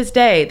out of his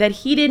day that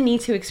he didn't need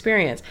to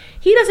experience.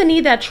 He doesn't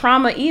need that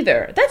trauma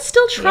either. That's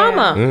still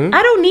trauma. Yeah. Mm-hmm.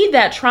 I don't need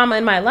that trauma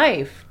in my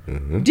life.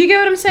 Mm-hmm. Do you get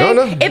what I'm saying?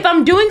 No. If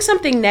I'm doing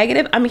something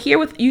negative, I'm here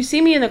with you.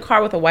 See me in the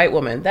car with a white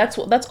woman. That's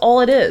all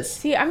it is.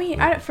 See, I mean,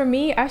 for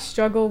me, I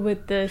struggle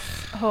with this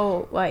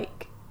whole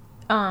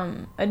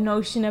a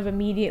notion of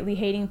immediately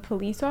hating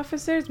police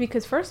officers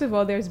because first of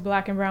all, there's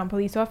black and brown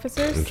police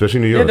officers, especially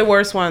in New York. They're the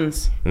worst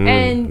ones.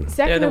 And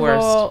second of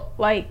all,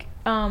 like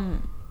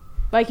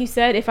you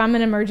said, if I'm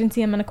in an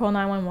emergency, I'm gonna call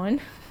 911.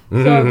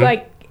 Mm-hmm. So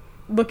like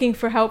looking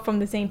for help from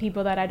the same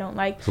people that I don't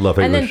like.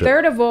 And then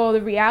third of all,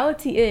 the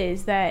reality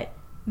is that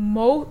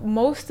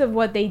most of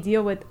what they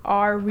deal with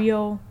are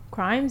real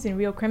crimes and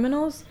real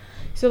criminals.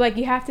 So like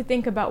you have to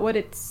think about what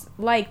it's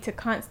like to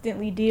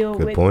constantly deal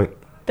with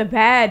the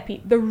bad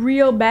people, the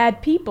real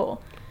bad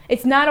people.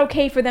 it's not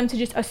okay for them to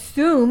just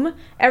assume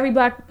every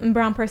black and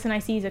brown person I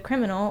see is a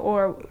criminal,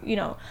 or, you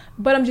know,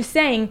 but I'm just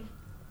saying,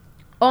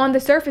 on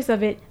the surface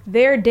of it,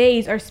 their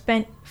days are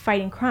spent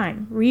fighting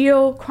crime,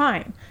 real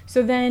crime.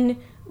 So then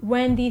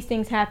when these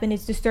things happen,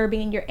 it's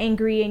disturbing and you're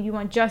angry and you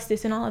want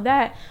justice and all of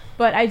that.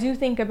 But I do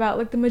think about,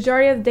 like, the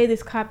majority of the day,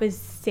 this cop is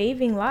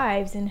saving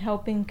lives and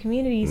helping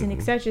communities and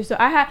etc. So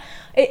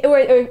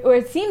or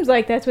it seems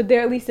like that's what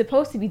they're at least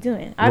supposed to be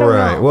doing. I don't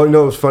know. Well,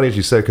 no, it's funny as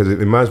you said, because it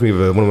reminds me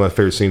of one of my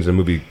favorite scenes in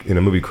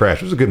a movie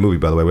Crash. It was a good movie,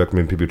 by the way. I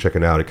recommend people check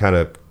it out. It kind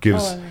of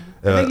gives.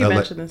 I think you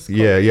mentioned this.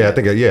 Yeah. I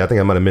think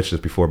I might have mentioned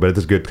this before, but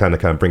it's good kind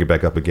of bring it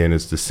back up again.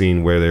 It's the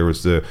scene where there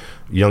was the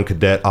young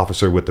cadet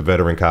officer with the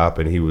veteran cop,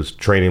 and he was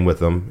training with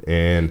them,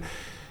 and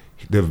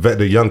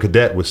the young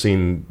cadet was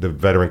seeing the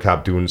veteran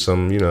cop doing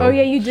some, you know. Oh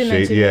yeah, you did mention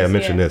this. Yeah, I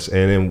mentioned this,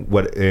 and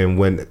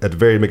when at the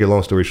very, make it a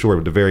long story short,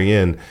 at the very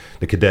end,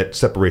 the cadet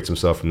separates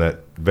himself from that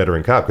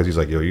veteran cop because he's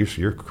like, yo,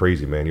 you're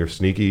crazy, man. You're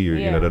sneaky. You're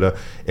you know, da.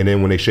 And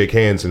then when they shake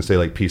hands and say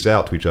like peace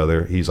out to each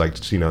other, he's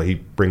like, you know, he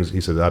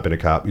says, I've been a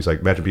cop. He's like,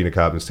 imagine being a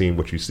cop and seeing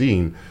what you've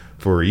seen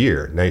for a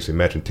year. Now you say,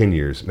 imagine 10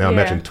 years. Now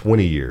imagine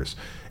 20 years.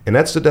 And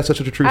that's such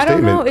a true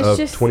statement of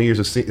just 20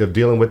 years of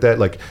dealing with that.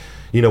 Like,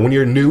 you know, when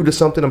you're new to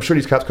something, I'm sure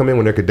these cops come in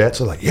when they're cadets,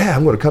 they're like, yeah,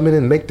 I'm going to come in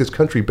and make this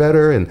country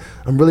better, and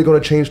I'm really going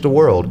to change the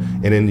world.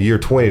 And in year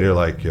 20, they're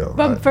like, yo.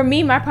 But for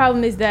me, my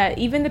problem is that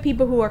even the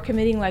people who are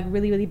committing like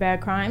really, really bad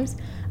crimes,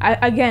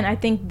 I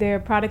think they're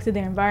products of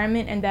their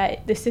environment, and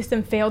that the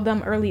system failed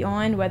them early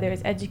on, whether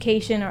it's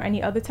education or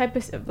any other type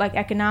of like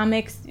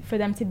economics, for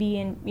them to be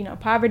in, you know,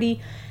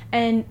 poverty.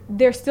 And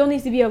there still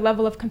needs to be a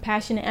level of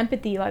compassion and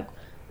empathy. Like,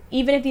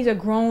 even if these are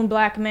grown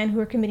black men who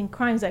are committing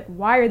crimes, like,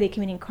 why are they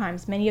committing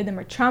crimes? Many of them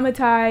are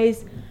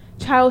traumatized,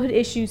 childhood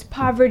issues,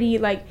 poverty.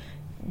 Like,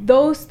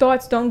 those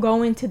thoughts don't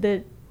go into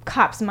the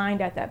cop's mind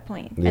at that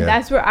point. And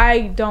that's what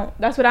I don't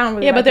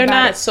really like but they're about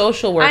not it.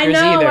 social workers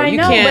either. I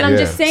know, but I'm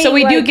just saying. So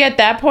we like, do get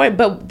that point,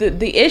 but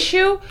the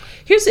issue,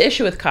 here's the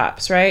issue with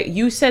cops, right?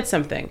 You said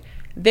something.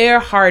 They're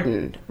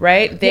hardened,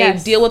 right? They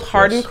deal with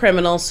hardened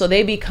criminals, so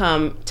they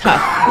become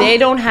tough. They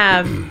don't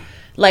have...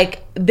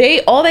 Like,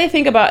 all they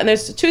think about, and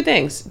there's two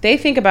things. They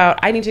think about,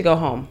 I need to go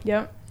home.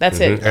 Yep. That's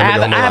it.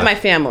 I have my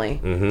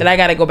family that I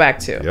got to go back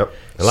to. Yep.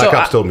 A lot of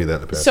cops told me that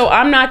in the past. So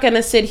I'm not going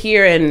to sit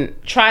here and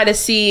try to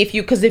see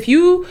because if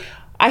you,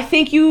 I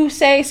think you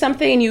say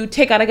something and you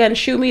take out a gun and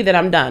shoot me, then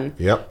I'm done.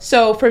 Yep.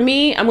 So for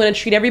me, I'm going to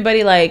treat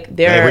everybody like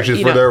they're,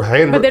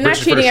 but they're not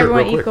treating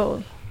everyone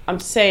equal. I'm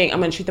saying I'm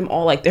going to treat them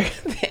all like they're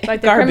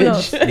like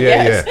garbage.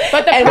 Yes.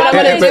 But the what I'm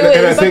going to do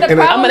is I'm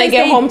going to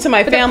get home to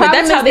my family.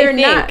 That's how they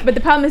think. But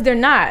the problem is they're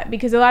not,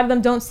 because a lot of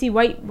them don't see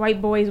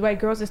white boys, white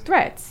girls as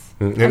threats.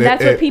 And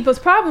that's what people's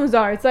problems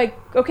are. It's like,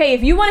 okay,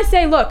 if you want to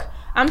say, look,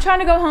 I'm trying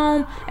to go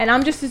home and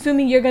I'm just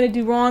assuming you're going to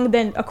do wrong,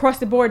 then across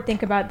the board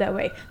think about it that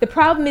way. The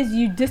problem is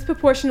you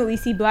disproportionately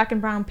see black and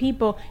brown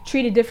people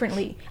treated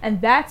differently, and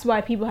that's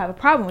why people have a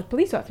problem with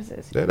police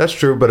officers. Yeah, that's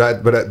true,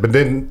 but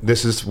then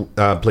this is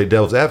play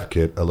devil's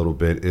advocate a little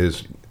bit,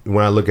 is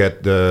when I look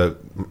at the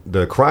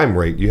crime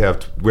rate,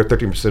 we're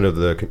 13%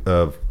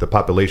 of the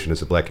population is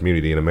the black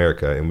community in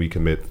America, and we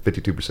commit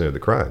 52% of the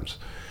crimes.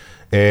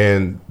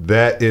 And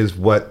that is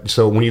what.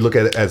 So when you look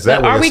at it as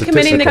that, are we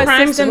committing the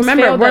crimes?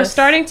 Remember, we're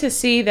starting to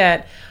see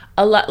that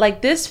a lot.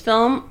 Like, this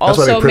film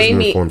also made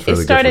me. It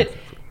started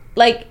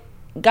like,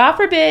 God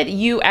forbid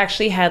you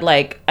actually had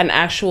like an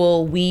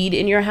actual weed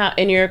in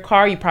your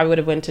car, you probably would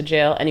have went to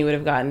jail, and you would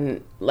have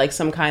gotten like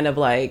some kind of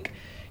like.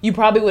 You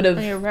probably would have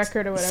on your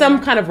record or whatever.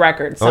 Some kind of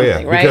record,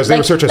 something, right? Because they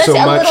were searching so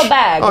much. A little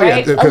bag,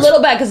 right? A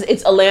little bag, because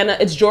it's Atlanta,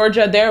 it's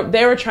Georgia.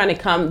 They were trying to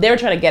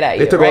get at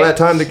you. They took all that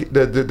time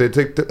to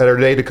take their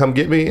day to come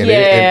get me. And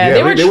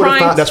they were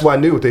trying. That's why I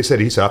knew what they said.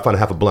 He said, "I found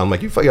half a blunt." I'm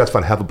like, "You guys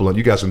find half a blunt?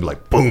 You guys would be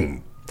like,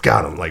 boom,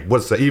 got him." Like,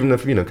 what's that? Even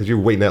if because you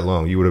were waiting that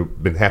long, you would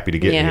have been happy to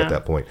get me at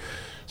that point.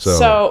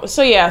 So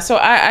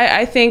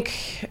I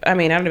think, I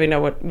mean, I don't even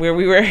know where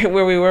we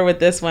were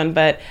with this one,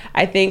 but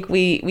I think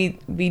we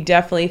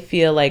definitely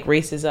feel like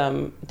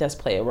racism does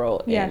play a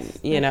role. Yes,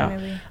 in,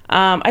 definitely.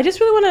 I just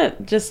really want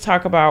to just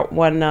talk about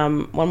one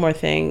more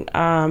thing.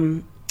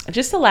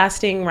 Just the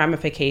lasting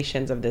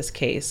ramifications of this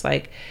case.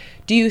 Like,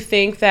 do you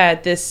think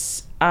that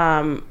this,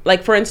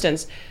 like, for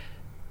instance,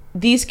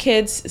 these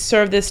kids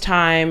served this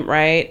time,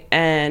 right?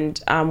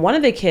 And one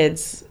of the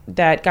kids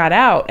that got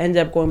out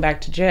ended up going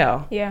back to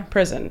jail,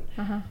 prison,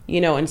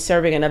 and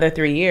serving another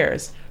 3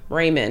 years,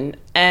 Raymond.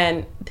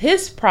 And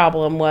his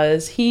problem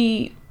was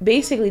he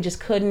basically just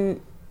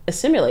couldn't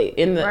assimilate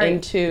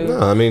into. No,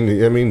 I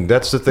mean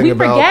that's the thing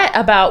about. We forget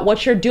about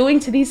what you're doing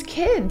to these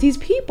kids, these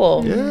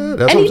people. Yeah,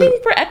 that's and what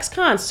even for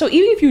ex-cons. So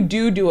even if you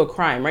do a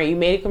crime, right? You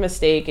make a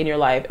mistake in your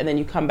life, and then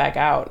you come back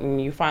out,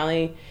 and you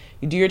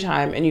do your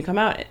time, and you come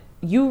out.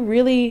 You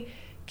really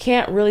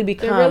can't really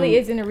become. There really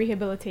isn't a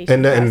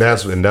rehabilitation. And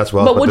that's what I was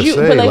about to say.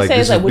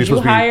 But would you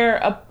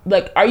hire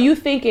are you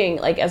thinking,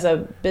 like, as a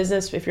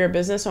business, if you're a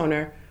business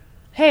owner,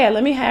 hey,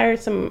 let me hire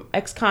some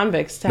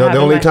ex-convicts to No, have the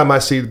in only my- time I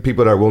see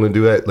people that are willing to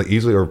do that, like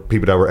easily, are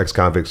people that were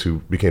ex-convicts who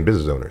became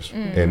business owners,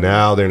 and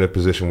now they're in a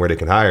position where they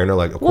can hire, and they're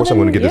like, of course, I'm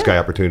going to give this guy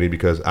opportunity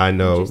because I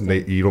know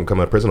you don't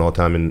come out of prison all the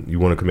time, and you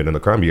want to commit another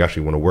crime. You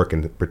actually want to work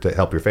and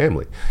help your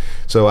family.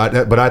 So,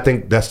 but I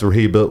think that's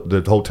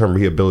the whole term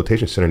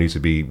rehabilitation center needs to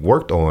be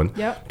worked on.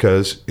 Yep.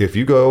 Because if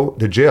you go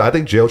to jail, I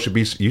think jail should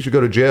be. You should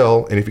go to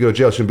jail, and if you go to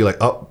jail, it shouldn't be like,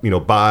 oh,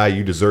 bye,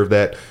 you deserve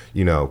that.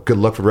 Good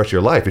luck for the rest of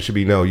your life. It should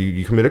be, no,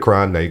 you commit a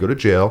crime, now you go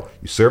to jail,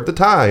 you serve the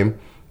time,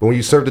 but when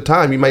you serve the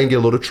time, you might get a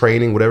little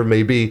training, whatever it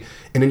may be,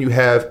 and then you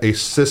have a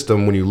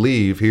system when you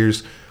leave.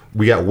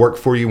 We got work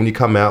for you when you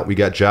come out, we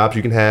got jobs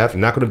you can have.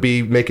 You're not going to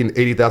be making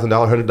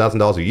 $80,000,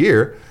 $100,000 a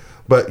year,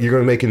 but you're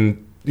going to be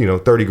making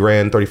 30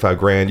 grand, 35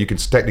 grand. You can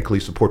technically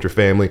support your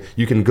family.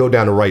 You can go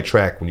down the right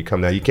track when you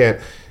come down.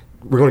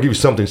 We're going to give you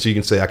something so you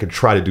can say, I can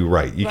try to do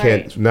right. You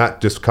can't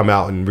not just come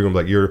out and we're going to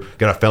be like, you're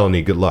got a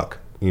felony, good luck.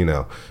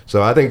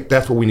 So I think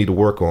that's what we need to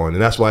work on,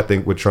 and that's why I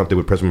think what Trump did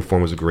with prison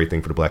reform was a great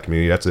thing for the black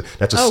community. That's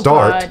a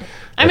start. God.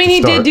 I mean,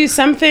 he did do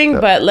something,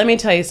 but let me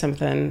tell you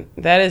something.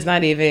 That is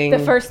not even The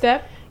first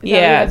step.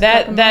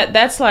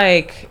 That's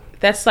like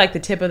the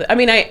tip of the. I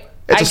mean, I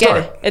get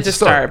it. It's a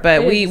start,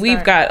 but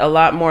we've got a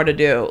lot more to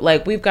do.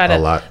 Like we've got a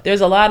lot. There's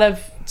a lot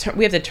of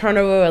we have to turn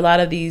over a lot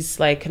of these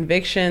like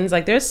convictions.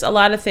 Like there's a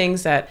lot of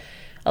things that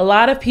a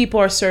lot of people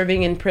are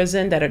serving in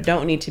prison that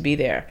don't need to be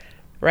there.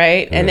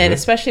 Right. And then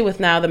especially with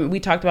now we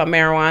talked about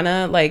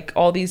marijuana, like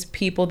all these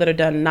people that have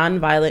done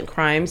nonviolent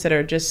crimes that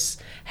are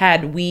just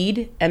had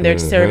weed and they're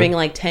serving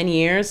like 10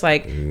 years,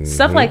 like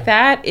stuff like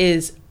that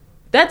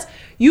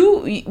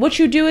what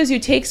you do is you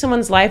take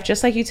someone's life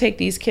just like you take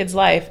these kids'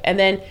 life, and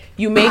then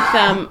you make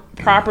them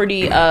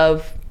property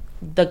of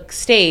the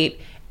state.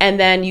 And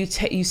then you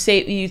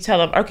tell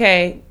them,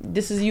 okay,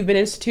 you've been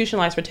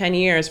institutionalized for 10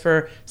 years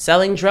for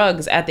selling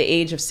drugs at the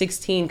age of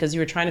 16 because you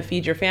were trying to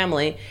feed your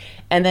family.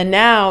 And then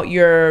now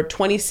you're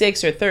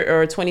 26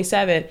 or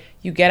 27,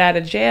 you get out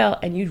of jail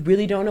and you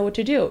really don't know what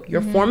to do.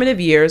 Your formative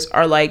years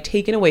are like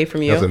taken away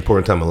from you. That's an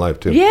important time in life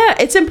too. Yeah,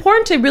 it's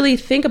important to really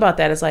think about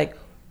that. It's like,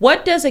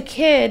 what does a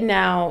kid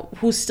now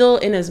who's still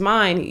in his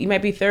mind, he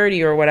might be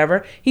 30 or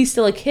whatever, he's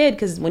still a kid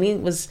because when he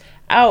was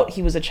out,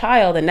 he was a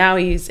child, and now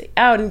he's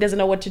out and doesn't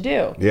know what to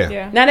do.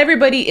 Yeah. Not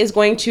everybody is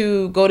going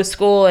to go to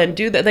school and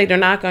do that. Like, they're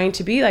not going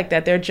to be like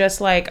that. They're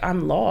just like,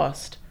 I'm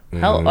lost.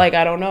 Hell, like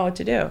I don't know what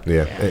to do.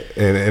 Yeah.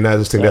 And I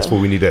just think that's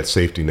what we need, that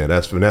safety net.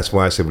 That's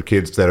why I said with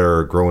kids that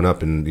are growing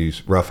up in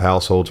these rough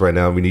households right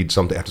now, we need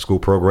something after school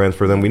programs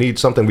for them. We need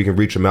something we can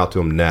reach them out to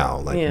them now.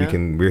 Like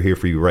we're here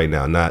for you right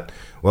now. Not,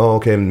 well,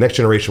 okay, next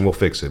generation will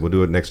fix it. We'll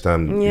do it next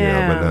time.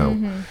 Yeah. But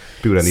no.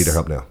 People that need our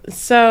help now.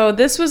 So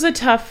this was a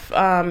tough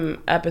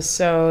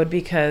episode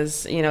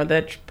because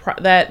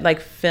that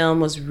like film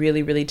was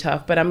really, really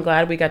tough. But I'm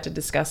glad we got to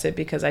discuss it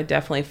because I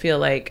definitely feel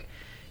like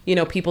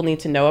people need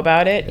to know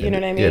about it. You know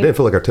what I mean? Yeah, it didn't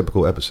feel like our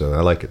typical episode.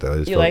 I like it though.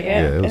 Like it?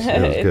 Yeah, it was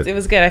good. It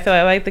was good. I feel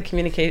I like the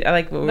communication. I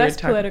like what we were talking.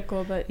 Less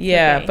political, but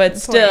yeah, okay, but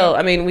important. still,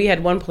 I mean, we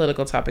had one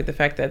political topic: the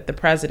fact that the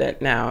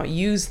president now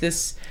used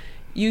this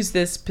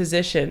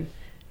position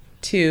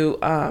to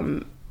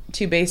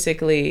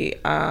basically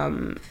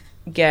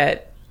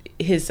get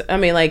his. I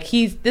mean, like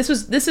this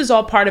is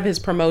all part of his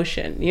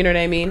promotion. You know what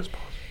I mean?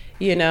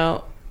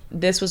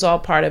 This was all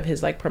part of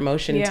his like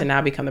promotion to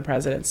now become the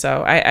president.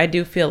 So I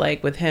do feel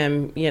like with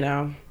him,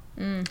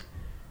 a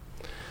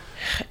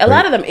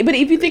lot of them. But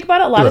if you think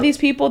about it, a lot of these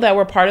people that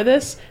were part of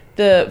this,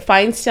 the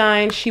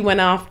Feinstein, she went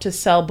off to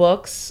sell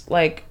books.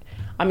 Like,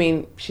 I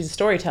mean, she's a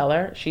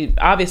storyteller. She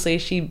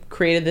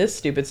created this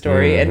stupid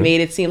story and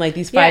made it seem like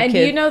these 5 kids. Do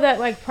you know that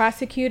like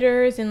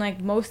prosecutors and like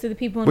most of the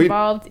people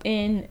involved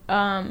in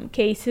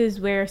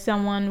cases where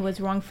someone was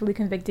wrongfully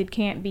convicted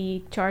can't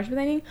be charged with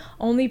anything?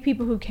 Only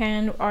people who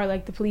can are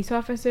like the police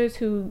officers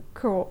who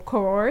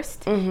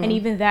coerced, and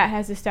even that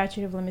has a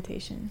statute of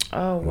limitation.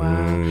 Oh wow!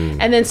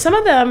 And then some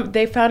of them,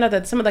 they found out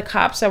that some of the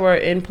cops that were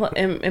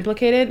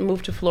implicated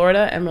moved to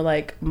Florida and were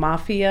like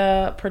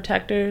mafia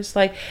protectors.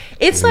 Like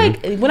it's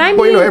like when I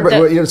mean.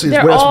 That's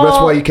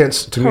why you can't.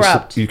 To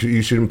corrupt. Me,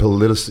 you shouldn't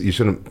you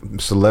shouldn't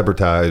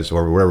celebritize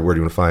or whatever word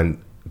you want to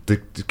find the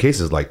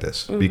cases like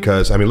this,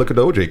 because I mean, look at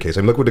the OJ case.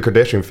 I mean, look what the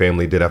Kardashian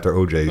family did after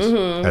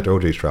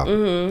OJ's trial.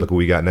 Look what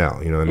we got now.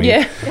 You know what I mean?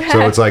 Yeah. So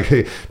it's like,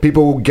 hey,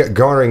 people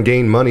garner and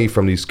gain money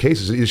from these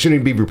cases. It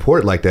shouldn't be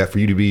reported like that for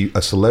you to be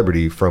a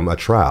celebrity from a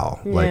trial.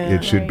 Like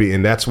it should be,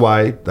 and that's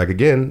why, like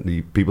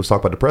again, people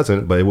talk about the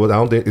president, but it was. I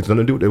don't think it's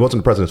nothing to do. It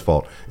wasn't the president's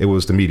fault. It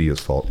was the media's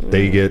fault.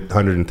 They get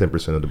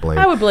 110% of the blame.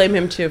 I would blame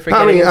him too for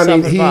getting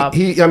himself involved.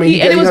 And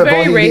it was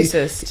very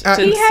racist.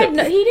 He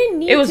didn't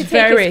need. It was to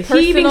very take racist.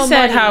 He even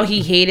said money. how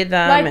he hated hated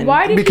them. Like, and,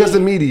 why did Because he,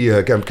 the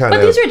media kind But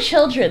of. these are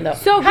children, though.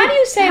 So how do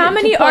you say how that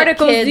many to put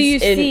articles do kids you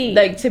in, see?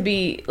 like to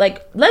be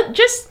like let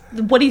just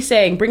what he's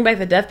saying, bring back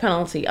the death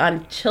penalty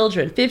on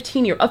children. A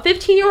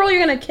 15-year-old you're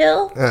gonna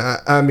kill?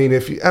 I mean,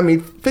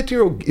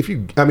 15-year-old.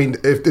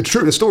 If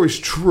the story's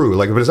true,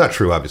 like, but it's not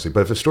true, obviously.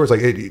 But if the story's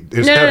like,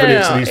 there's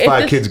evidence that these If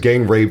 5 this- kids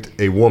gang raped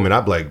a woman,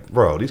 I'd be like,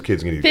 bro, these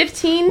kids need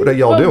 15? What are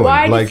y'all but doing?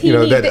 why does Like, he you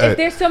know need, that. if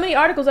there's so many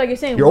articles like you're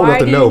saying, You're old why enough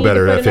to do know you need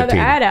better to put at another 15.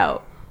 ad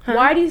out?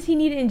 Why does he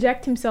need to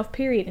inject himself?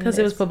 Period. Because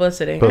it was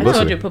publicity. I Publicity.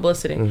 told you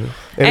publicity. And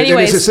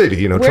Anyways, it's a city,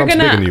 you know. we're Trump's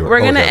gonna big in New York. we're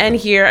Always gonna has end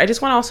been. here. I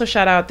just want to also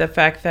shout out the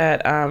fact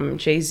that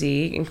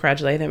Jay-Z,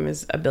 congratulate him,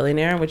 is a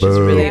billionaire, which is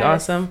really Yes.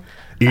 awesome.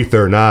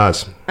 Ether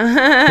Nas.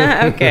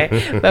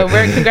 Okay, but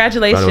Round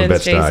congratulations, of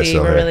Bed-Stuy, Jay-Z.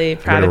 so, We're hey, really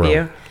proud get of around.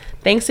 you.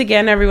 Thanks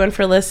again, everyone,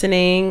 for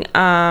listening.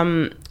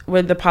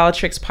 With the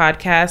Politrix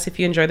podcast. If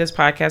you enjoy this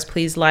podcast,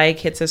 please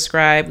hit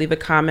subscribe, leave a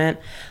comment.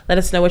 Let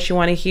us know what you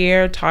want to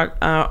hear, talk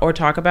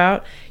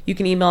about. You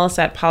can email us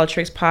at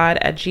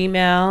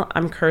politrixpod@gmail.com.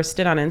 I'm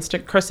Kirsten on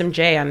Kirsten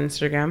J on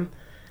Instagram.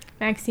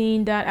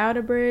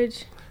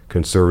 Maxine.Outerbridge.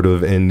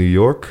 Conservative in New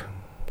York.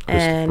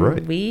 And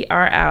Right. we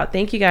are out.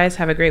 Thank you guys.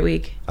 Have a great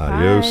week.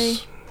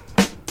 Adios.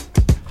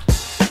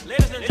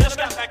 Ladies and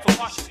gentlemen, back from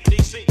Washington,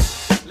 D.C.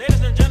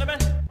 Ladies and gentlemen,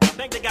 I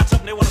think they got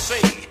something they want to say.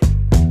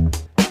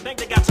 I think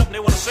they got something they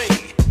want to say.